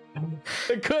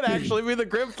 It could actually be the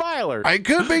Grim Filer. It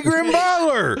could be Grim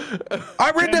Filer.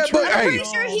 I read that book. I'm Hey, pretty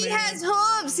sure he has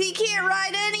hooves. He can't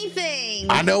ride anything.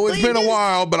 I know it's been a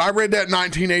while, but I read that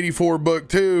 1984 book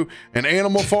too. An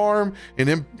Animal Farm,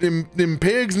 and them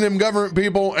pigs and them government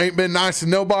people ain't been nice to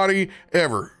nobody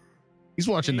ever. He's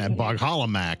watching that Boghala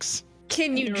Max.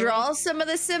 Can you draw some of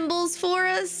the symbols for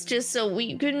us, just so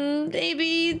we can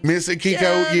maybe? Miss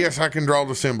Akiko, yes, I can draw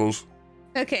the symbols.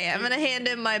 Okay, I'm gonna hand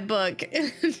him my book.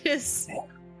 Just.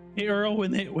 Hey Earl,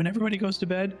 when everybody goes to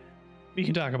bed, we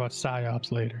can talk about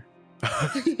psyops later.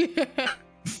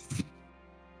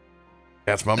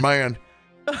 That's my man.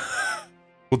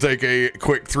 We'll take a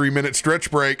quick 3-minute stretch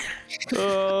break.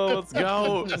 Oh, let's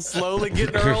go. Slowly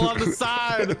getting Earl on the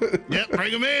side. Yep,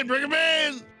 bring him in, bring him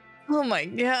in. Oh my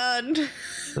god!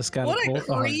 This guy. What a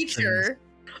creature!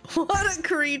 What a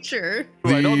creature!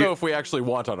 Well, I don't know if we actually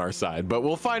want on our side, but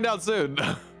we'll find out soon.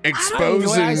 Exposing. The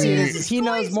way I see it is he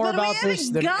knows more But we about this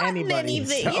haven't than gotten anybody.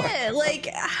 anything.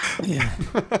 so- Yeah,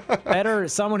 like Better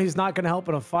someone who's not going to help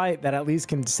in a fight that at least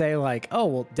can say like, oh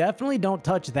well, definitely don't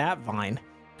touch that vine.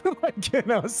 Like, you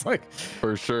know, it's like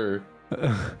For sure.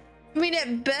 I mean,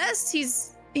 at best,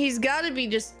 he's got to be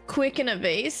just quick and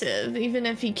evasive, even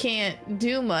if he can't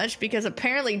do much, because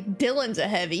apparently Dylan's a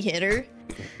heavy hitter.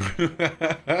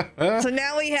 So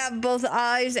now we have both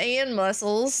eyes and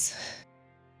muscles.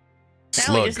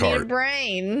 Now we Slug just need a cart.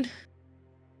 brain.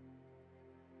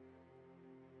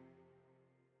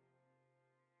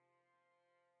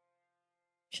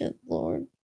 Shit, Lord.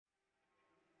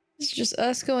 It's just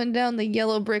us going down the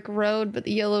yellow brick road, but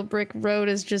the yellow brick road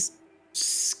is just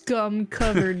scum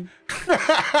covered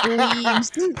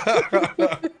leaves.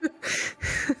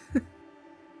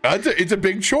 It's a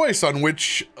big choice on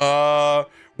which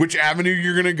avenue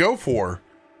you're gonna go for.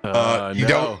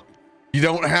 You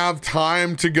don't have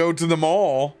time to go to the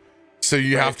mall, so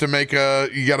you have to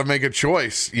you got to make a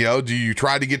choice. You know, do you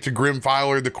try to get to Grim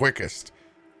Filer the quickest?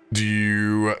 Do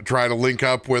you try to link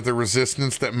up with a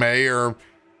resistance that may or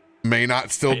may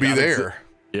not still be there?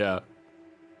 Yeah.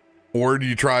 Or do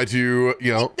you try to,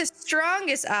 you know? The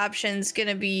strongest option's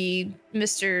gonna be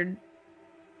Mr.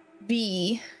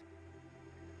 V.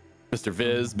 Mr.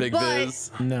 Viz, Big But-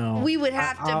 Viz. no. We would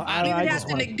have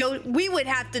to. We would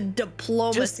have to Just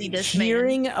diplomacy this man.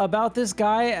 hearing about this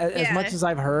guy, as Yeah. much as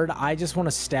I've heard, I just want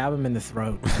to stab him in the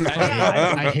throat.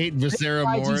 I hate Viscera IG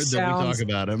more than we sounds- talk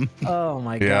about him. Oh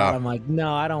my Yeah. god! I'm like,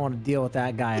 no, I don't want to deal with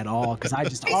that guy at all because I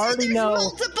just already There's know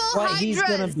multiple what he's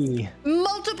gonna hydras. be.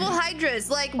 Multiple hydras.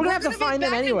 Like We're gonna have to be find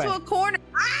them backed anyway. into a corner.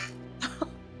 Ah!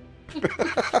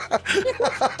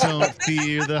 Don't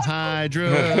fear the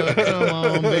Hydra. Come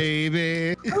on,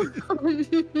 baby.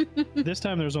 This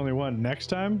time there's only one. Next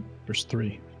time there's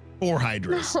 3. 4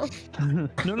 Hydras.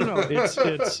 No.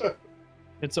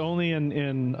 It's only in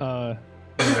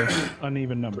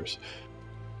uneven numbers,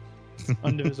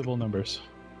 undivisible numbers.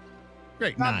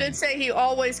 Great. Rob 9. did say he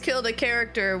always killed a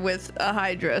character with a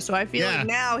hydra, so I feel Yeah. like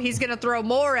now he's gonna throw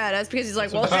more at us because he's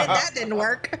like, well, shit, that didn't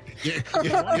work.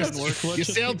 You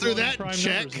sailed through that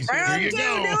check. There you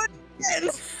go.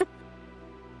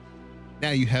 Now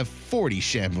you have 40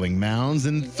 shambling mounds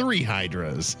and 3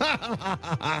 Hydras.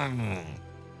 And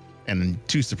then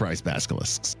 2 surprise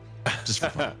basilisks. Just for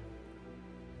fun.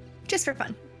 Just for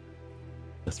fun.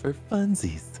 Just for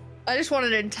funsies. I just want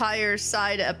an entire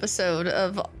side episode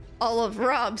of all of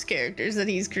Rob's characters that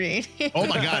he's creating. Oh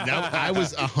my god, I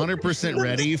was 100%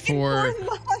 ready for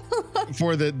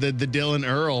the Dylan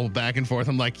Earl back and forth.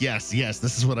 I'm like, yes,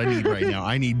 this is what I need right now.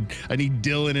 I need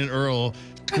Dylan and Earl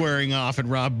squaring off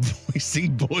and Rob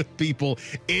voicing both people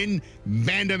in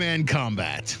man-to-man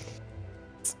combat.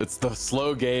 It's the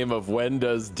slow game of when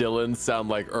does Dylan sound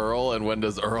like Earl and when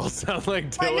does Earl sound like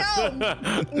Dylan. I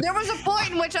know. There was a point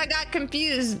in which I got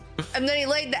confused, and then he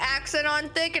laid the accent on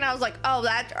thick, and I was like, "Oh,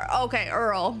 that's okay,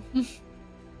 Earl."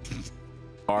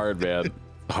 Hard, man.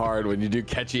 Hard when you do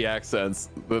catchy accents.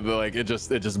 Like it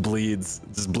just bleeds.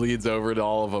 It just bleeds over to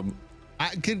all of them.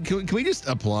 Can we just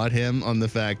applaud him on the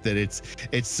fact that it's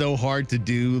so hard to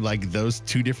do like those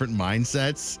 2 different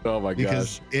mindsets? Oh my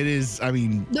Because gosh. it is, I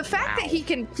mean, The fact that he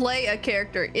can play a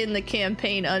character in the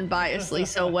campaign unbiasedly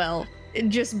so well, it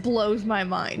just blows my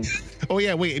mind. oh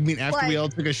yeah, wait, I mean, after we all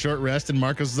took a short rest and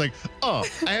Markos was like, oh,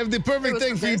 I have the perfect was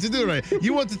thing the for you to best. do, right?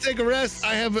 You want to take a rest?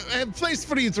 I have a place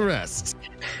for you to rest.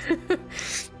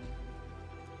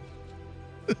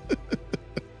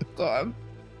 God.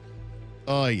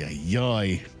 Oy, oy,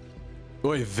 oy.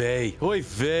 Oy vey. Oy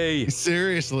vey.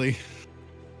 Seriously.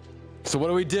 So what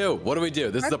do we do? What do we do?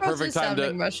 This is the Markos perfect is time to.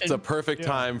 sounding Russian. It's a perfect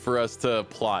time for us to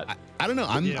plot. I don't know.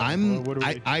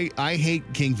 I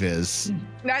hate King Viz.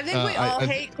 I think we all I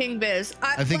hate King Biz.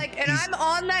 I think and I'm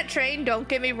on that train, don't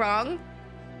get me wrong.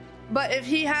 But if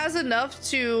he has enough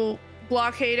to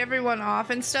blockade everyone off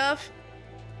and stuff,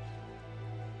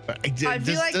 I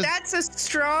feel like that's a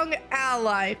strong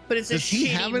ally, but it's a does he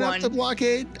have shitty enough one. to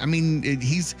blockade? I mean,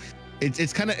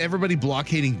 it's kind of everybody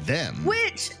blockading them.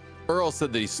 Which Earl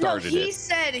said that he started he it.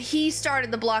 said he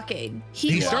started the blockade.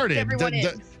 He blocked started. everyone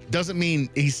in. Doesn't mean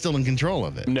he's still in control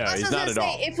of it. No, That's he's what I not was at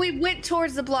gonna all. say. If we went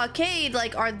towards the blockade,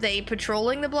 like, are they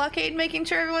patrolling the blockade, making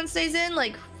sure everyone stays in?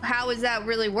 Like, how is that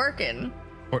really working?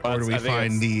 Or do we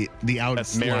find the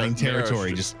outlying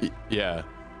territory? Just yeah,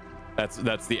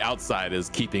 that's the outside is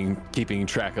keeping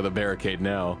track of the barricade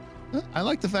now. I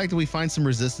like the fact that we find some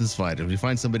resistance fighters. We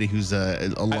find somebody who's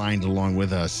aligned along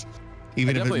with us,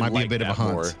 even if it might be a bit of a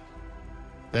hunt. More.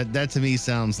 That to me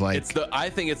sounds like I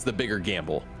think it's the bigger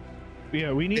gamble.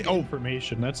 Yeah, we need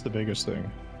information. That's the biggest thing.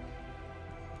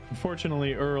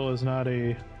 Unfortunately, Earl is not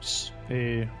a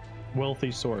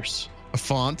wealthy source. a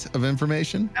font of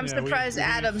information. I'm surprised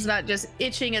Adam's not just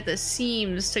itching at the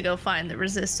seams to go find the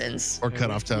resistance. Or cut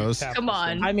off toes. Come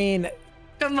on. I mean,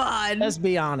 come on. Let's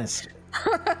be honest.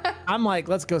 I'm like,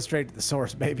 let's go straight to the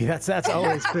source, baby. That's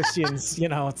always Christians. You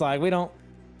know, it's like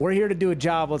we're here to do a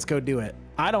job. Let's go do it.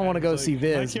 I don't want to go see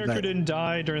Viz. My character didn't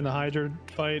die during the Hydra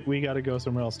fight. We got to go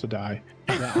somewhere else to die.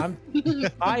 Yeah,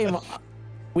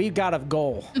 we've got a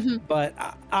goal, but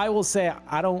I will say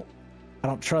I don't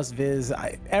trust Viz.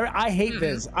 I hate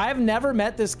Viz. I've never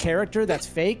met this character that's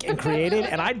fake and created,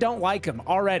 and I don't like him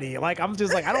already. Like, I'm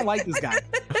just like, I don't like this guy.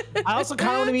 I also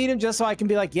kind of want to meet him just so I can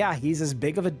be like, yeah, he's as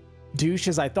big of a douche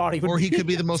as I thought he would. Or he could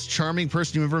be the most charming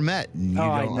person you ever met. And you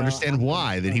don't understand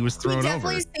why that he was thrown over. He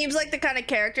definitely seems like the kind of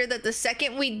character that the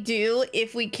second we do,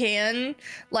 if we can,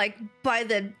 like by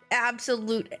the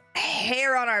absolute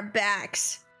hair on our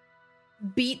backs,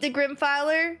 beat the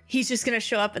Grimfiler, he's just gonna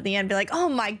show up at the end and be like, oh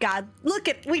my god,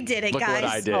 we did it, Look guys.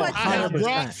 what I did. What I have the-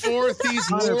 brought forth these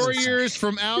 100%. warriors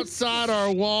from outside our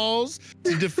walls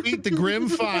to defeat the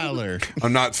Grimfiler.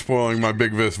 I'm not spoiling my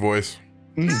Big Vis voice.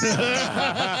 You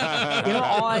know,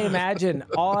 all I imagine,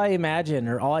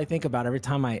 or all I think about every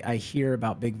time I hear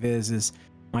about Big Viz is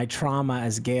my trauma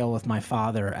as Gale with my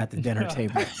father at the dinner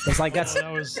table. It's like that's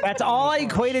all I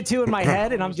equated to in my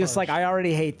head, and I'm just like, I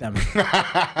already hate them.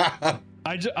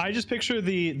 I just picture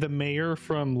the mayor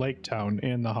from Lake Town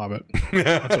in The Hobbit.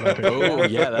 That's what I picture. Oh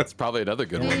yeah, that's probably another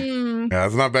good one. Yeah,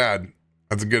 that's not bad.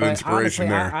 That's a good But inspiration honestly,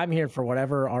 there. I'm here for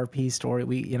whatever RP story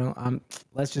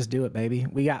let's just do it, baby.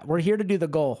 We're here to do the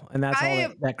goal, and that's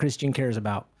all that Christian cares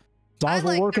about. As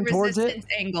long as we're working towards it.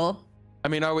 Angle. I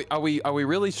mean, are we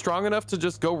really strong enough to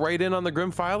just go right in on the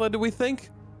Grimfiler? Do we think?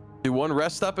 Do one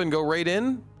rest up and go right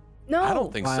in? No, I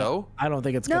don't think so. I don't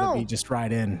think it's gonna be just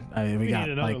right in. I mean, we got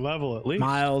need another like level at least.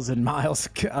 miles and miles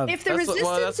of. If the That's what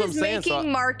resistance I'm is saying, making so-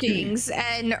 markings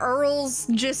and Earl's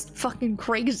just fucking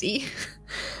crazy,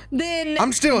 then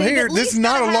I'm still they've here. at This is least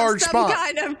not gotta a have large some spot.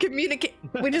 Kind of communicate.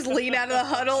 We just lean out of the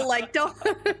huddle, like don't.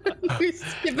 We just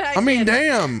get back. I mean, in.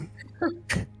 damn.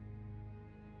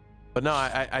 But no,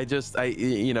 I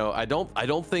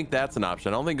don't think that's an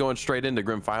option. I don't think going straight into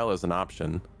Grimfiler is an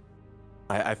option.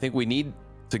 I think we need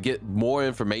to get more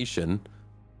information.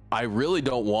 I really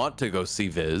don't want to go see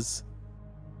Viz.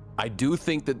 I do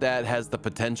think that has the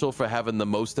potential for having the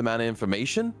most amount of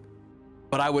information,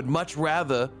 but I would much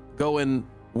rather go and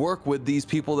work with these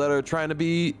people that are trying to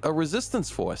be a resistance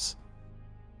force.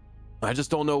 I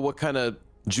just don't know what kind of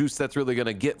juice that's really going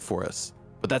to get for us,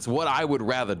 but that's what I would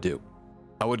rather do.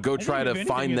 I would go try to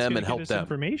find them and help them.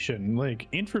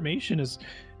 Information is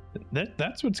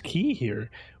that's what's key here.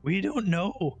 We don't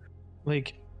know.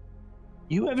 Like,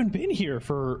 you haven't been here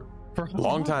for a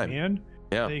long time, man.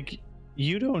 Yeah. Like,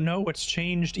 you don't know what's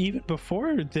changed even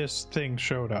before this thing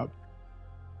showed up.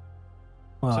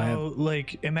 Well,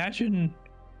 like, imagine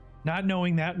not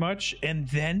knowing that much and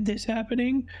then this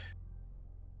happening.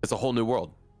 It's a whole new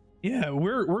world. Yeah,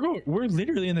 we're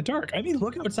literally in the dark. I mean,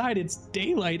 look outside. It's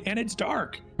daylight and it's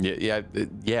dark. Yeah.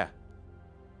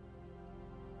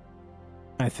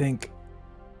 I think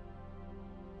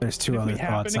there's two other If we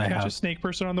happen thoughts to I catch have. a snake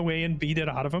person on the way and beat it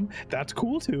out of him, that's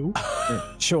cool too.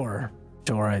 Sure,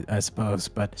 I suppose.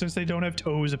 But Since they don't have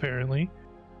toes, apparently.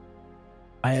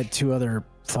 I had two other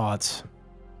thoughts,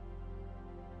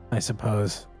 I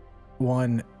suppose.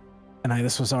 One, and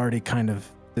this was already kind of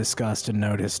discussed and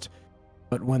noticed,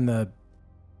 but when the,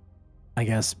 I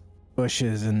guess,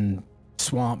 bushes and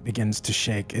swamp begins to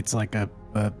shake. It's like a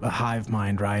hive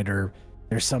mind, right? Or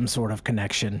there's some sort of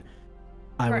connection.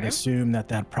 I would assume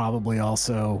that probably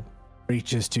also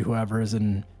reaches to whoever is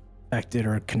infected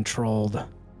or controlled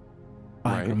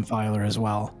by Grimfiler as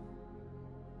well.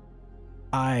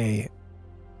 I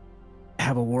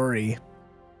have a worry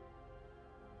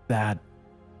that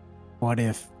what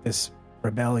if this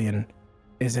rebellion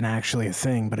isn't actually a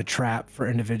thing, but a trap for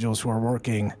individuals who are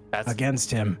working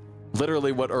against him.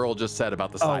 Literally what Earl just said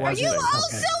about the science thing. Are you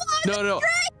also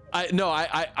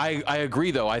I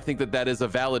agree though. I think that is a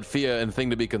valid fear and thing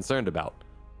to be concerned about.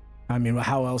 I mean,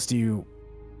 how else do you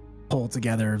pull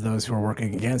together those who are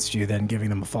working against you than giving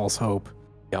them a false hope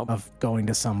of going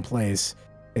to some place?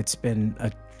 It's been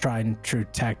a tried and true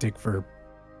tactic for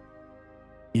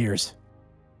years.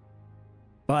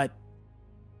 But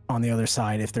on the other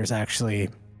side, if there's actually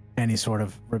any sort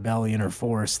of rebellion or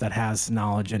force that has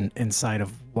knowledge and insight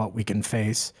of what we can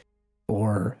face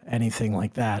or anything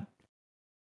like that,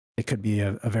 it could be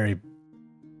a very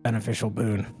beneficial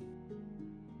boon.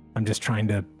 I'm just trying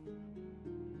to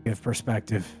give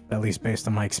perspective, at least based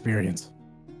on my experience.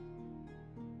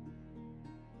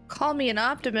 Call me an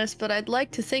optimist, but I'd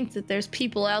like to think that there's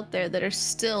people out there that are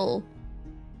still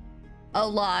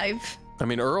alive. I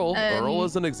mean, Earl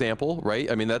is an example, right?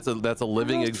 I mean, that's a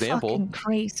living example. Fucking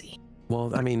crazy.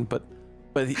 Well, I mean, but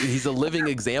he's a living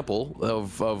example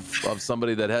of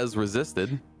somebody that has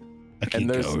resisted. Akiko, and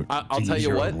there's, I'll tell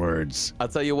you what. Words. I'll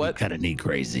tell you what. Kind of need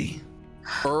crazy.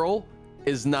 Earl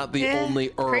is not the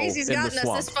only Earl Crazy's in the gotten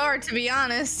swamp. us this far, to be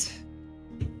honest.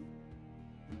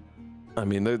 I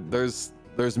mean, there's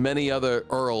many other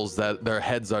Earls that their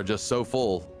heads are just so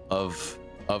full of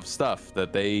stuff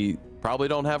that they probably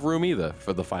don't have room either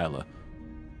for the Phyla.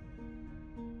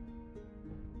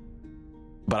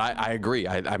 But I agree.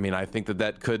 I mean, I think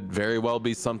that could very well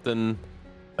be something,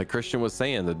 like Christian was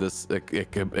saying, that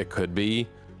it could be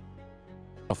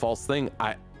a false thing.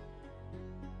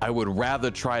 I would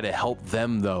rather try to help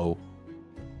them though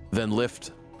than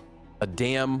lift a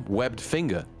damn webbed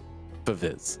finger for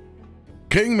Viz.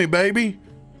 King me, baby.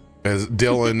 As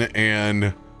Dylan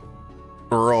and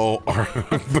Earl are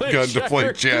begun to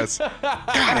play chess. God,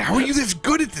 how are you this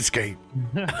good at this game?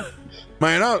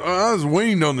 Man, I was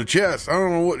weaned on the chess. I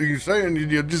don't know what you're saying.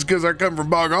 Just because I come from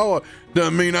Bog Hollow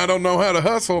doesn't mean I don't know how to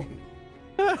hustle.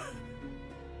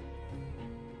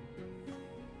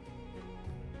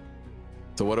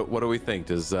 So what do we think?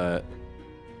 Does I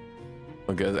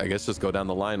guess just go down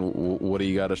the line. What do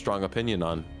you got a strong opinion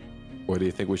on? Where do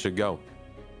you think we should go?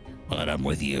 But I'm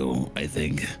with you. I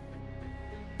think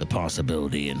the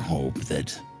possibility and hope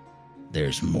that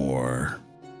there's more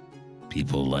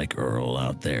people like Earl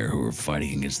out there who are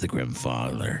fighting against the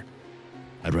Grimfather.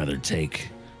 I'd rather take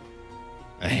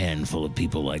a handful of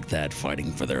people like that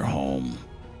fighting for their home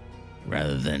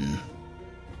rather than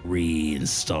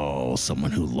reinstall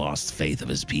someone who lost faith of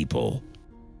his people.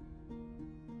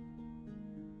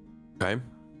 Okay.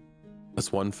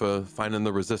 That's one for finding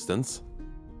the resistance.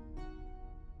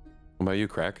 What about you,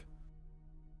 Krak?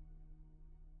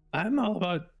 I'm all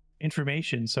about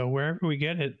information, so wherever we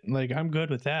get it, like, I'm good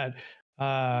with that.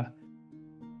 I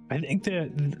think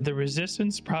the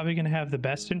resistance probably going to have the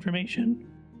best information,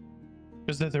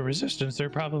 because the resistance, they're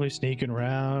probably sneaking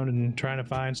around and trying to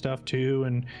find stuff too,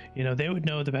 and you know, they would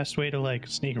know the best way to like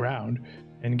sneak around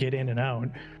and get in and out.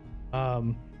 I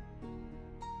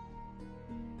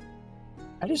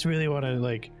just really want to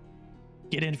like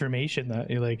get information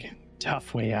that like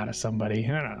tough way out of somebody.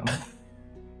 I don't know.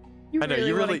 You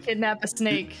really want to kidnap a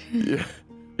snake. Yeah.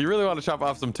 You really want to chop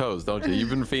off some toes, don't you? You've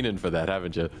been fiending for that,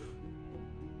 haven't you?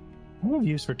 I have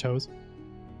use for toes.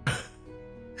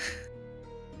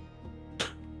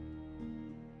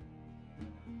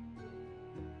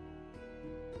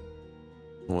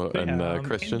 Well, and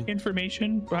Christian?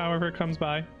 Information, however it comes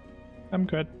by, I'm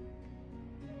good.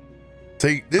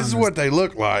 See, this is what they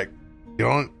look like, you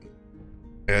know,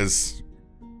 as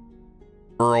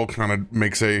Earl kind of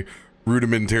makes a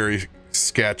rudimentary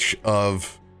sketch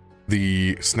of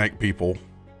the snake people.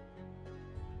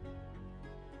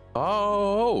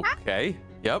 Oh, okay.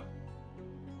 Yep.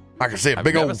 Like I said,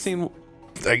 big old.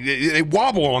 They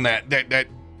wobble on that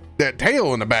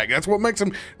tail in the back. That's what makes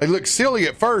them. They look silly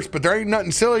at first, but there ain't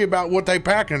nothing silly about what they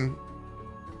packing.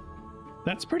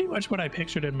 That's pretty much what I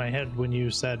pictured in my head when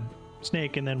you said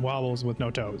snake and then wobbles with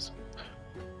no toes.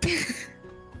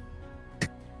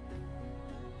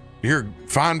 You're a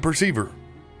fine perceiver.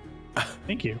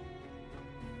 Thank you.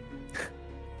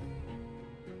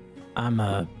 I'm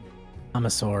a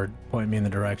sword. Point me in the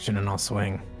direction and I'll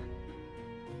swing.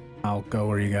 I'll go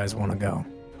where you guys want to go.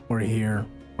 We're here.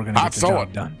 We're gonna get the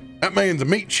job done. That man's a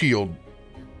meat shield.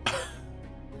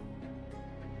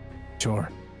 Sure.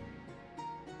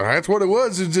 That's what it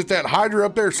was. It's just that Hydra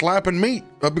up there slapping meat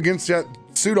up against that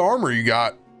suit of armor you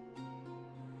got.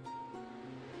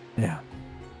 Yeah.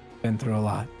 Been through a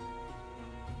lot.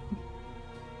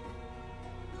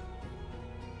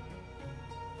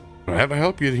 I have to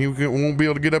help you. He won't be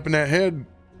able to get up in that head.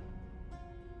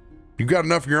 You've got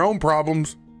enough of your own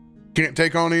problems. Can't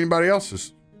take on anybody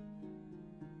else's.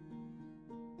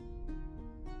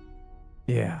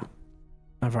 Yeah.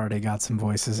 I've already got some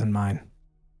voices in mind.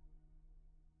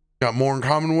 Got more in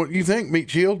common than what you think, Meat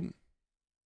Shield.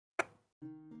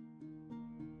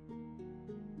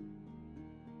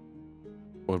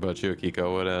 What about you,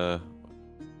 Akiko?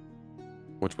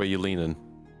 Which way you leaning?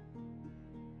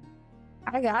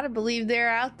 I gotta believe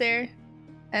they're out there,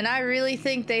 and I really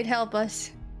think they'd help us.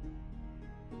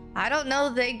 I don't know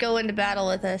if they'd go into battle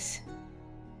with us.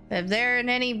 If they're in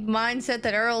any mindset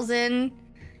that Earl's in,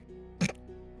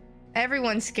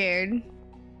 everyone's scared.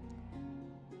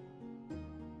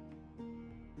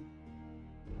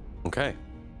 Okay.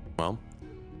 Well,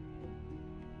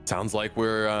 sounds like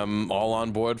we're all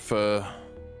on board for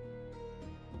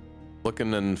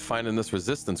looking and finding this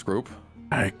resistance group.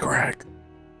 Hey, Krak.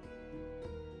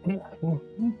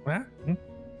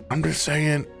 I'm just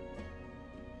saying,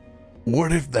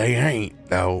 what if they ain't,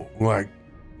 though? Like,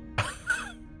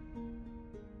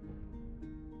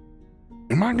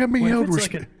 am I gonna be held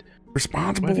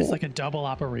responsible? What if it's like a double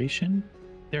operation?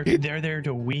 They're there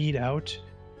to weed out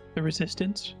the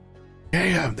resistance?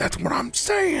 Yeah, that's what I'm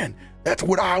saying. That's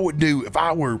what I would do if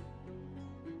I were.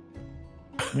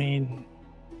 I mean,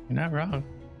 you're not wrong.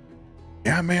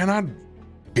 Yeah, man, I'd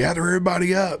gather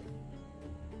everybody up.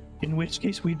 In which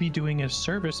case, we'd be doing a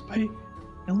service by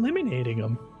eliminating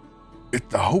them. It's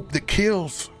the hope that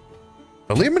kills.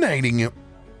 Eliminating him.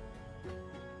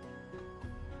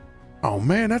 Oh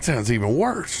man, that sounds even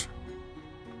worse.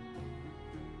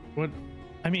 What?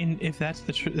 I mean, if that's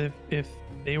the truth, if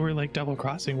they were like double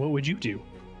crossing, what would you do?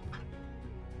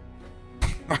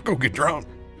 I'll go get drunk.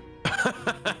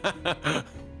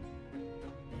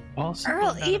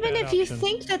 Earl, even if you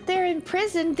think that they're in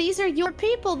prison, these are your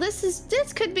people. This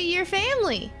could be your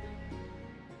family.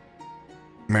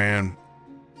 Man,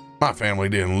 my family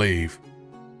didn't leave.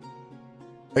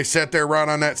 They sat there right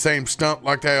on that same stump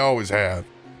like they always have.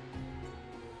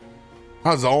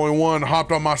 I was the only one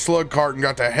hopped on my slug cart and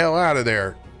got the hell out of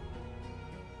there.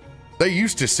 They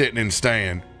used to sitting and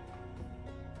staying.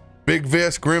 Big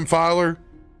Vest, Grimfiler,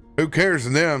 who cares to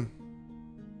them?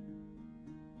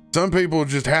 Some people are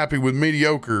just happy with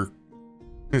mediocre,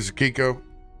 Mrs. Akiko.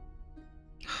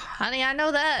 Honey, I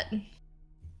know that.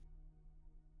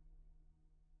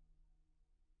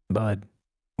 Bud,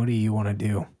 what do you want to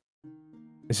do?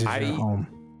 This is your home.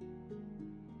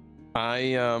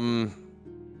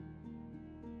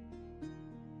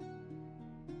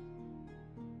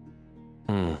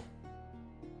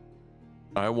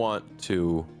 I want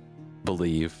to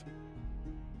believe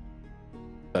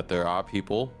that there are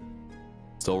people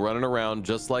still running around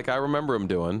just like I remember them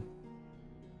doing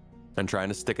and trying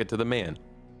to stick it to the man.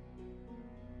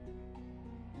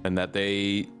 And that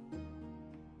they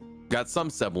got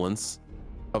some semblance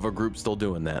of a group still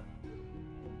doing that.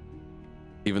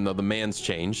 Even though the man's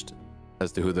changed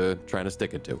as to who they're trying to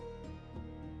stick it to.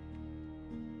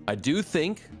 I do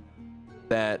think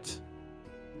that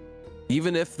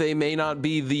even if they may not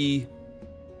be the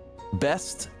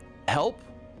best help,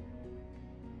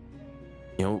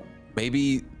 you know,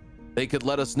 maybe they could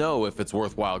let us know if it's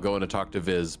worthwhile going to talk to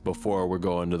Viz before we're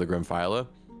going to the Grimfiler,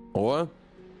 or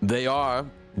they are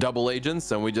double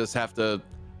agents and we just have to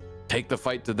take the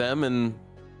fight to them and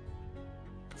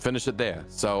finish it there.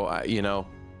 So, you know,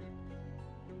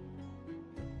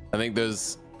 I think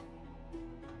there's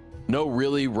no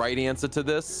really right answer to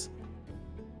this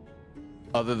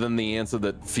other than the answer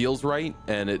that feels right,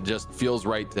 and it just feels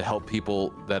right to help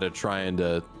people that are trying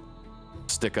to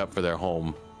stick up for their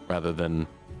home rather than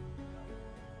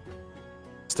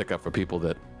stick up for people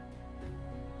that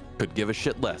could give a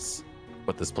shit less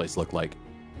what this place looked like.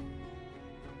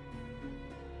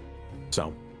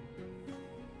 So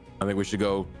I think we should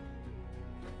go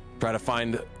try to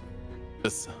find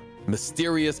this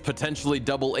mysterious, potentially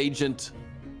double agent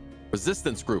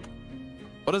resistance group.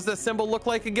 What does that symbol look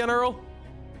like again, Earl?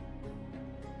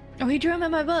 Oh, he drew him in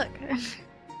my book.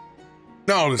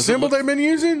 No, the symbol they've been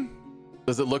using?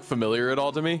 Does it look familiar at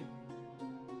all to me?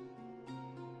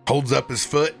 Holds up his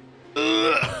foot.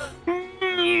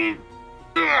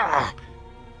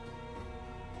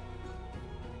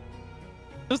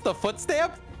 Just a foot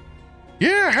stamp?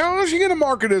 Yeah, how else you gonna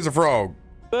mark it as a frog?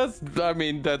 That's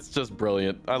just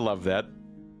brilliant. I love that.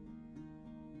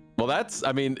 Well, that's,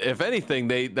 I mean, if anything,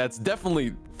 that's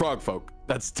definitely Frogfolk.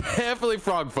 That's definitely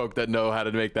Frogfolk that know how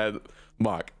to make that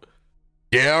mock.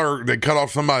 Yeah, or they cut off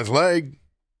somebody's leg.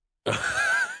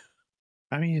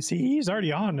 I mean, see, he's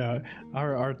already on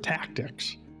our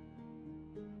tactics.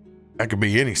 That could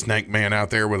be any snake man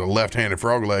out there with a left-handed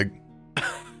frog leg.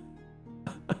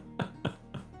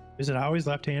 Is it always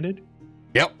left-handed?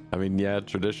 Yep. I mean, yeah,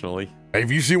 traditionally.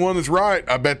 If you see one that's right,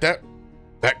 I bet that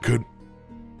could.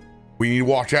 We need to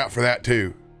watch out for that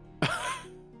too.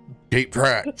 Keep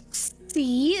track.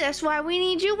 See, that's why we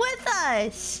need you with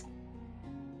us.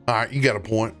 All right, you got a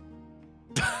point.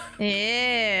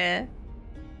 Yeah.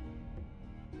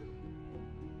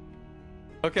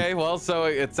 Okay, well, so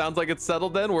it sounds like it's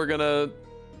settled then. We're gonna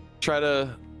try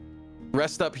to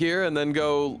rest up here and then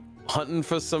go hunting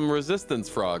for some resistance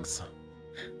frogs.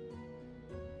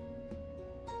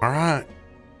 All right.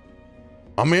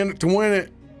 I'm in it to win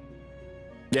it.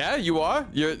 Yeah, you are?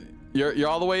 You're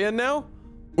all the way in now?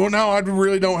 Well, no, I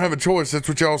really don't have a choice. That's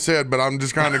what y'all said, but I'm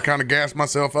just kind of gas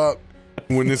myself up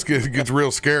when this gets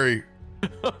real scary.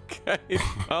 Okay.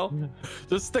 Well,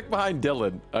 just stick behind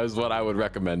Dylan is what I would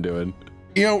recommend doing.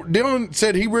 You know, Dylan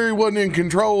said he really wasn't in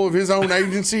control of his own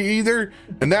agency either,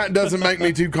 and that doesn't make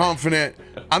me too confident.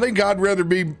 I think I'd rather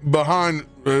be behind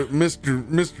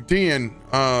Mr. Tien.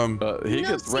 He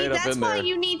gets right up in there. That's why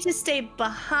you need to stay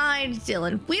behind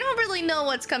Dylan. We don't really know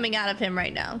what's coming out of him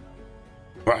right now.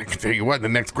 Well, I can tell you what, the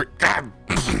next quick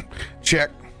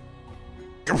check.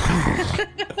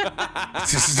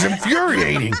 This is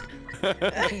infuriating.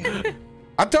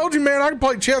 I told you, man, I can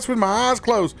play chess with my eyes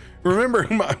closed. Remember,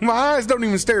 my eyes don't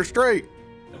even stare straight.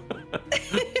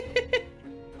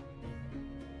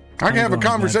 I can have a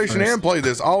conversation and play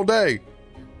this all day.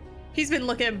 He's been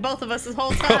looking at both of us this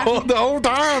whole time. The whole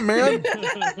time, man.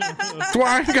 That's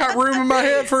why I ain't got room in my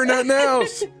head for nothing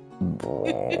else.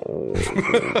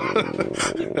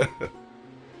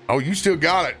 Oh, you still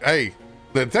got it. Hey,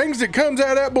 the things that comes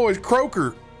out of that boy's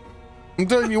croaker, I'm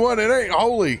telling you what, it ain't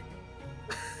holy.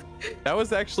 That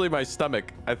was actually my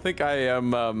stomach. I think I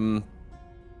am.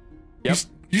 Yep.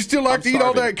 You still like to eat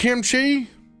all that kimchi?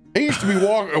 It used to be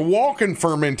a walking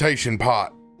fermentation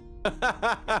pot.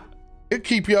 It'd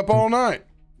keep you up all night.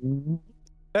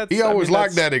 He always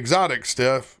liked that exotic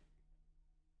stuff.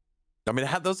 I mean,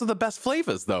 those are the best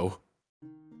flavors, though.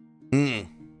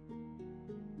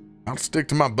 I'll stick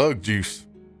to my bug juice.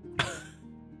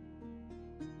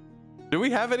 Do we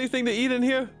have anything to eat in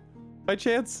here, by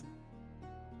chance?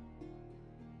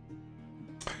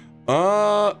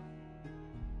 What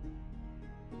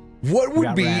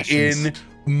would be rations. in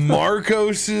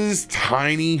Markos's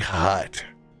tiny hut?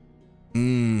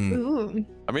 Ooh.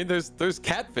 I mean, there's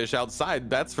catfish outside.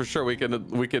 That's for sure. We can at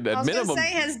I was minimum. gonna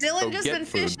say, has Dylan go just get been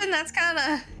food. fishing? That's kind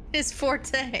of his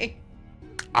forte.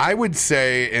 I would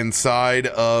say inside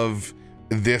of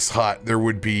this hut there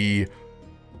would be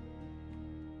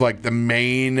like the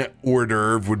main hors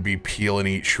d'oeuvre would be peel and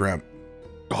eat shrimp.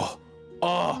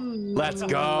 Let's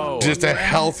go. Just a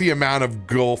healthy amount of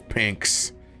Gulf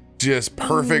pinks. Just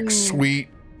perfect, sweet.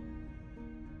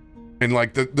 And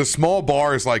like the small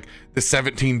bar is like the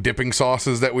 17 dipping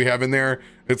sauces that we have in there.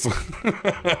 It's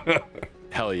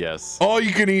Hell yes. all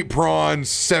you can eat prawns,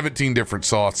 17 different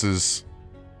sauces.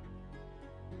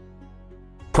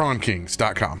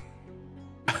 PrawnKings.com.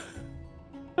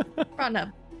 Run up.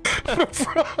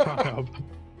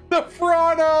 The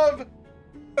front of.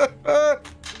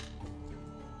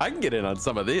 I can get in on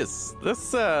some of this.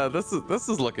 This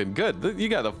is looking good. You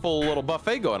got a full little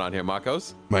buffet going on here,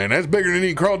 Markos. Man, that's bigger than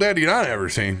any crawdaddy I've ever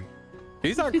seen.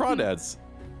 These aren't crawdads.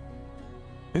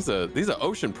 These are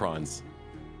ocean prawns.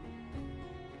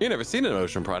 You never seen an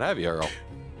ocean prawn, have you, Earl?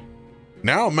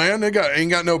 No, man, they ain't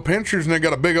got no pinchers and they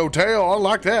got a big old tail. I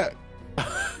like that.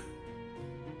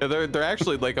 Yeah, they're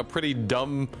actually like a pretty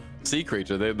dumb sea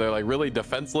creature. They're like really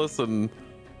defenseless and.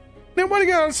 Then what do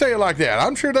you gotta say it like that?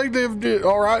 I'm sure they did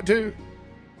all right too.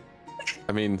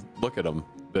 I mean, look at them.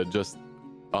 They're just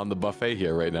on the buffet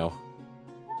here right now.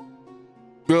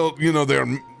 Well, you know, they're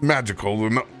magical. They're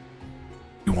not...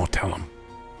 You won't tell them.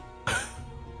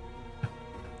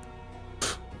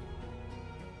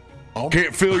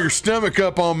 Can't fill your stomach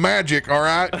up on magic, all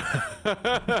right?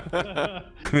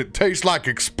 It tastes like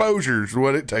exposure is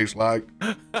what it tastes like.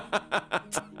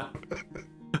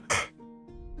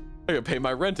 I gotta pay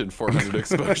my rent in 400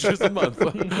 exposures a month.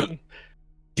 Can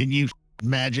you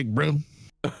magic broom?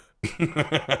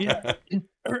 Yeah.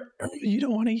 You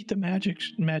don't want to eat the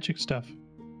magic stuff.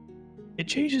 It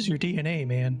changes your DNA,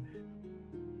 man.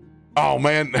 Oh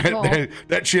man,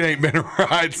 that shit ain't been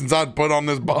right since I put on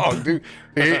this bog, dude.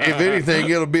 If anything,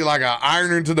 it'll be like an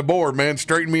iron into the board, man.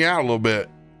 Straighten me out a little bit.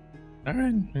 All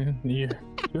right,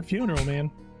 your funeral,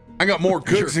 man. I got more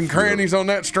cooks and crannies on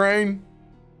that strain.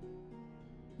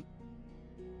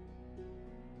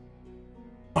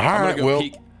 All right, well,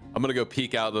 I'm gonna go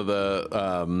peek out of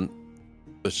the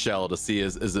shell to see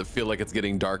is it feel like it's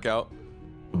getting dark out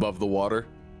above the water?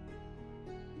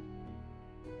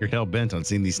 You're hell bent on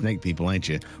seeing these snake people, ain't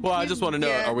you? Well, I just want to know: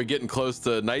 Yeah. are we getting close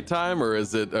to nighttime, or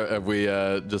is it? Have we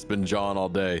just been jawing all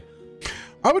day?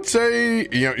 I would say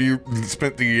you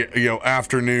spent the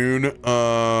afternoon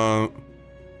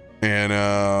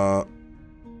and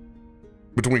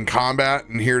between combat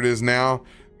and here it is now.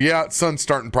 Yeah, sun's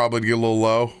starting probably to get a little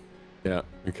low. Yeah.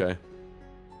 Okay.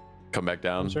 Come back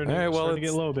down. Starting to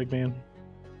get low, big man.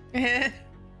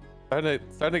 Starting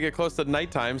to get close to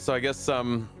nighttime, so I guess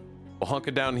we'll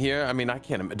hunker down here. I mean, I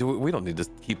can't. We don't need to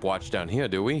keep watch down here,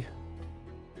 do we?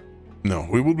 No,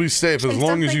 we will be safe as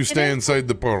long as you stay inside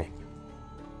the portal.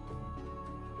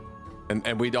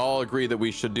 And we'd all agree that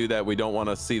we should do that. We don't want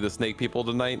to see the snake people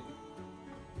tonight,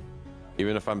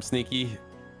 even if I'm sneaky.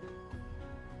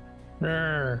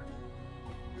 Rrr.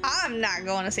 I'm not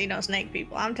going to see no snake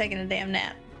people. I'm taking a damn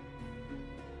nap.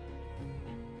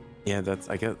 Yeah, that's.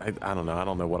 I guess I don't know. I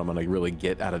don't know what I'm gonna really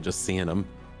get out of just seeing them.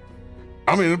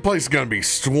 I mean, the place is gonna be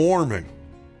swarming.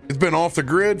 It's been off the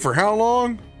grid for how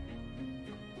long?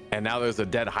 And now there's a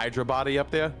dead Hydra body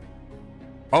up there.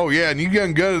 Oh yeah, and you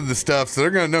got gutted the stuff, so they're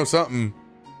gonna know something.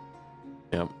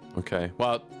 Yeah. Okay.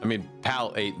 Well, I mean,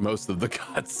 Pal ate most of the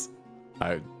guts.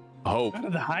 I hope. Out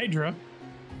of the Hydra.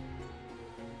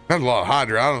 That's a lot of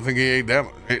Hydra. I don't think he ate that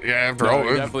much. After No, all,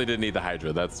 he definitely didn't eat the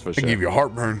Hydra. That's for they sure. give you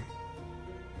heartburn.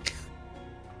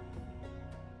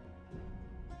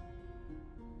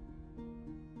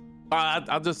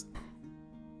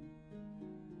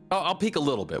 I'll peek a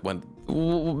little bit when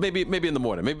maybe in the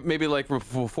morning. Maybe like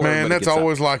before. Man, everybody that's gets up.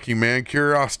 always like you, man.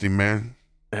 Curiosity, man.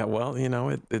 Yeah. Well,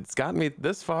 it's gotten me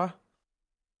this far.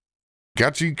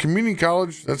 Got you community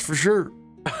college, that's for sure.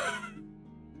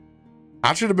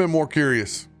 I should have been more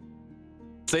curious.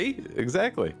 See,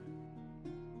 exactly.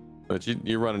 But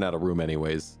you're running out of room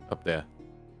anyways up there.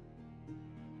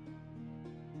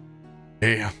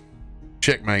 Yeah.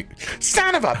 Checkmate.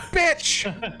 Son of a bitch!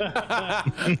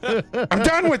 I'm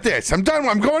done with this. I'm done.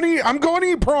 I'm going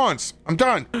to eat prawns. I'm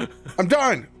done.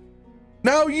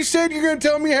 No, you said you're gonna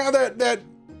tell me how that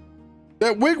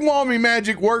wigwammy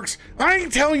magic works. I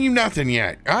ain't telling you nothing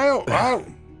yet. I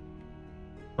don't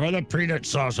Or the peanut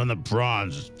sauce on the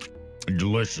prawns.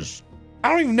 Delicious. I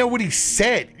don't even know what he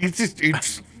said. It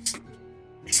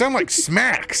sounds like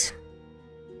smacks.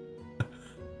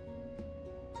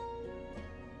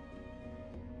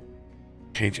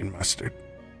 Cajun mustard.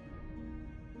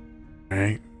 All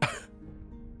right.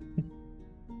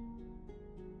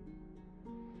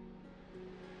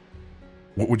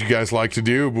 What would you guys like to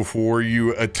do before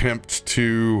you attempt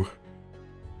to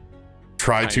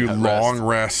try to long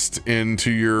rest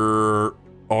into your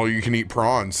all-you-can-eat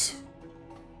prawns?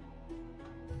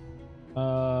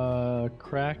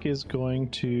 Krak is going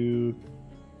to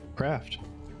craft.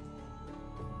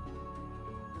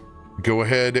 Go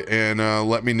ahead and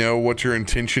let me know what your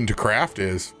intention to craft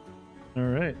is. All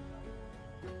right.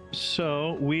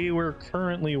 So we were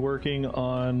currently working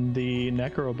on the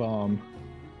Necro Bomb.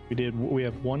 We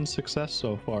have one success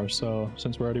so far. So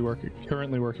since we're already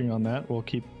currently working on that, we'll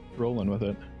keep rolling with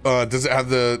it. Does it have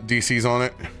the DCs on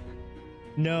it?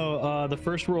 No, the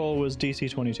first roll was DC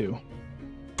 22.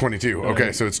 22.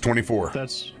 Okay, so it's 24.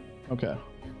 That's okay.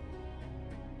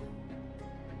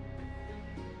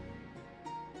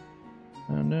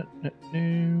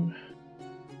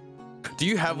 Do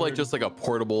you have like just like a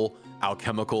portable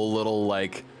alchemical little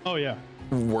like Oh yeah.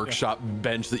 workshop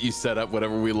bench that you set up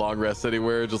whenever we long rest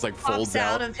anywhere? Just like folds Pops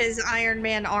out of his Iron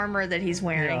Man armor that he's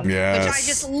wearing. Yes. Which I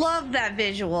just love that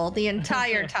visual the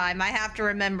entire time. I have to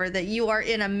remember that you are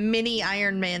in a mini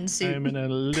Iron Man suit. I'm in a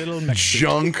little mech suit.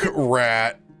 Junk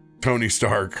rat Tony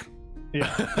Stark. Yeah.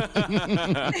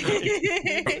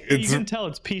 You can tell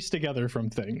it's pieced together from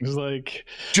things like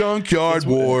Junkyard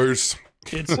Wars.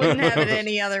 it's Wouldn't have it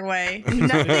any other way.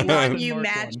 Nothing on you Mark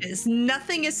matches.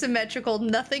 Nothing is symmetrical.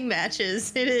 Nothing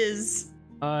matches. It is.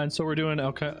 and so we're doing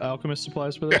alchemist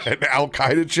supplies for this. An Al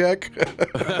Qaeda check.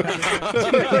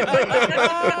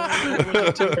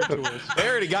 They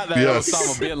already got that. Yes.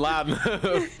 Osama bin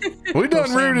Laden. We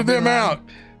done rooted them out.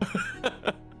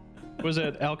 Was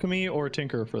it alchemy or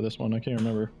tinker for this one? I can't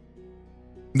remember.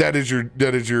 That is your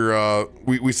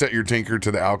we set your tinker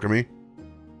to the alchemy.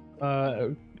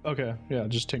 Okay, yeah,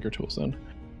 just tinker tools then.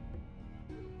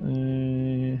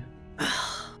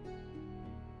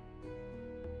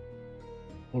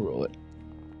 We'll roll it.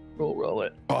 Roll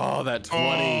it. Oh, that 20.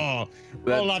 Oh,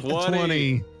 That roll out the 20.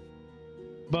 20.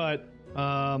 But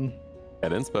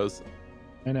At inspos.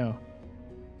 I know.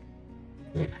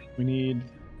 We need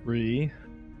 3.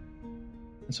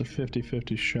 It's a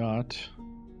 50-50 shot.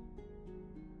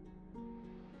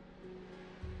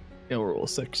 We'll roll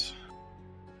 6.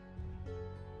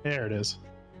 There it is.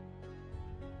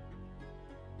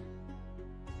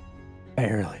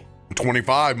 Barely.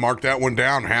 25. Mark that one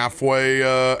down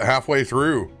halfway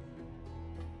through.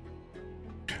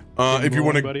 If you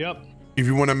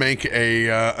want to make a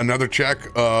another check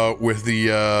with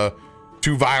the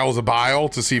 2 vials of bile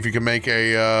to see if you can make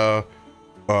a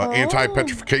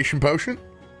anti-petrification potion.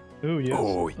 Oh yes.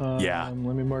 Oh, yeah.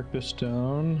 Let me mark this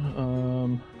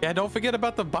down. Yeah, don't forget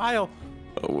about the bile.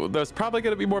 Oh, there's probably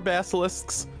going to be more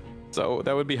basilisks, so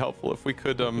that would be helpful if we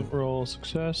could. Roll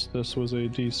success. This was a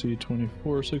DC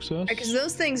 24 success. Because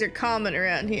those things are common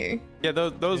around here. Yeah,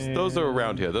 those are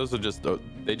around here. Those are just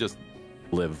they just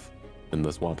live in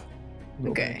the swamp. Go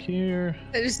Okay. back here.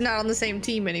 They're just not on the same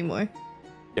team anymore.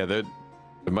 Yeah, they're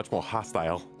much more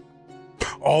hostile.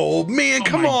 Oh man,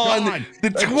 come my on! God. The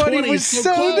 20 was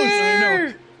so I there.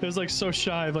 know. It was like so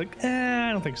shy of like,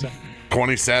 I don't think so.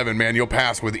 27, man, you'll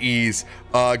pass with ease.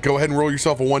 Go ahead and roll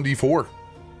yourself a 1d4.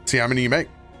 See how many you make.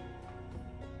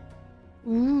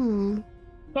 Ooh.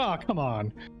 Oh, come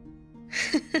on.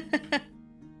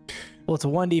 Well, it's a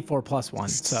 1d4 plus 1,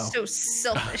 so. So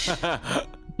selfish.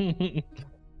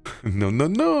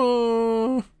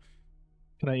 No.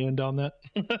 Can I end on that?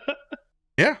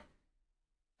 Yeah.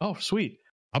 Oh, sweet.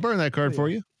 I'll burn that card for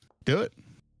you. Do it.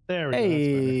 There we go.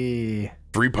 Hey.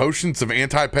 3 potions of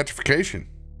anti-petrification.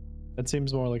 That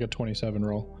seems more like a 27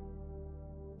 roll.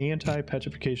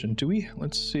 Anti-petrification. Do we?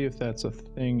 Let's see if that's a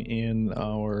thing in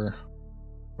our.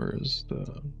 Where is the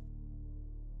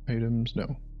items?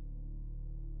 No.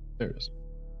 There it is.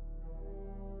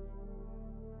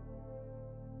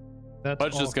 That's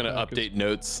Bud's just gonna update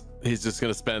notes. He's just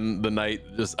gonna spend the night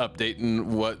just updating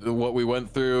what we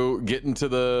went through, getting to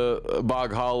the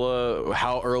Bog Hollow,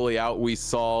 how early out we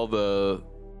saw the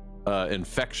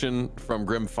infection from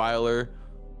Grim Filer,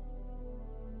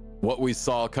 what we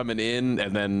saw coming in,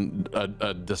 and then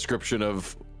a description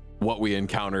of what we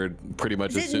encountered pretty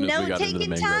much as soon as we got into the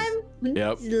mangroves. time?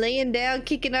 Yep. Laying down,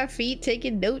 kicking our feet,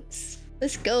 taking notes.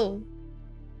 Let's go.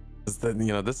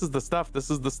 This is the stuff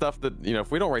that,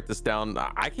 if we don't write this down,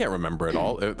 I can't remember it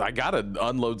all. I gotta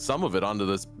unload some of it onto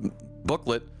this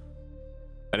booklet,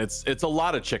 and it's a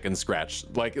lot of chicken scratch.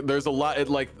 Like there's a lot.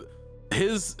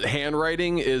 His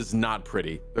handwriting is not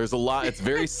pretty. There's a lot. It's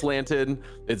very slanted.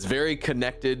 It's very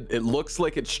connected. It looks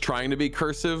like it's trying to be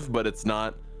cursive, but it's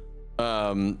not.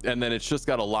 And then it's just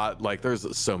got a lot, like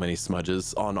there's so many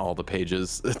smudges on all the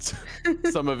pages.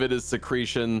 Some of it is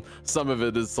secretion, some of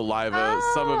it is saliva,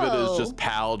 some of it is just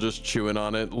Pal just chewing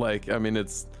on it. Like, I mean,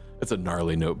 it's a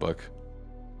gnarly notebook.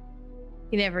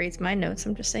 He never reads my notes,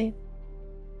 I'm just saying.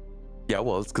 Yeah,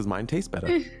 well, it's because mine tastes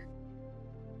better.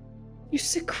 You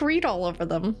secrete all over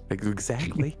them.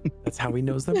 Exactly. That's how he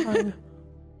knows they're mine.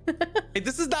 Hey,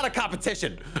 this is not a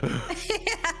competition.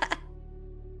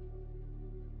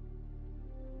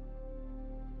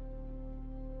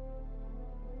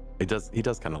 He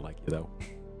does kind of like you though,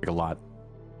 like a lot.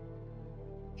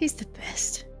 He's the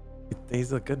best.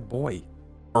 He's a good boy.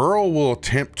 Earl will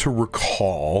attempt to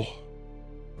recall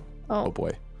Oh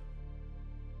boy.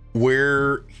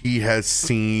 where he has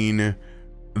seen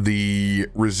the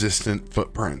resistant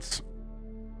footprints.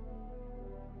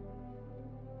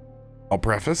 I'll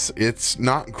preface, it's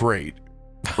not great.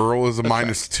 Earl is a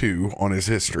 -2 on his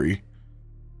history.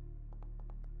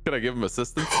 Can I give him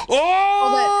assistance?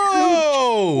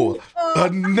 Oh! A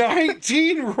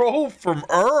 19 roll from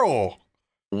Earl.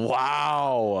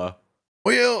 Wow.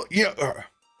 Well, yeah.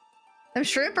 I'm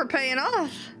shrimp are paying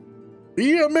off.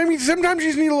 Yeah, maybe sometimes you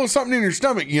just need a little something in your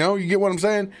stomach, you get what I'm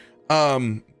saying?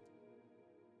 I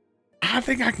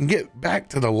think I can get back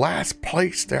to the last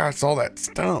place there I saw that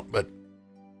stump, but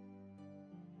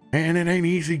man, it ain't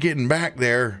easy getting back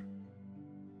there.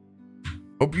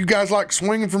 Hope you guys like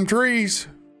swinging from trees.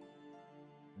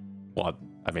 Well,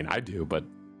 I mean, I do, but I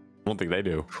don't think they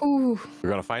do. Ooh. We're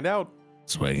gonna find out.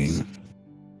 Swinging.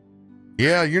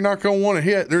 Yeah, you're not gonna want to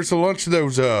hit. There's a bunch of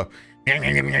those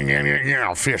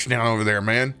fish down over there,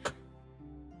 man.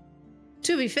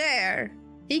 To be fair,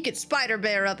 he could spider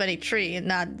bear up any tree and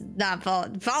not fall.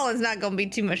 Falling's not gonna be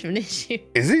too much of an issue.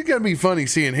 Is it gonna be funny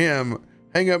seeing him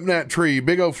hang up in that tree,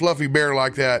 big old fluffy bear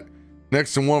like that,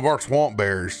 next to one of our swamp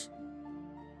bears?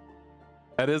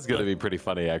 That is gonna be pretty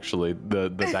funny, actually. The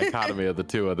dichotomy of the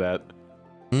two of that.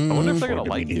 I wonder if they're gonna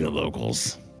like the you.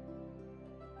 locals.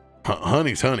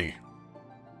 Honey's honey.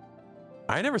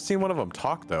 I never seen one of them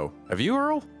talk though. Have you,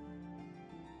 Earl?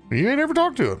 You ain't ever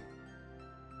talked to him.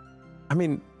 I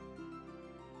mean,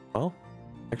 well,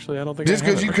 actually, I don't think Just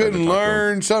because you couldn't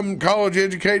learn some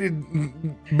college-educated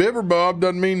bibber bob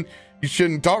doesn't mean you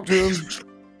shouldn't talk to them.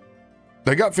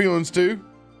 They got feelings too.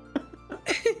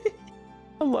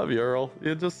 I love you, Earl.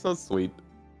 You're just so sweet.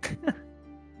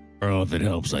 Earl, if it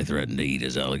helps, I threatened to eat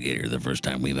his alligator the first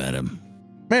time we met him.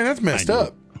 Man, that's messed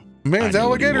up. Man's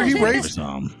alligator, he raised.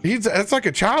 That's like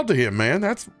a child to him, man.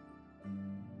 I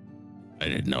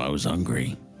didn't know I was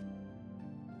hungry.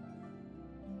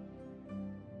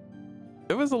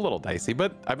 It was a little dicey,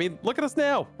 but I mean, look at us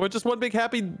now. We're just one big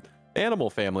happy animal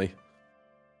family.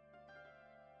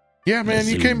 Yeah, man,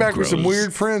 you came back with some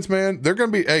weird friends, man. They're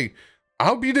gonna be. Hey, I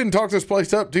hope you didn't talk this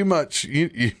place up too much.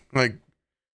 I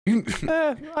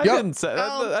didn't say.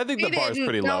 I think the bar's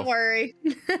pretty low. Don't worry.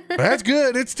 That's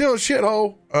good. It's still a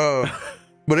shithole.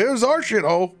 But it was our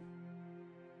shithole.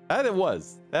 That it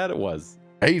was.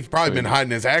 Hey, he's probably been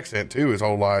hiding his accent too his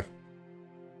whole life.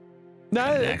 No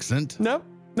accent.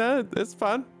 No, it's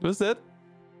fine. That's it.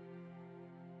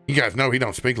 You guys know he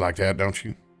don't speak like that, don't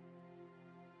you?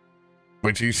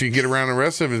 But you see, get around the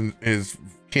rest of his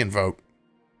kinfolk,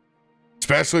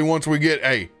 especially once we get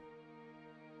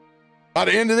by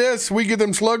the end of this, we get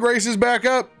them slug races back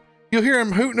up. You'll hear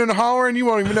him hooting and hollering. You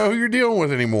won't even know who you're dealing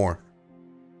with anymore.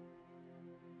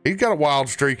 He's got a wild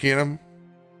streak in him.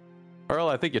 Earl,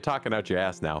 I think you're talking out your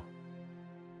ass now.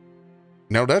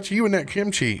 No, that's you and that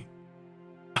kimchi.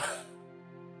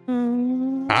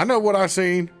 I know what I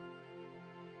seen.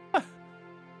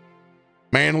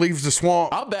 Man leaves the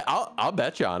swamp. I'll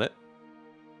bet you on it.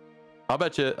 I'll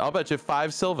bet you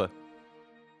 5 silver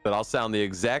that I'll sound the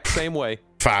exact same way.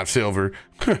 5 silver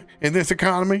in this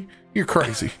economy? You're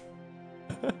crazy.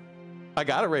 I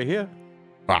got it right here.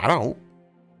 I don't.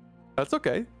 That's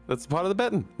okay. That's part of the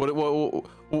betting.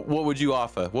 What would you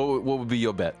offer? What would be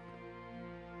your bet?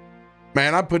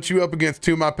 Man, I put you up against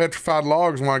 2 of my petrified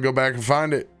logs when I go back and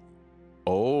find it.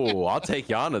 Oh, I'll take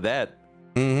you on to that.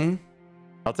 Mm-hmm.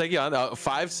 I'll take you on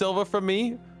 5 silver from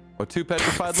me or 2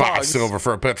 petrified 5 logs. silver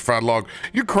for a petrified log.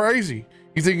 You're crazy.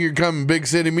 You think you're coming big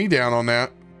city me down on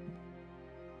that?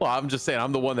 Well, I'm just saying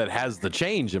I'm the one that has the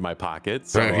change in my pocket.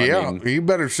 So yeah, I mean, you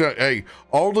better say, hey,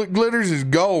 all that glitters is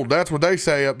gold. That's what they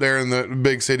say up there in the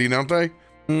big city, don't they?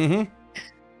 Mm-hmm.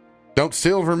 Don't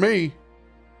silver me.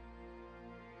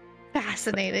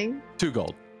 Fascinating. 2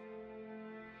 gold.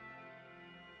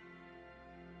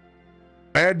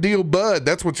 Bad deal, bud.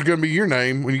 That's what's going to be your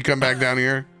name when you come back down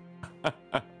here.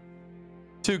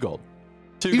 2 gold.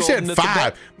 You said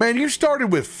 5. Man, you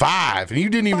started with 5 and you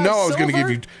didn't even know I was going to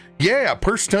give you. Yeah,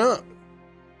 per stump.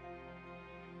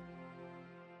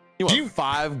 You want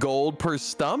 5 gold per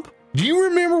stump? Do you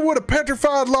remember what a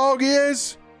petrified log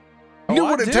is? You know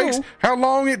what it takes? How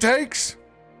long it takes?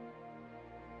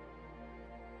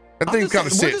 That thing's got to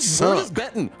sit We're just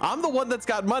betting. I'm the one that's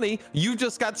got money. You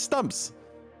just got stumps.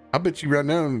 I bet you right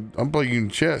now I'm playing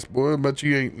chess, boy. I bet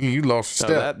you lost a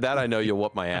step. That I know you'll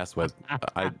whoop my ass with.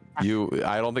 I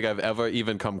don't think I've ever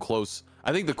even come close.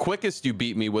 I think the quickest you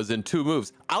beat me was in 2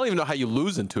 moves. I don't even know how you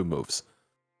lose in 2 moves.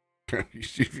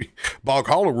 Bog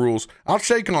Hollow rules. I'll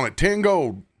shake on it. 10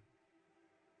 gold.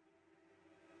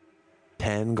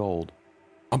 10 gold.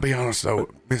 I'll be honest though,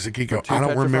 Miss Akiko, I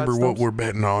don't remember what we're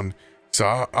betting on,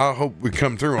 so I hope we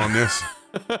come through on this.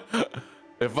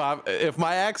 If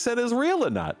my accent is real or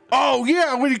not. Oh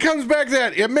yeah, when he comes back,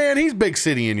 man, he's big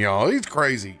city in y'all. He's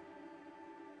crazy.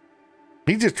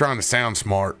 He's just trying to sound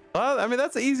smart. I mean,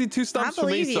 that's an easy 2 stumps for me.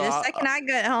 I believe you. The second I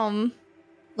get home,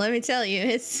 let me tell you,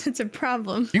 it's a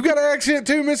problem. You got an accent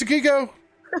too, Miss Akiko?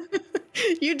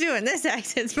 You doing this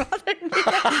accent's bothering me.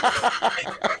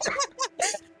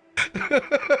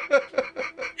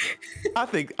 I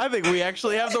think we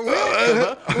actually have the real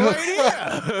right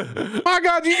here. My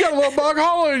God, you got a little Bog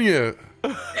Hollow in you.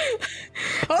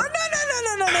 Oh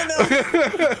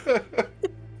no.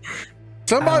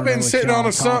 Somebody been sitting on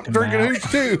a stump drinking hooch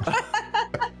too.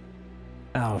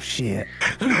 Oh shit.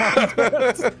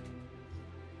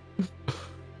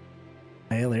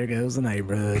 Well, there goes the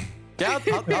neighborhood. Yeah,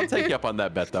 I'll take you up on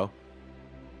that bet though.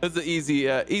 It's an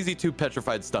easy 2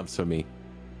 petrified stumps for me.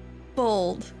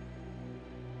 Bold.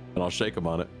 And I'll shake him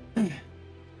on it.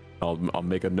 I'll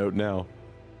make a note now.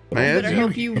 Man, I better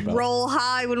hope you roll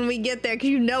high when we get there, because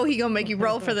you know he gonna make you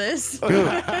roll for this.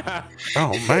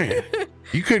 Oh man,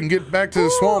 you couldn't get back to the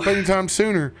swamp anytime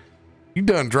sooner. You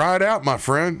done dried out, my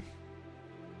friend.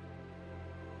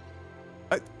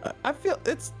 I feel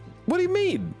it's. What do you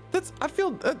mean? I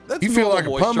feel. That's you feel like a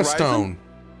pumice moisturizing. stone.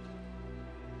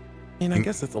 I mean, I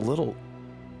guess it's a little.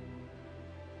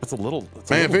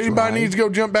 Man, if anybody needs to go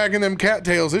jump back in them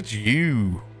cattails, it's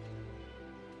you.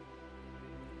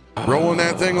 Rolling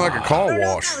that thing like a car I don't know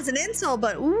if wash. that was an insult,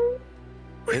 but ooh.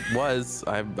 It was.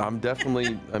 I'm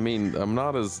definitely. I mean, I'm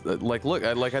not as like. Look,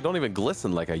 I don't even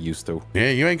glisten like I used to. Yeah,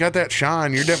 you ain't got that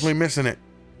shine. You're definitely missing it.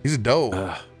 He's a doe.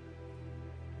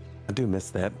 I do miss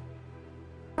that.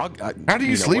 How do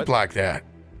you sleep like that?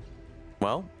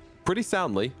 Well, pretty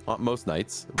soundly on most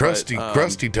nights.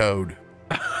 Crusty toad.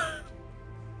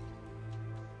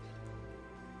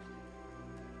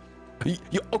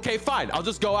 Okay, fine. I'll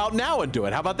just go out now and do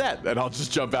it. How about that? And I'll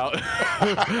just jump out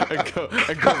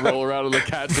and go roll around in the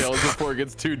cattails before it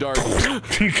gets too dark.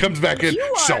 He comes back in,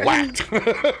 shellacked.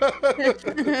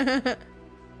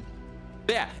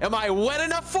 Yeah. Am I wet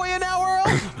enough for you now, Earl?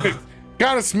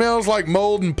 Kind of smells like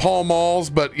mold and Pall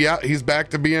Malls, but yeah, he's back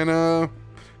to being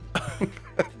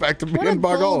back to What a being bold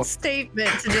Boggle. statement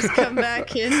to just come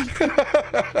back in.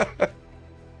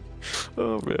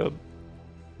 Oh man.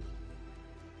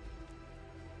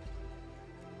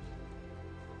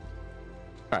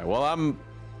 All right. Well, I'm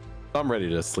ready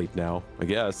to sleep now, I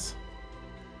guess.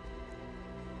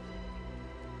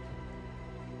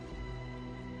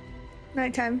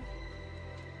 Nighttime.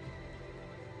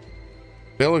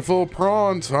 Belly full of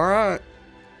prawns. All right.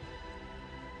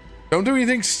 Don't do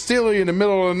anything silly in the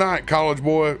middle of the night, college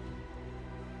boy.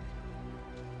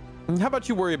 How about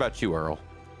you worry about you, Earl?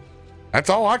 That's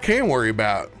all I can worry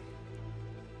about.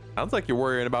 Sounds like you're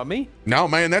worrying about me. No,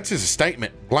 man, that's just a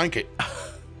statement. Blanket.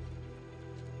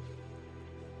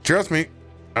 Trust me,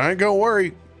 I ain't gonna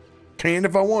worry. Can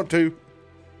if I want to.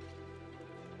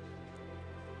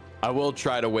 I will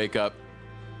try to wake up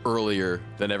earlier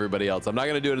than everybody else. I'm not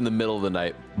gonna do it in the middle of the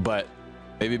night, but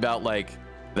maybe about like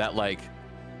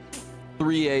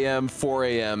 3 a.m., 4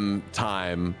 a.m.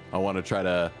 time. I want to try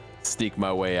to sneak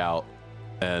my way out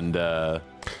and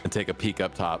take a peek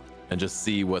up top and just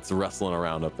see what's rustling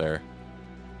around up there.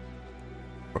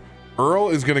 Earl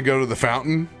is gonna go to the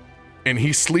fountain, and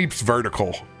he sleeps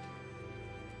vertical,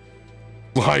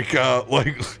 like a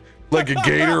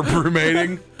gator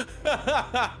brumating.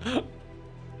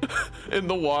 In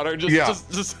the water,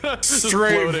 just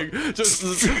Straight. floating. Just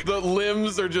the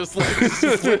limbs are just like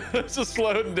just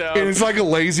floating down. And it's like a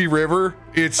lazy river.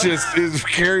 It's just it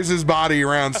carries his body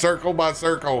around circle by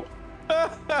circle.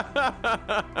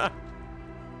 I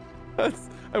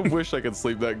wish I could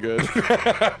sleep that good.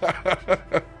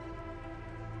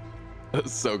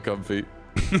 That's so comfy.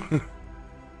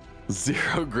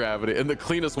 Zero gravity and the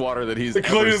cleanest water that he's The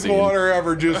cleanest ever seen. water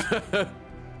ever. Just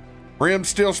rim's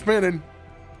still spinning.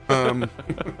 Rim's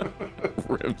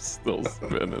still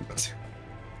spinning.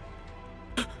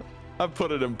 I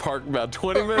put it in park about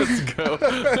 20 minutes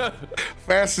ago.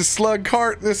 Fastest slug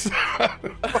cart this.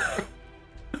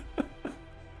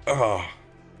 Oh.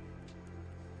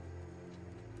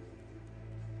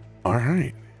 All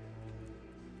right.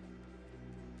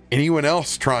 Anyone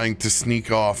else trying to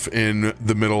sneak off in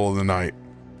the middle of the night?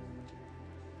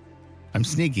 I'm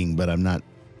sneaking, but I'm not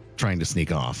trying to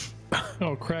sneak off.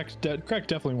 Oh, Krak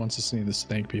definitely wants to see the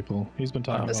snake people. He's been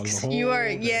talking about it the whole You are,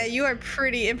 day. yeah, you are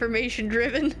pretty information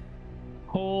driven.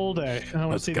 Whole day. I want to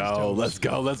Let's see go. these Let's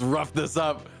go. Let's rough this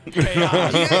up. Do you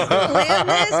guys plan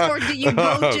this, or do you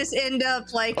both just end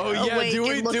up like Oh yeah, awake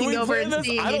and looking over plan and this?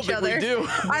 seeing I don't each think other? we do.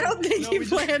 I don't think No, you we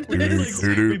just- planned we this. just,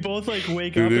 Doo-doo. we both like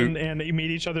wake Doo-doo. up and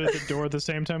meet each other at the door at the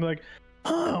same time. Like,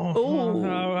 Ooh.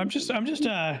 I'm just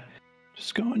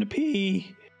going to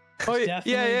pee. Oh yeah,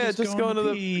 Definitely just going to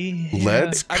the. pee.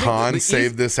 Let's I think con the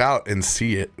save this out and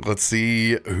see it. Let's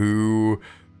see who.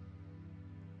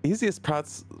 Easiest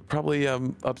part's probably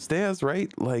upstairs,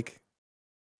 right? Like,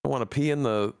 don't want to pee in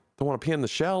the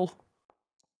shell.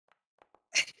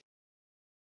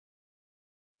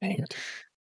 Dang it.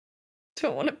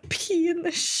 Don't want to pee in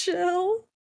the shell.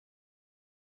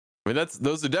 I mean,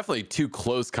 those are definitely two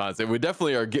close cons. We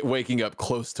definitely are waking up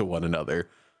close to one another.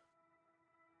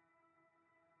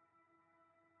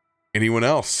 Anyone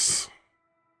else?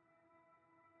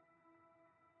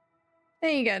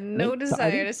 And you got no I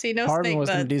desire think to see no Tarben snake was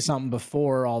going to butt. do something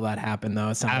before all that happened, though. It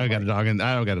I sounded don't got like. a dog in.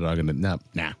 I don't got a dog in it. No,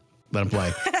 nah. Let him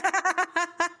play.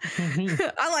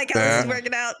 I like how this is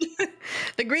working out.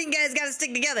 The green guys got to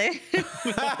stick together.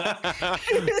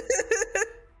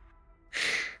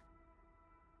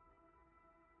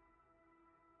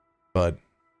 Bud,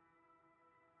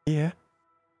 Yeah.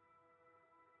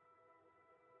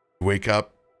 you wake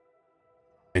up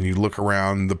and you look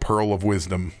around the Pearl of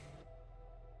Wisdom.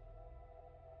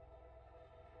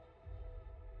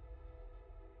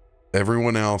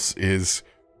 Everyone else is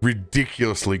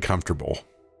ridiculously comfortable.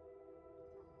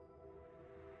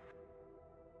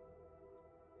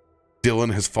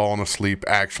 Dylan has fallen asleep,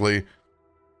 actually.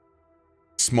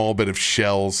 Small bit of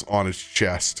shells on his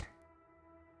chest.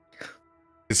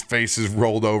 His face is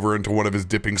rolled over into one of his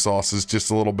dipping sauces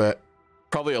just a little bit.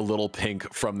 Probably a little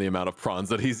pink from the amount of prawns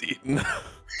that he's eaten.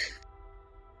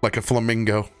 Like a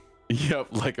flamingo. Yep,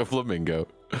 like a flamingo.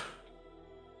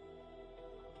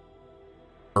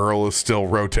 Earl is still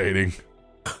rotating.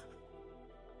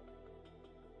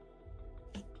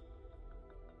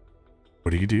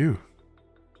 What do you do?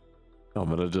 I'm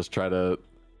gonna just try to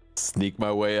sneak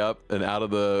my way up and out of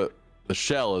the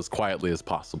shell as quietly as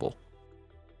possible.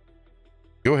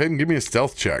 Go ahead and give me a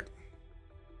stealth check.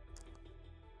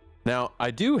 Now,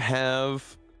 I do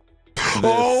have this.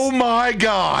 Oh my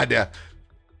god!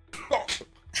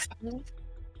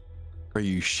 Are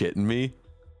you shitting me?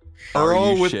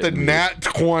 Earl with the nat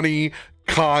 20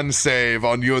 con save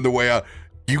on you on the way out.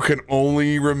 You can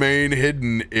only remain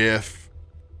hidden if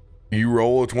you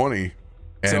roll a 20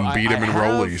 and beat him in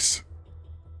rollies.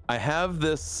 I have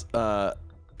this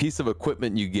piece of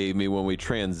equipment you gave me when we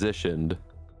transitioned.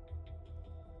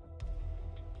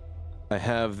 I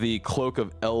have the Cloak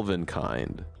of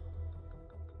Elvenkind.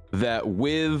 That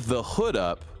with the hood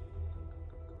up,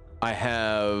 I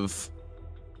have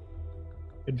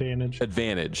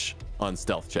advantage on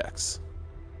stealth checks.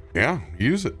 Yeah,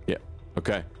 use it. Yeah.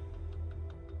 Okay.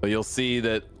 But you'll see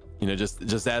that, you know,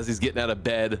 just as he's getting out of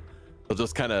bed, he'll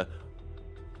just kind of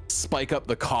spike up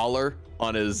the collar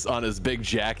on his big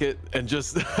jacket and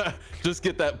just just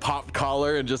get that popped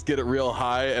collar and just get it real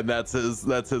high, and that's his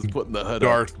putting the hood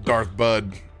up. Darth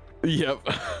Bud. Yep.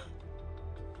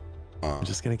 I'm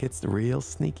just gonna get real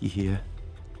sneaky here.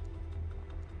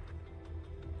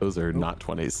 Those are not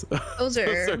 20s. Those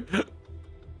are.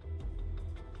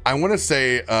 I want to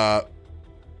say,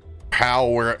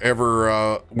 Pal,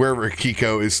 wherever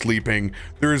Akiko is sleeping,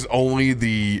 there is only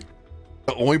the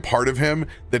only part of him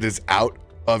that is out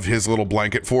of his little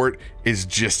blanket fort is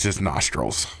just his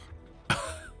nostrils.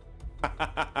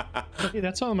 Hey,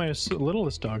 that's how my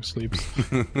littlest dog sleeps.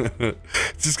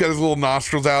 It's just got his little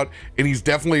nostrils out, and he's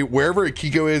definitely, wherever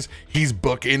Akiko is, he's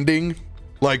bookending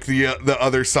like the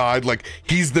other side. Like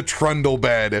he's the trundle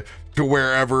bed to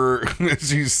wherever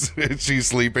she's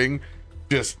sleeping.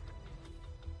 Just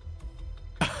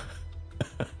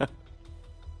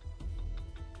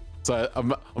so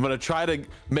I'm gonna try to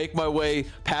make my way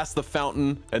past the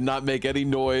fountain and not make any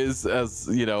noise, as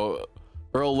you know,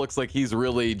 Earl looks like he's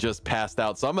really just passed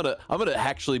out. So I'm gonna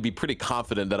actually be pretty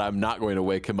confident that I'm not going to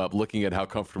wake him up, looking at how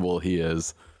comfortable he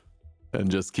is, and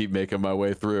just keep making my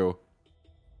way through.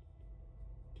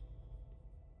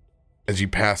 as you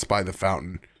pass by the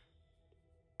fountain,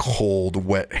 cold,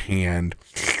 wet hand.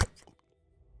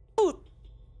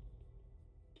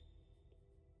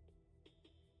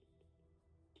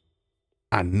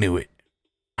 I knew it.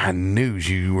 I knew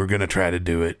you were gonna try to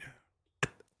do it.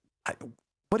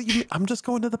 What do you mean? I'm just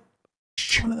going to the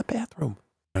bathroom.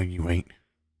 No, you ain't.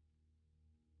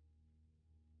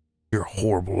 You're a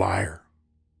horrible liar.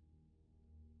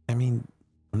 I mean,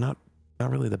 I'm not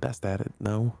really the best at it.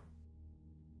 No.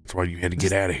 That's why you had to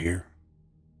get out of here.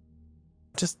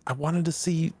 I wanted to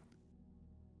see.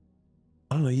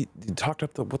 I don't know. You talked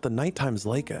up what the nighttime's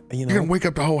like. You know, you're gonna wake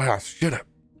up the whole house. Shut up.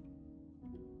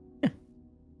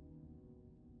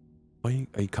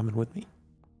 Are you coming with me?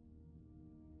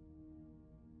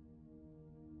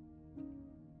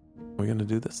 Are we gonna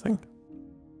do this thing?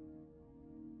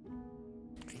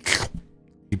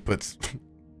 He puts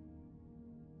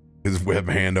his web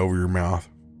hand over your mouth.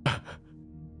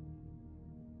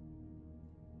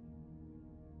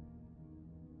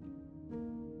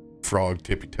 Frog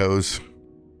tippy toes.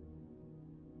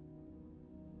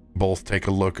 Both take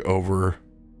a look over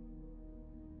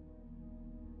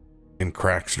in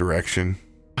Krak's direction.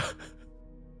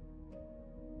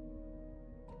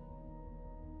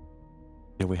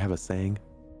 Yeah, we have a saying.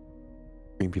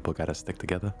 Green people gotta stick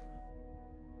together.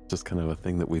 Just kind of a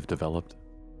thing that we've developed,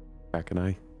 Krak and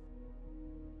I.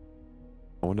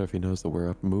 I wonder if he knows that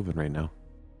we're up and moving right now.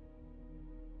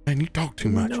 Man, you talk too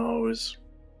much. He knows.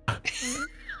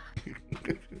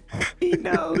 He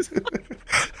knows.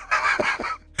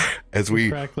 As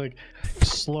we Krak like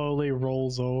slowly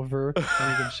rolls over,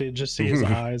 and you can just see his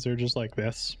eyes are just like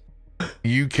this.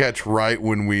 You catch right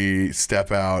when we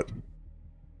step out.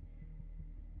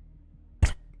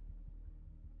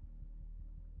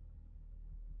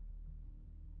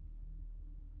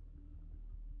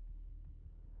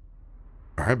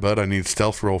 All right, bud, I need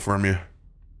stealth roll from you.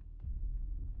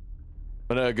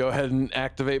 I'm gonna go ahead and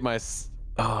activate my.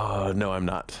 Oh no, I'm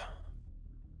not.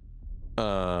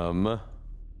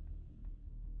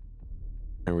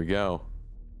 Here we go.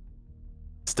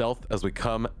 Stealth as we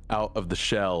come out of the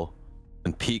shell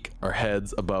and peek our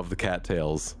heads above the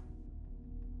cattails.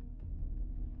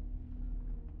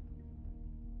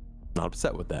 not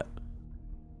upset with that.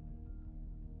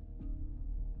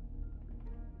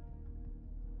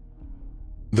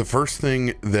 The first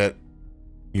thing that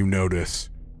you notice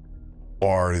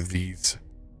are these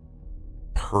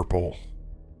purple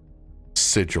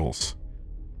sigils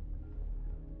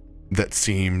that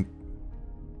seem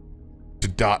to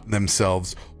dot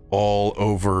themselves all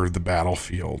over the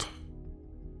battlefield.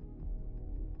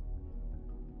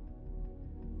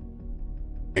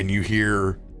 And you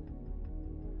hear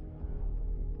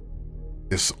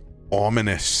this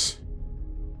ominous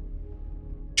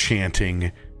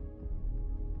chanting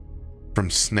from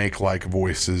snake-like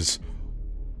voices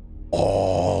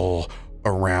all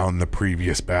around the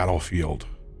previous battlefield.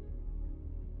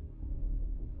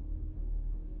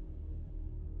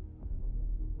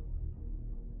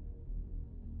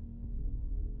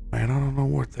 Man, I don't know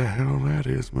what the hell that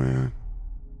is, man.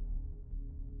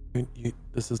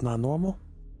 This is not normal?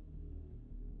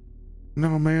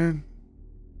 No, man.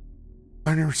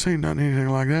 I never seen anything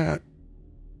like that.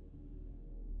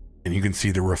 And you can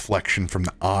see the reflection from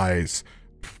the eyes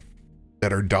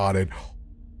that are dotted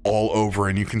all over,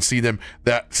 and you can see them,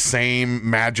 that same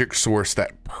magic source,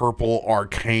 that purple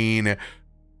arcane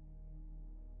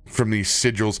from these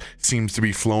sigils seems to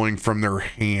be flowing from their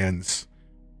hands.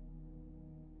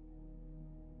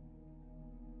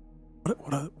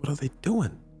 What are they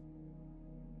doing?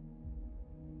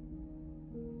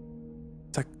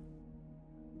 It's like,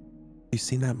 you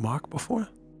seen that mark before?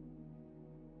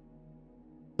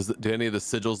 Do any of the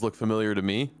sigils look familiar to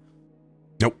me?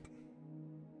 Nope.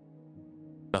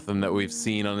 Nothing that we've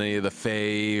seen on any of the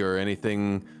Fae or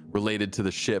anything related to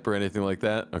the ship or anything like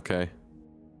that? Okay.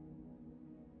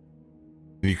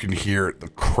 You can hear the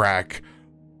crack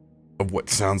of what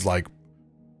sounds like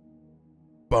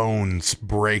bones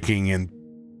breaking and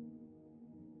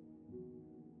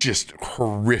just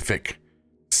horrific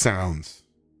sounds.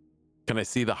 Can I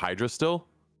see the Hydra still?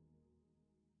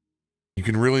 You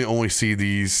can really only see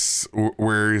these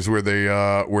where they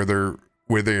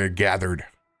are gathered.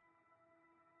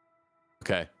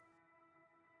 Okay.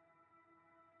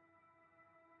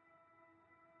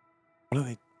 What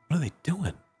are they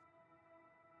doing?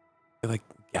 They like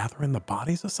gathering the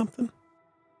bodies or something?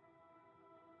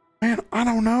 Man, I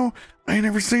don't know. I ain't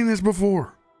never seen this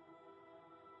before.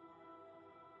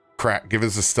 Krak, give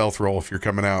us a stealth roll if you're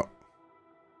coming out.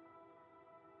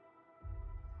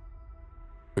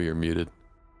 Oh, you're muted.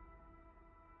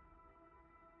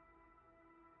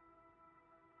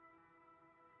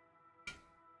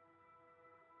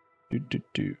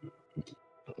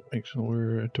 Make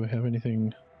sure. Do I have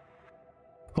anything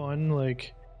fun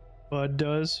like Bud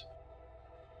does?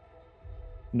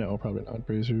 No, probably not.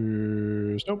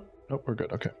 Bracers. Nope. Nope, we're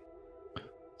good. Okay.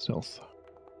 Stealth.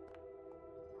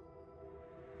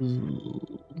 12.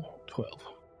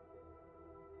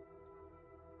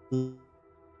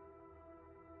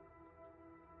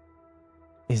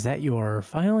 Is that your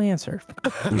final answer?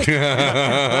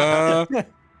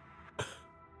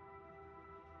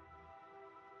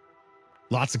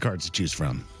 Lots of cards to choose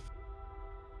from.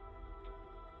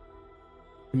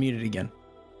 Muted again.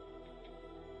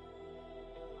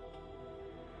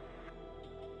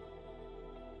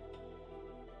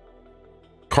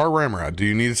 Car Ramrod, do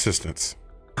you need assistance?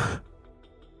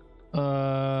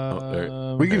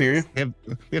 We can hear you.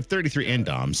 We have 33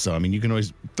 endoms, so I mean, you can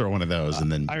always throw one of those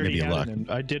and then I already maybe had luck.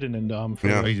 I did an endom. For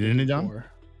Yeah. Oh, you did an endom? before.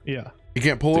 Yeah. You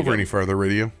can't pull over any further,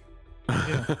 Radio.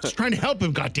 Just trying to help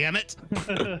him, goddammit.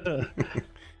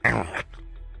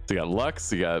 So you got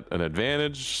Lux, you got an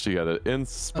advantage, you got an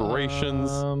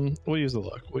inspirations. We'll use the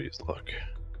luck. We'll use the luck.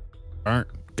 All right,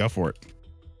 go for it.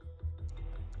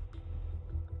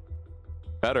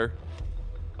 Better.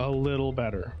 A little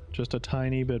better. Just a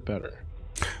tiny bit better.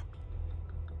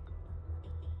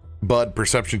 Bud,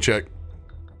 perception check.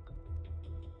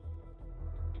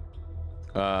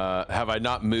 Have I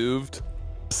not moved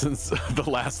since the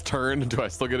last turn? Do I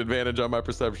still get advantage on my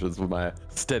perceptions with my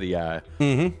steady eye?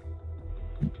 Mm-hmm.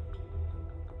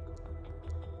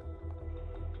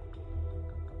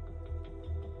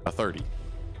 A 30.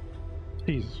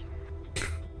 Jesus.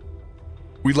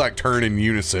 We like turn in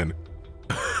unison.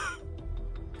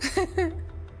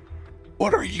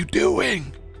 What are you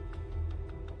doing?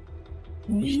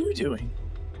 What are you doing?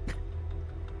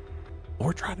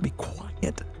 We're trying to be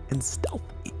quiet and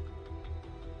stealthy.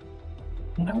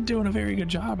 I'm not doing a very good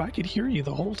job. I could hear you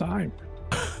the whole time.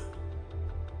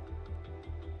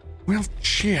 Well,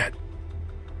 shit.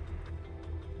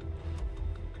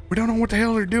 We don't know what the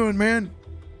hell they're doing, man.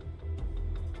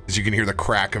 As you can hear the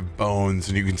crack of bones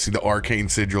and you can see the arcane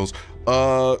sigils.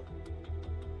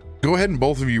 Go ahead and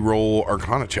both of you roll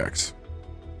Arcana checks.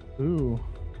 Ooh.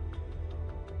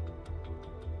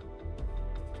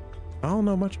 I don't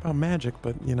know much about magic,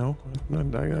 but you know,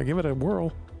 I give it a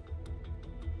whirl.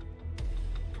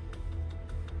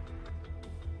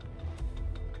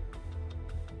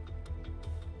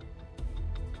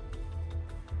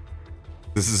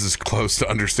 This is as close to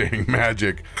understanding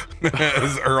magic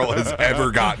as Earl has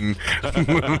ever gotten.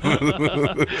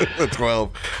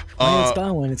 12.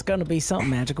 When it's gonna be something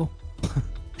magical.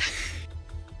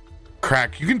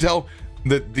 Krak, you can tell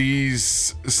that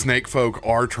these snake folk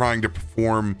are trying to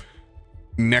perform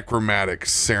necromantic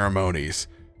ceremonies,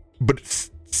 but it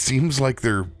seems like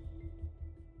they're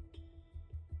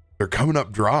coming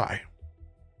up dry.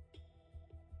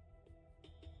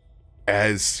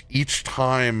 As each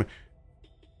time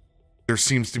there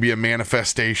seems to be a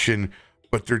manifestation,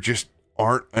 but there just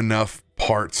aren't enough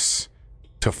parts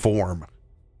to form.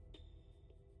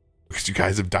 Because you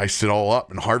guys have diced it all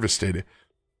up and harvested.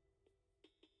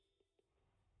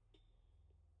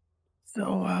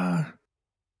 So,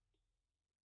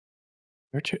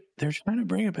 they're trying to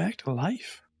bring it back to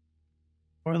life,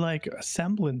 or like a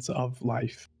semblance of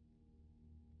life.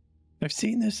 I've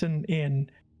seen this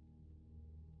in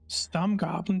some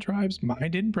goblin tribes.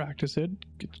 Mine didn't practice it;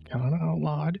 it's kind of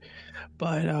outlawed.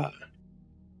 But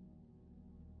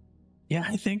yeah,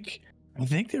 I think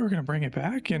they were gonna bring it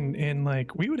back, and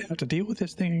like we would have to deal with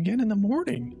this thing again in the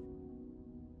morning.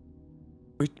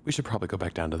 We should probably go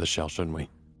back down to the shell, shouldn't we?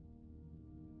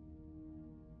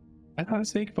 I thought a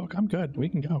snake folk. I'm good. We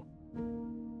can go.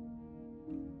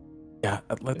 Yeah,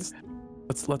 let's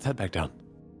head back down.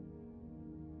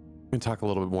 We can talk a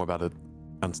little bit more about it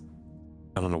down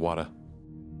on the water.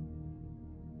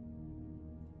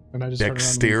 And I just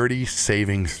Dexterity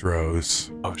saving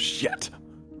throws. Oh shit!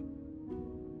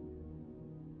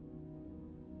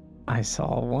 I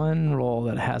saw one roll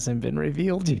that hasn't been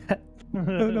revealed yet.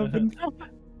 Do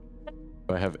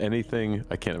I have anything?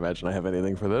 I can't imagine I have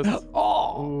anything for this.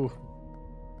 Oh!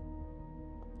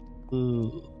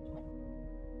 Ooh.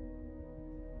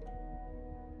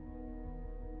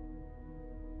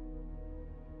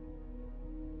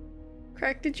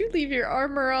 Krak, did you leave your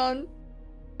armor on?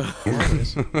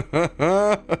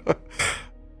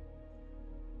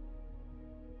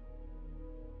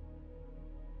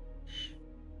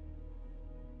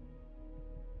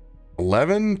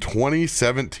 (11,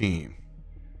 2017).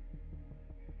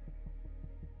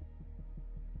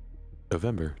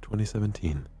 November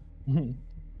 2017.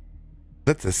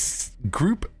 That's a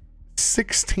group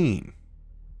 16.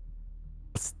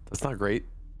 That's not great.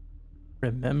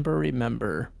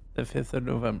 Remember the 5th of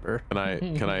November. Can I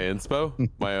inspo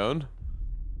my own?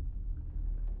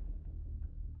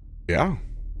 Yeah.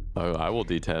 Oh, I will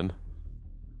D10.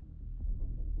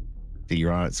 So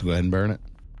you're on it, so go ahead and burn it.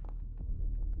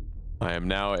 I am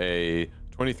now a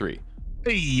 23.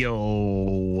 Hey,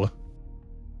 yo.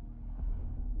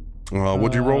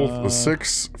 Would you roll a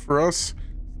 6 for us?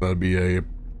 That'd be a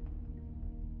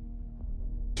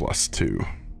 +2.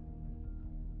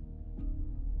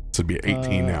 This would be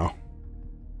 18 now.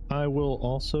 I will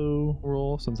also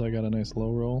roll, since I got a nice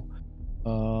low roll.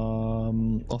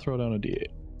 I'll throw down a D8.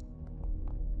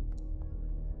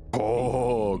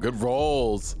 Oh, good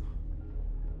rolls.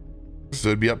 So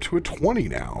it'd be up to a 20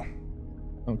 now.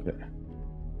 Okay.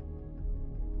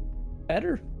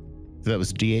 Better. So that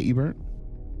was D8 you burnt?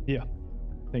 Yeah.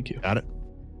 Thank you. Got it.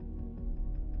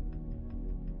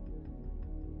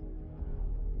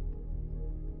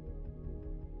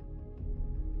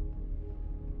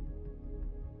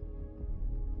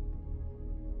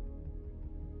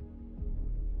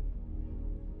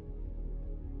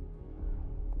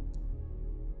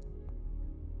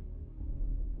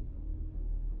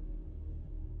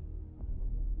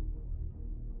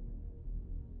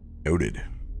 Noted.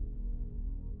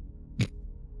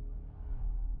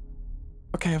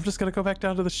 Okay, I'm just gonna go back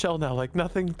down to the shell now. Like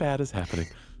nothing bad is happening.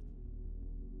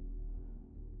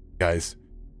 Guys,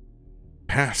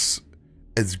 pass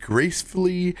as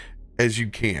gracefully as you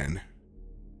can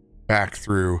back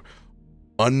through,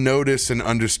 unnoticed and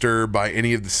undisturbed by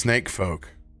any of the snake folk,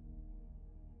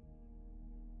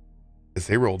 as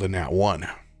they rolled a nat 1.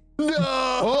 No!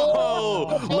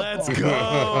 Oh, let's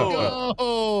go!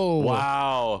 Oh,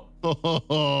 Wow.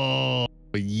 oh,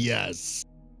 yes.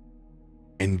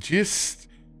 And just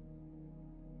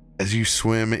as you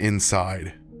swim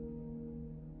inside,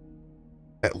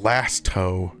 that last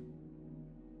toe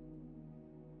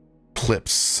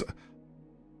clips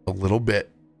a little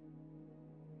bit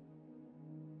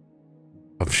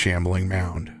of shambling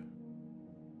mound.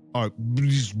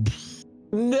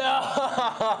 No!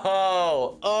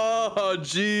 Oh,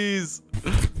 jeez.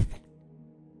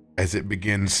 As it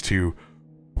begins to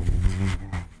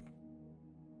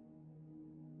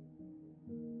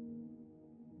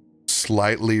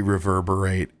slightly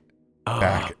reverberate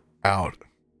back out.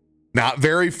 Not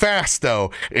very fast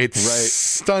though. It's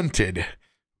stunted.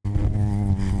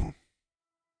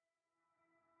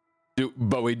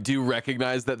 But we do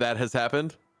recognize that has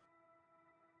happened?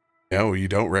 No, you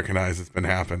don't recognize it's been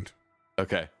happened.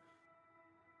 Okay.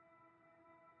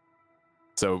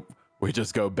 So we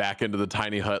just go back into the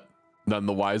tiny hut, none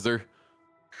the wiser.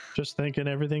 Just thinking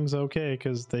everything's okay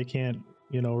because they can't,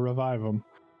 revive them.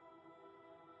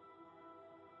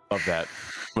 Love that.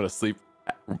 I'm going to sleep.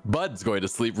 Bud's going to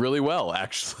sleep really well,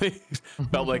 actually.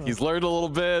 Felt like he's learned a little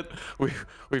bit.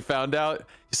 We found out.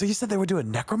 So you said they were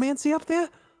doing necromancy up there?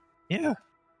 Yeah.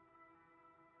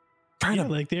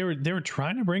 Like they were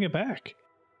trying to bring it back.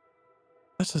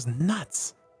 This is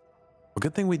nuts. Well,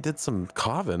 good thing we did some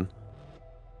carving.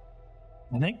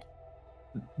 I think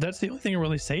that's the only thing that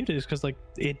really saved it is because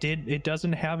it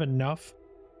doesn't have enough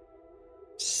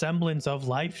semblance of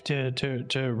life to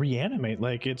reanimate.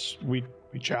 Like we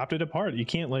chopped it apart. You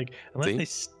can't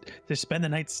unless they spend the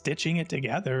night stitching it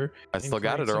together. I still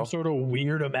got it, Earl. Some sort of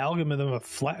weird amalgam of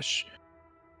flesh.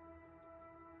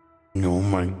 Oh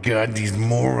my God, these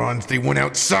morons, they went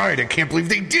outside. I can't believe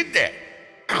they did that.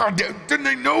 God, didn't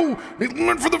they know? They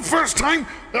learned for the first time.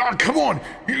 Oh, come on.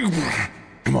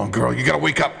 Come on, girl, you gotta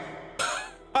wake up.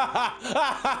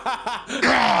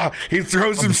 He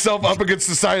throws himself up against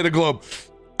the side of the globe.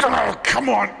 Come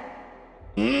on.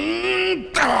 He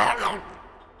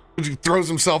throws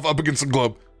himself up against the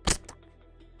globe.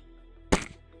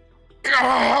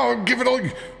 Give it all.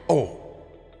 Oh,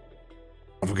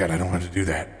 I forgot I don't have to do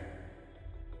that.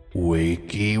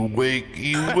 Wakey,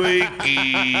 wakey,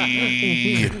 wakey.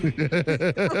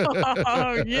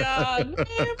 Oh, God.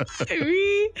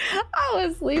 Baby. I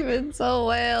was sleeping so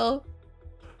well.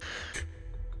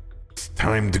 It's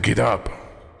time to get up.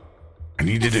 I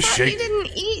needed a shake. You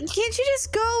didn't eat. Can't you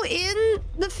just go in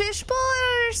the fishbowl? I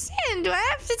don't understand. Do I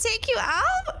have to take you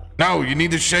out? No, you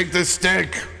need to shake the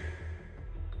stick.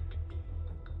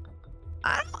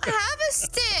 I don't have a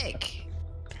stick.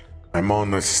 I'm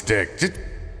on the stick.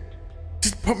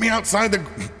 Just put me outside the...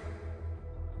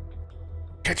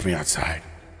 Catch me outside.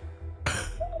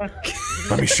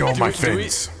 Let me show my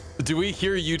fins. Do we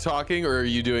hear you talking, or are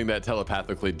you doing that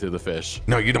telepathically to the fish?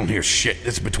 No, you don't hear shit.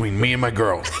 It's between me and my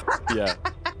girl. Yeah.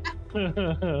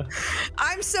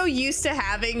 I'm so used to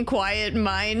having quiet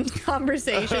mind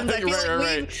conversations. I feel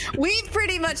like we've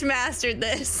pretty much mastered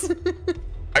this.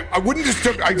 I wouldn't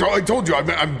disturb... I told you,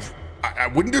 I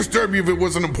wouldn't disturb you if it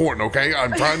wasn't important, okay?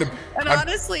 I'm trying to... And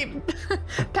honestly,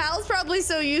 Pal's probably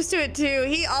so used to it too.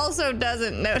 He also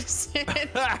doesn't notice it.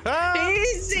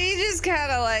 He's just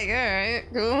kind of like, all right,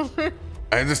 cool.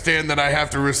 I understand that I have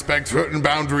to respect certain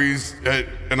boundaries,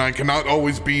 and I cannot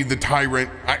always be the tyrant.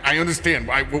 I understand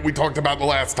what we talked about the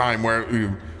last time,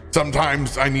 where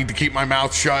sometimes I need to keep my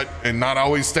mouth shut and not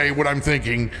always say what I'm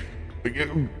thinking.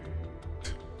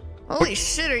 Holy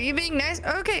shit, are you being nice?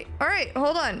 Okay, all right,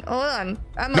 hold on.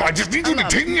 I just need you to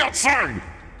take me outside.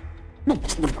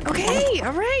 Okay,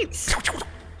 all right.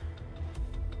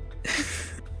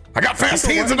 I got fast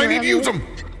hands and I need to use them.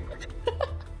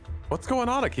 What's going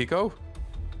on, Akiko?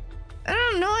 I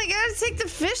don't know, I gotta take the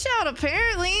fish out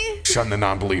apparently. Shun the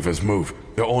non-believers, move.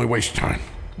 They'll only waste time.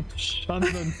 Shun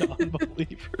the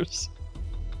non-believers.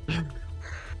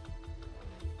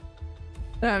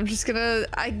 I'm just gonna,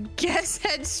 I guess,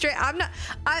 head straight.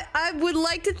 I would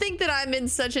like to think that I'm in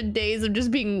such a daze of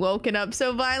just being woken up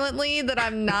so violently that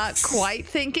I'm not quite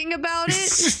thinking about it.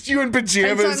 It's just you in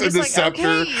pajamas and the scepter.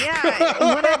 Okay,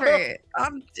 yeah, whatever.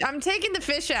 I'm taking the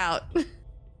fish out.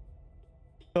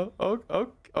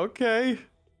 Okay.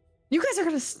 You guys are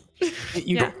gonna...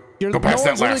 You're Go past that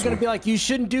no one's really last gonna one. be like, you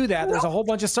shouldn't do that. There's a whole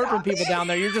bunch of serpent people down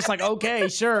there. You're just like, okay,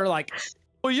 sure, like...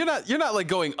 Well, you're not like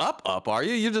going up, are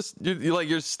you?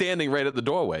 You're standing right at the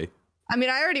doorway. I mean,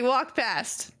 I already walked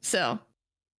past, so.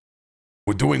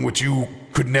 We're doing what you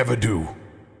could never do.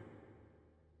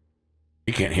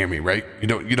 You can't hear me, right? You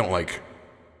don't like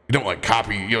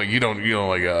copy. You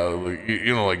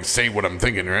don't like say what I'm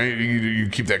thinking, right? You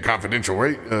keep that confidential,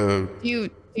 right? You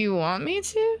want me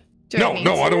to? No,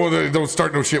 I don't want to. Don't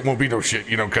start no shit. Won't be no shit.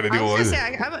 Kind of deal. I was gonna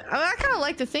say, I kind of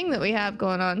like the thing that we have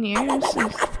going on here.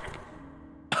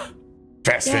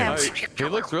 Fast Yeah. fins. He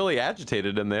looks really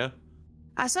agitated in there.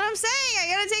 That's what I'm saying. I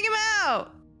gotta take him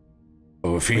out.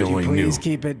 Oh, if he Would you only knew. please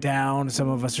keep it down? Some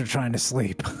of us are trying to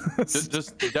sleep.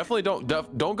 Just definitely don't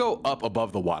go up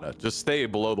above the water. Just stay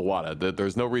below the water.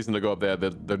 There's no reason to go up there.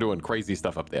 They're doing crazy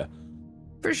stuff up there.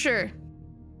 For sure.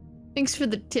 Thanks for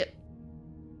the tip.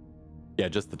 Yeah,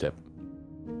 just the tip.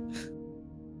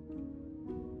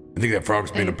 I think that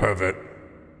frog's being a pervert.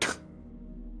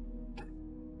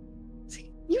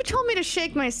 You told me to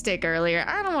shake my stick earlier.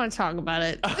 I don't want to talk about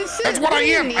it. That's what I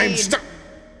am. I'm stuck.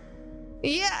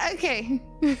 Yeah, okay.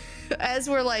 As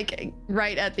we're like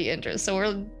right at the entrance, so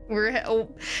we're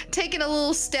taking a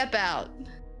little step out.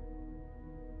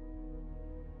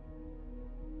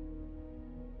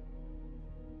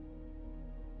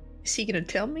 Is he gonna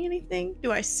tell me anything?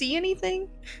 Do I see anything?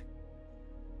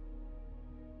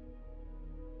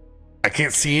 I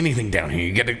can't see anything down here.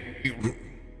 You gotta.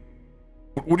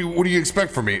 What do you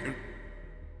expect from me?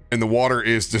 And the water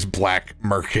is just black,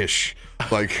 murkish.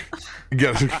 Like you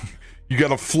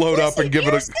gotta float up and give it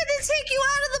a. You said to take you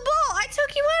out of the boat. I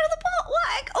took you out of the boat.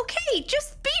 What? Okay,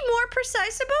 just be more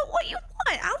precise about what you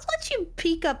want. I'll let you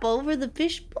peek up over the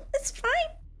fishbowl. It's fine.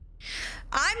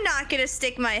 I'm not gonna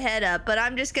stick my head up, but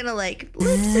I'm just gonna like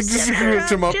lift the scepter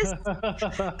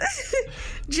up,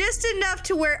 just enough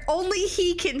to where only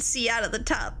he can see out of the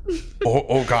top.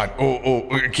 Oh God! Oh,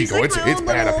 Akiko, like it's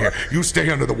bad up here. You stay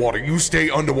under the water. You stay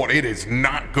underwater. It is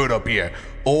not good up here.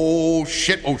 Oh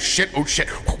shit! Oh shit! Oh shit!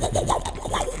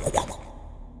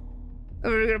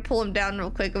 We're gonna pull him down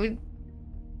real quick. And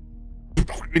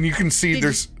you can see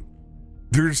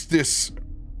there's this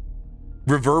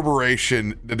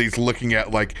reverberation that he's looking at,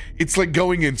 like it's like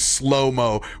going in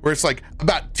slow-mo, where it's like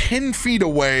about 10 feet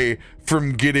away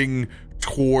from getting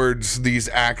towards these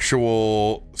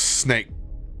actual snake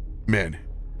men,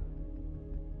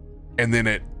 and then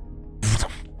it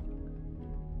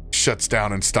shuts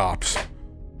down and stops.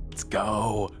 Let's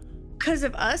go. Because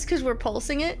of us? Because we're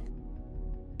pulsing it?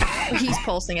 He's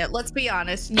pulsing it. Let's be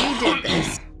honest. You did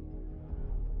this.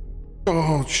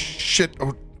 Oh shit!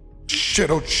 Oh shit!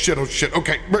 Oh shit! Oh shit!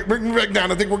 Okay, bring me back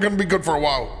down. I think we're gonna be good for a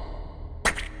while.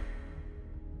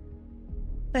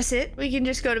 That's it? We can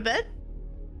just go to bed?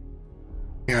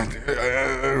 Yeah,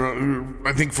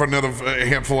 I think for another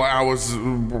handful of hours,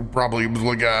 probably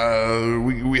like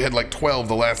we had like 12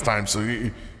 the last time, so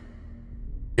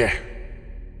yeah.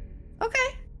 Okay.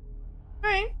 All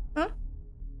right. Huh?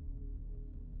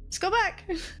 Let's go back.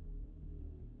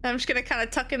 I'm just gonna kind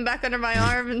of tuck him back under my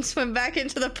arm and swim back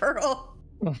into the pearl.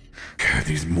 God,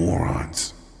 these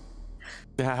morons.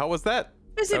 Yeah, how was that?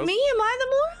 Is it me? Am I the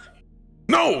moron?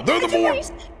 No, they're the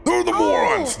morons. They're the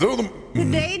morons. They're the.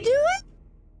 Did they do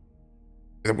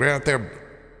it? We're out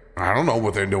there. I don't know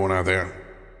what they're doing out there.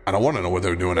 I don't want to know what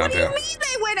they're doing out there. What do you mean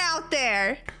they went out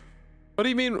there? What do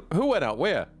you mean? Who went out?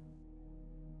 Where?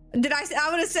 Did I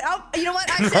would have said, oh, you know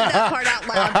what? I said that part out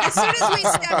loud. As soon as we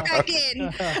step back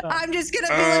in, I'm just going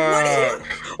to be like,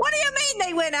 what do you mean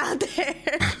they went out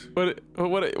there?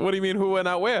 What do you mean who went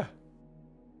out where?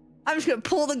 I'm just going to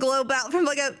pull the globe out from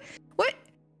like what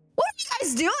are you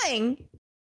guys doing?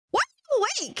 Why are you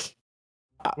awake?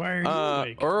 Why are you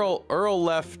awake? Earl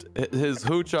left his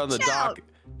hooch on the dock,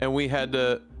 and we had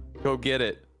to go get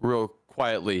it real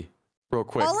quietly, real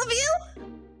quick. All of you?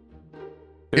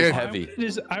 It was heavy.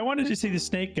 I wanted to see the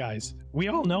snake guys. We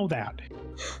all know that.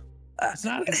 It's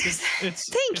not.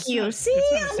 Thank you. Not, see,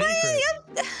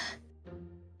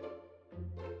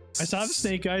 I saw the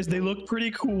snake guys. They look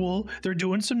pretty cool. They're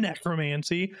doing some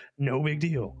necromancy. No big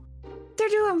deal. They're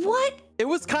doing what? It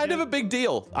was kind of a big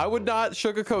deal. I would not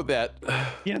sugarcoat that.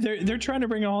 Yeah, they're trying to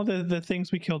bring all the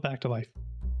things we killed back to life.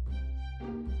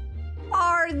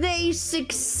 Are they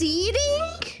succeeding?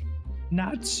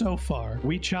 Not so far.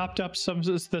 We chopped up some of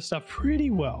the stuff pretty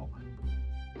well.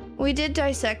 We did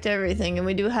dissect everything, and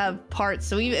we do have parts.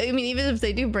 So I mean, even if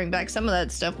they do bring back some of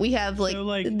that stuff, we have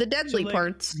the deadly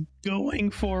parts. Going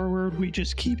forward, we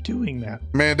just keep doing that.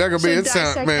 Man, that could be it.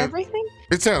 Sounds man. Everything?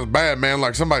 It sounds bad, man.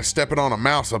 Like somebody stepping on a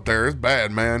mouse up there. It's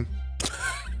bad, man.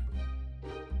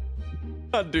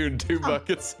 Not doing 2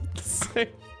 buckets at the same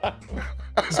time.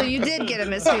 So you did get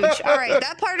him as hooch. All right,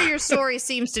 that part of your story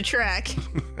seems to track.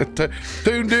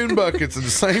 2 dune buckets at the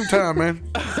same time, man.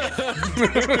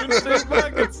 2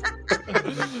 buckets.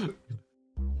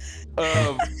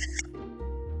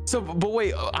 So, but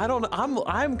wait,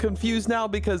 I'm confused now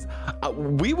because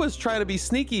we was trying to be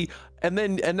sneaky, and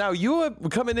now you are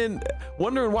coming in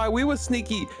wondering why we was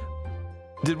sneaky.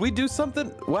 Did we do something?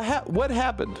 What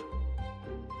happened?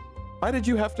 Why did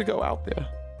you have to go out there?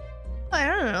 I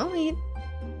don't know.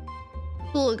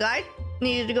 The little guy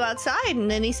needed to go outside,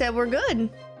 and then he said we're good.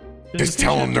 Just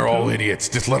tell them they're all idiots.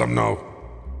 Just let them know.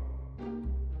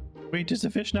 Wait, does the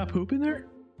fish not poop in there?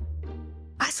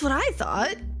 That's what I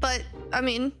thought, but I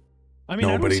mean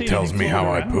nobody tells me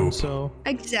how I poop. So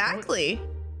exactly.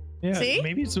 Yeah. See?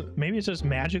 Maybe it just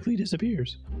magically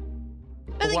disappears.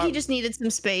 I think he just needed some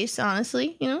space,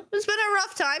 honestly. You know, it's been a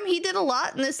rough time. He did a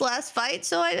lot in this last fight,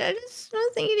 so I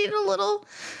think he needed a little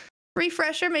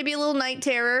refresher, maybe a little night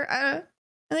terror. I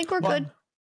think we're good.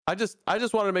 I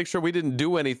just wanted to make sure we didn't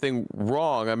do anything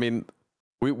wrong. I mean,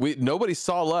 we nobody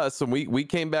saw us, and we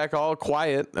came back all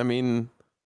quiet. I mean,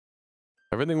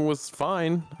 everything was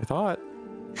fine, I thought.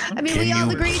 I mean, we all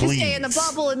agreed to stay in the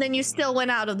bubble, and then you still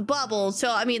went out of the bubble. So,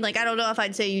 I mean, like, I don't know if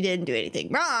I'd say you didn't do anything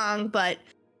wrong, but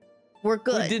we're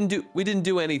good. We didn't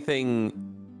do anything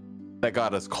that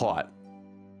got us caught.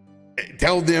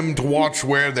 Tell them to watch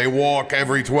where they walk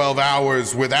every 12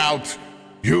 hours. Without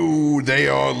you, they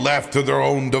are left to their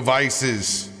own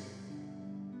devices.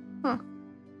 Huh.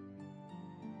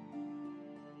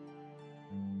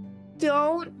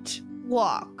 Don't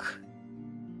walk.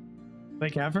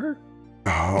 Like ever?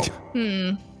 Oh.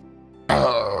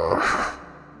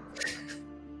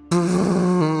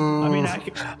 I mean, I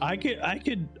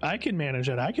could manage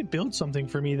it. I could build something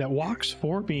for me that walks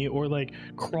for me, or like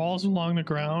crawls along the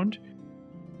ground,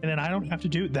 and then I don't have to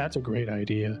do. That's a great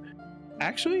idea.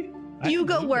 Actually, You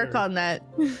go work on that.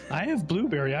 I have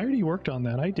blueberry. I already worked on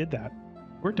that. I did that.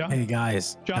 We're done. Hey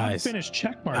guys, Job finished.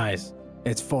 Check mark. Guys,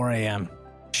 it's 4 a.m.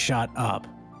 Shut up,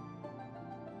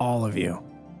 all of you.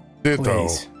 Ditto.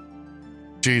 Please.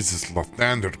 Jesus,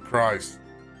 Lathander Christ.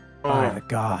 By the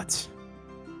gods.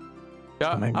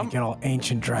 Yeah, Make me get all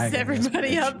ancient dragon. Is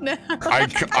everybody up now?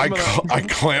 I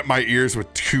clamp my ears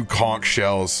with 2 conch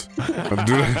shells.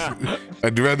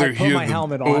 I'd rather hear my the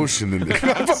helmet on. ocean than I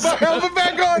put my helmet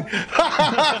back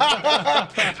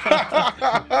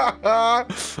on.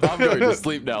 I'm going to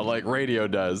sleep now, like Radio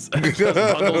does. Just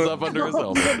bundles up under his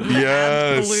helmet.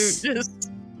 Yes. Absolute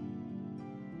just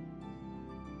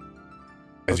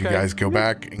As you guys go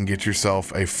back and get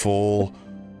yourself a full,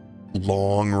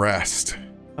 long rest.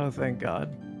 Oh, thank God.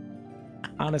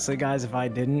 Honestly, guys, if I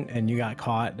didn't and you got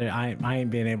caught, I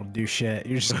ain't being able to do shit.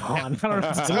 You're just on. I don't know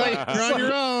what to tell you. You're on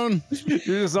your own.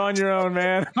 You're just on your own,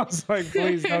 man. I was like,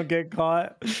 please don't get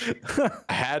caught.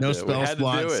 I had No to, we spell had to do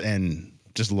slots it. and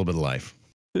just a little bit of life.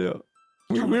 Yeah.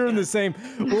 We're in the same.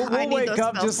 We'll I need wake those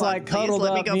up spell just like slots, please. cuddled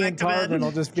Let me up. go Me back and to bed. Tarben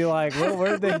will just be like, well,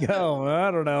 where'd they go?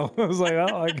 I don't know. I was like,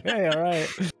 oh, okay, all right.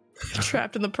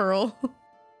 trapped in the pearl.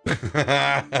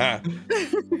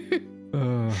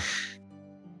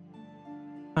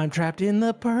 I'm trapped in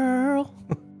the pearl.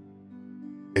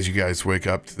 As you guys wake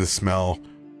up to the smell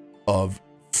of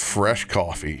fresh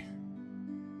coffee.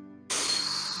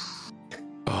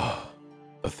 Oh,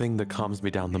 the thing that calms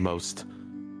me down the most.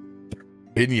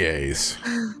 Beignets.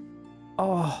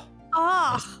 Oh,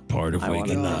 Ah, Part of I wanna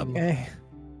waking know. up. Okay.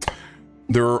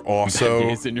 There are also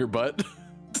Beignets in your butt.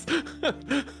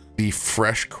 the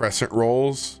fresh crescent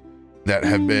rolls that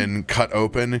have been cut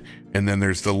open, and then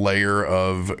there's the layer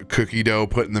of cookie dough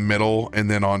put in the middle, and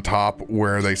then on top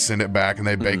where they send it back and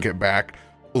they bake it back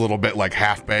a little bit like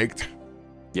half baked.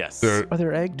 Yes. They're Are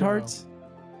there egg tarts?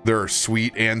 they're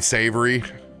sweet and savory.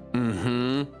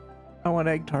 Mm-hmm. I want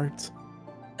egg tarts.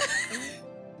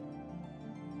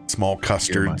 Small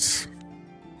custards.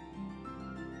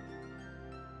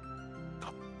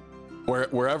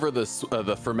 Wherever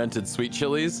the fermented sweet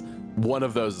chilies, one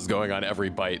of those is going on every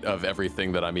bite of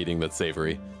everything that I'm eating that's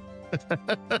savory.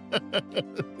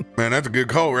 Man, that's a good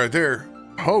call right there.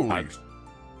 Holy.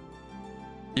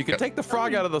 You can take the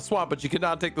frog out of the swamp, but you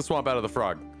cannot take the swamp out of the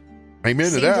frog. Amen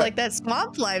to seems that. like that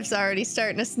swamp life's already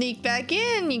starting to sneak back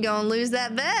in. You gonna lose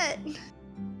that bet.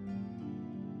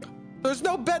 There's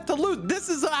no bet to lose. This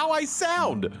is how I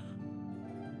sound.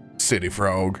 City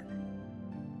frog.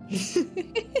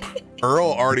 Earl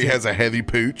already has a heavy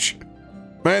pooch.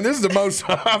 Man, this is the most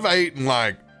I've eaten,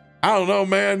 like, I don't know,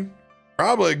 man.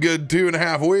 Probably a good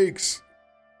 2.5 weeks.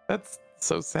 That's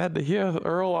so sad to hear,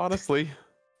 Earl, honestly.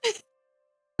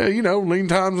 Yeah, you know, lean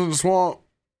times in the swamp.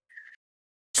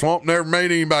 Swamp never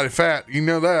made anybody fat. You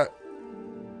know that.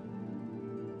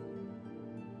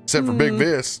 Except for Big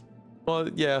Vis. Well,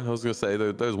 yeah, I was going to say,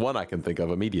 there's one I can think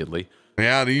of immediately.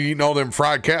 Yeah, you eating all them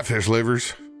fried catfish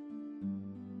livers.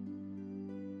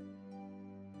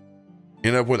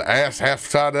 End up with ass half the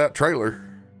side of that trailer.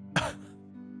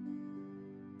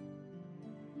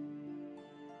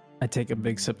 I take a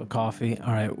big sip of coffee.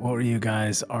 All right, what were you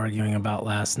guys arguing about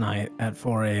last night at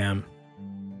 4 a.m.?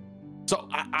 So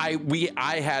I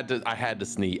had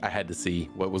to see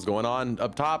what was going on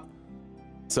up top.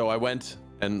 So I went,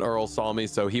 and Earl saw me,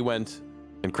 so he went,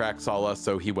 and Krak saw us,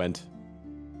 so he went,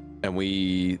 and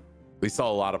we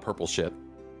saw a lot of purple shit.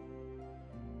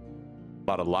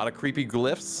 A lot of creepy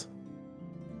glyphs.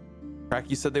 Krak,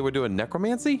 you said they were doing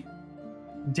necromancy?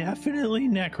 Definitely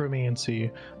necromancy.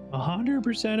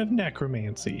 100% of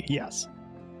necromancy. Yes.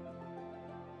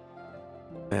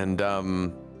 And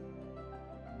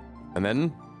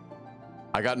then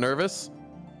I got nervous.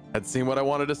 Had seen what I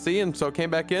wanted to see, and so came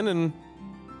back in, and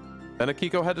then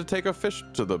Akiko had to take a fish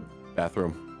to the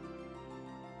bathroom.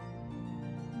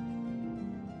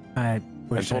 I And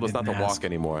wish told I us not to didn't walk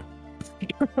anymore.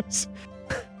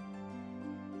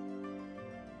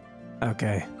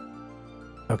 Okay.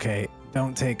 Okay.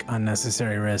 Don't take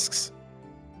unnecessary risks.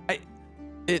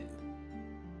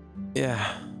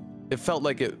 Yeah, it felt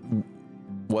like it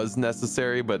was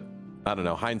necessary, but I don't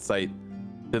know. Hindsight,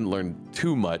 didn't learn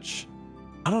too much.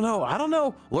 I don't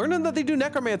know. Learning that they do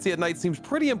necromancy at night seems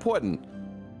pretty important.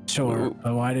 Sure,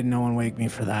 but why did no one wake me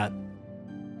for that?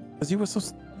 Because you were so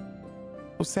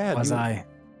sad. Was I?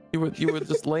 You were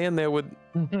just laying there with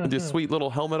your sweet little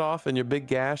helmet off and your big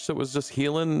gash that was just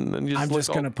healing. And you just I'm just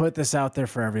going to put this out there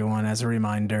for everyone as a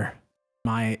reminder.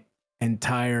 My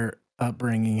entire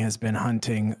upbringing has been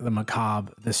hunting the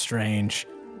macabre, the strange,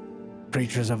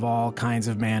 creatures of all kinds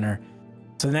of manner.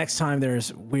 So next time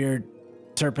there's weird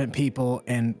serpent people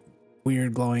and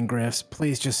weird glowing glyphs,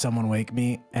 please just someone wake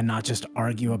me and not just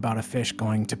argue about a fish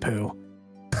going to poo.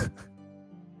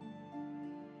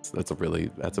 That's a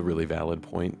really valid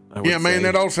point. Yeah, man,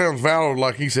 that all sounds valid,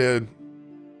 like he said.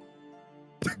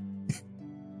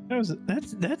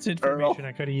 That's information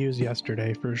I could have used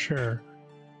yesterday for sure.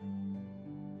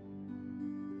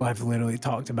 I've literally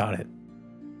talked about it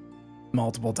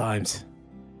multiple times.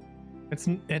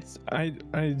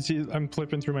 I'm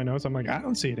flipping through my notes. I'm like, I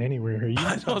don't see it anywhere.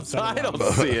 I don't see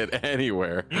it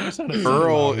anywhere.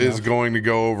 Earl is going to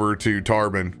go over to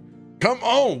Tarben. Come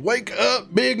on, wake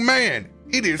up, big man.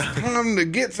 It is time to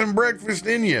get some breakfast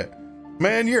in you.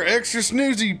 Man, you're extra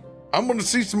snoozy. I'm going to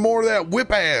see some more of that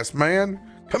whip ass, man.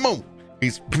 Come on.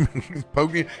 He's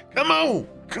poking. Come on.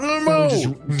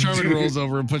 Tarben rolls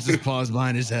over and puts his paws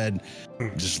behind his head.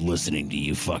 Just listening to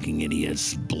you fucking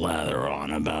idiots blather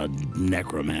on about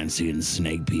necromancy and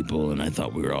snake people, and I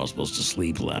thought we were all supposed to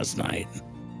sleep last night.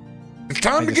 It's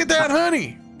time to get that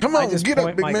honey. Come on, get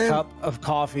up, big my man. cup of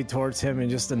coffee towards him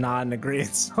and just a nod and agree.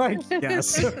 It's like,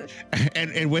 yes.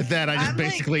 and with that, I just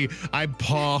I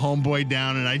paw homeboy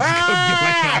down and I just go get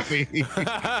my coffee.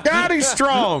 God, he's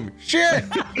strong. Shit.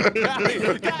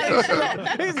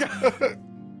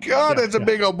 God, that's a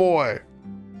big old boy.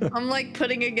 I'm like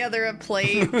putting together a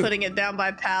plate, putting it down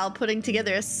by Pal, putting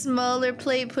together a smaller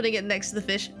plate, putting it next to the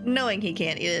fish, knowing he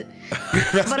can't eat it.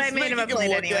 But I made him a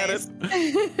plate anyways.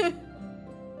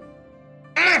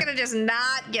 I'm not gonna just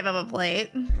not give him a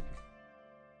plate.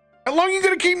 How long are you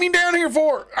gonna keep me down here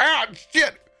for? Ah,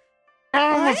 shit.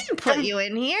 I didn't put you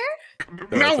in here.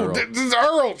 No, this is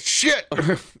Earl. Shit.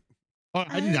 Oh,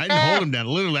 I didn't hold him down.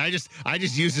 Literally, I just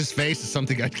used his face as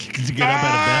something to get up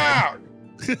out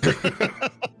of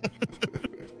bed.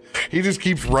 He just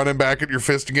keeps running back at your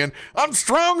fist again. I'm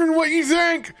stronger than what you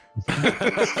think.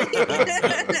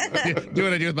 Do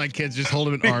what I do with my kids. Just hold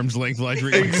them at arm's length while I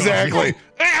drink. Exactly.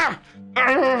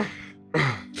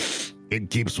 It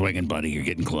keeps swinging, buddy. You're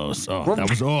getting close. Oh, that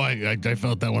was. Oh, I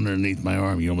felt that one underneath my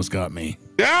arm. You almost got me.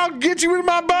 I'll get you with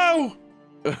my bow.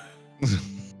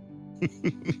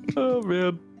 Oh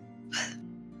man.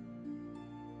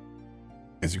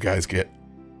 As you guys get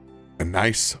a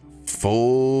nice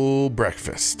full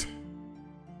breakfast,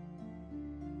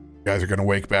 you guys are going to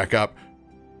wake back up,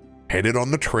 headed on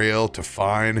the trail to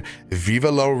find Viva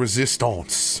la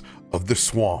Resistance of the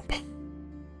swamp.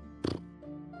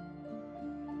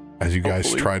 As you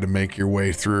guys try to make your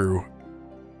way through,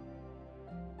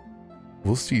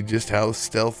 we'll see just how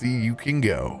stealthy you can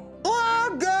go.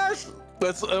 Oh gosh.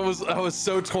 I was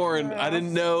so torn. I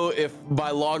didn't know if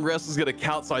my long rest was gonna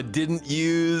count, so I didn't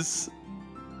use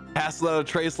Pass Without a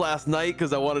Trace last night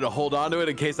because I wanted to hold on to it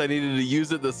in case I needed to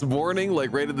use it this morning,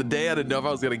 like right in the day. I didn't know if I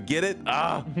was gonna get it.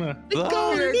 I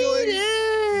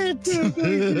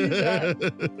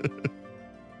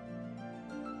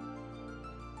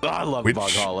love Which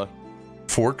Boghala.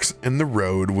 forks in the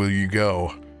road will you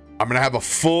go? I'm gonna have a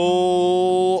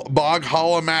full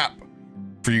Boghala map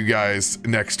for you guys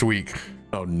next week.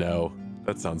 Oh no,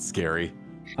 that sounds scary.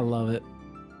 I love it.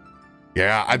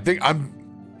 Yeah, I think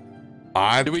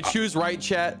Did we choose right,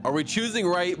 chat? Are we choosing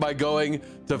right by going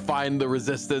to find the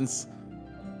resistance?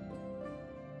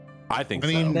 I think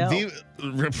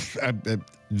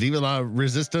Viva la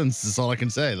Resistance is all I can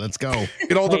say. Let's go.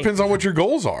 It all depends on what your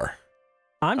goals are.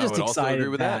 I'm just would also excited agree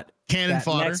with that. Cannon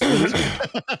fodder.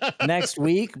 Next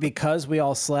week, because we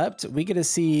all slept, we get to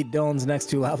see Dylan's next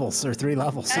 2 levels or 3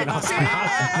 levels. You know?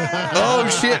 Oh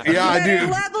shit! Yeah, I do.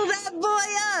 Level that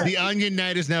boy up. The Onion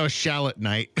Knight is now a Shallot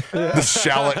Knight. The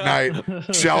Shallot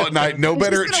Knight, no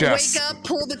better at He's chess. gonna wake up,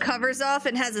 pull the covers off,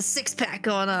 and has a 6-pack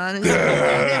going on.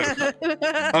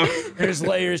 There's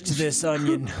layers to this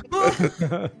onion.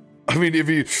 I mean, if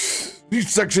he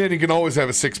sucks in, he can always have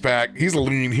a 6-pack. He's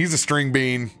lean. He's a string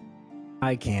bean.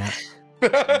 I can't.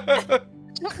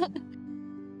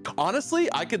 honestly,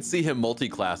 I could see him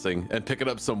multi-classing and picking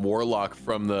up some warlock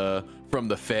from the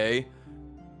Fae.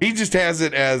 He just has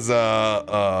it as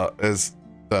the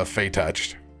Fae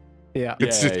touched. Yeah.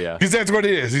 Yeah. Because that's what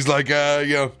it is. He's like,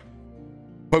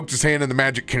 poked his hand in the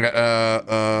magic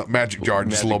jar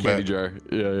just a little bit. Jar.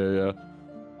 Yeah.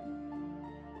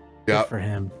 Yeah. For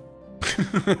him.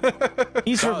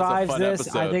 He survives this.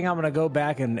 Episode. I think I'm gonna go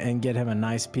back and get him a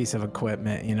nice piece of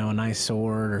equipment. You know, a nice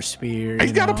sword or spear.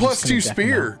 He's got a I'm just gonna +2 deck him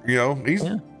spear. out. You know,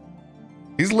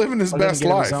 he's living his I'm gonna best get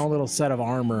him life. His own little set of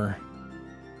armor.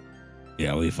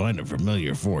 Yeah, we find a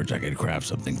familiar forge. I could craft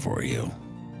something for you.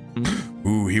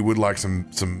 Ooh, he would like some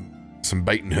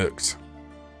bait and hooks.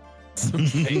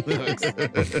 You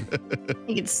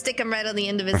can stick him right on the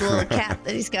end of his little cap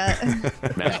that he's got.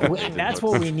 That's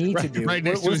what we need to do. Right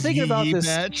next to we're his thinking about yee this.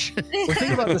 patch. We're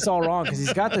thinking about this all wrong because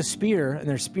he's got the spear and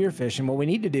they're spearfish, and what we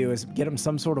need to do is get him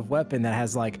some sort of weapon that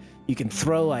has like you can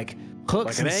throw like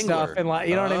hooks Like an and stuff angler. and like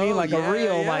you know what I mean, like a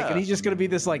reel, like, and he's just gonna be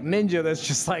this like ninja that's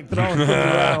just like throwing things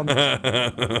around.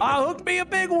 Hook me a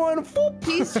big one.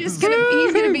 He's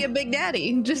gonna be a big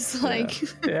daddy, just like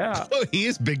Yeah. Oh, he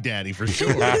is Big Daddy for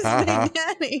sure. he's big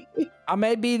daddy. I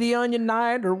may be the onion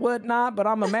knight or whatnot, but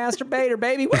I'm a masturbator,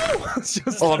 baby. Woo! It's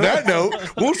just On that note,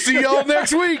 we'll see y'all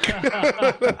next week.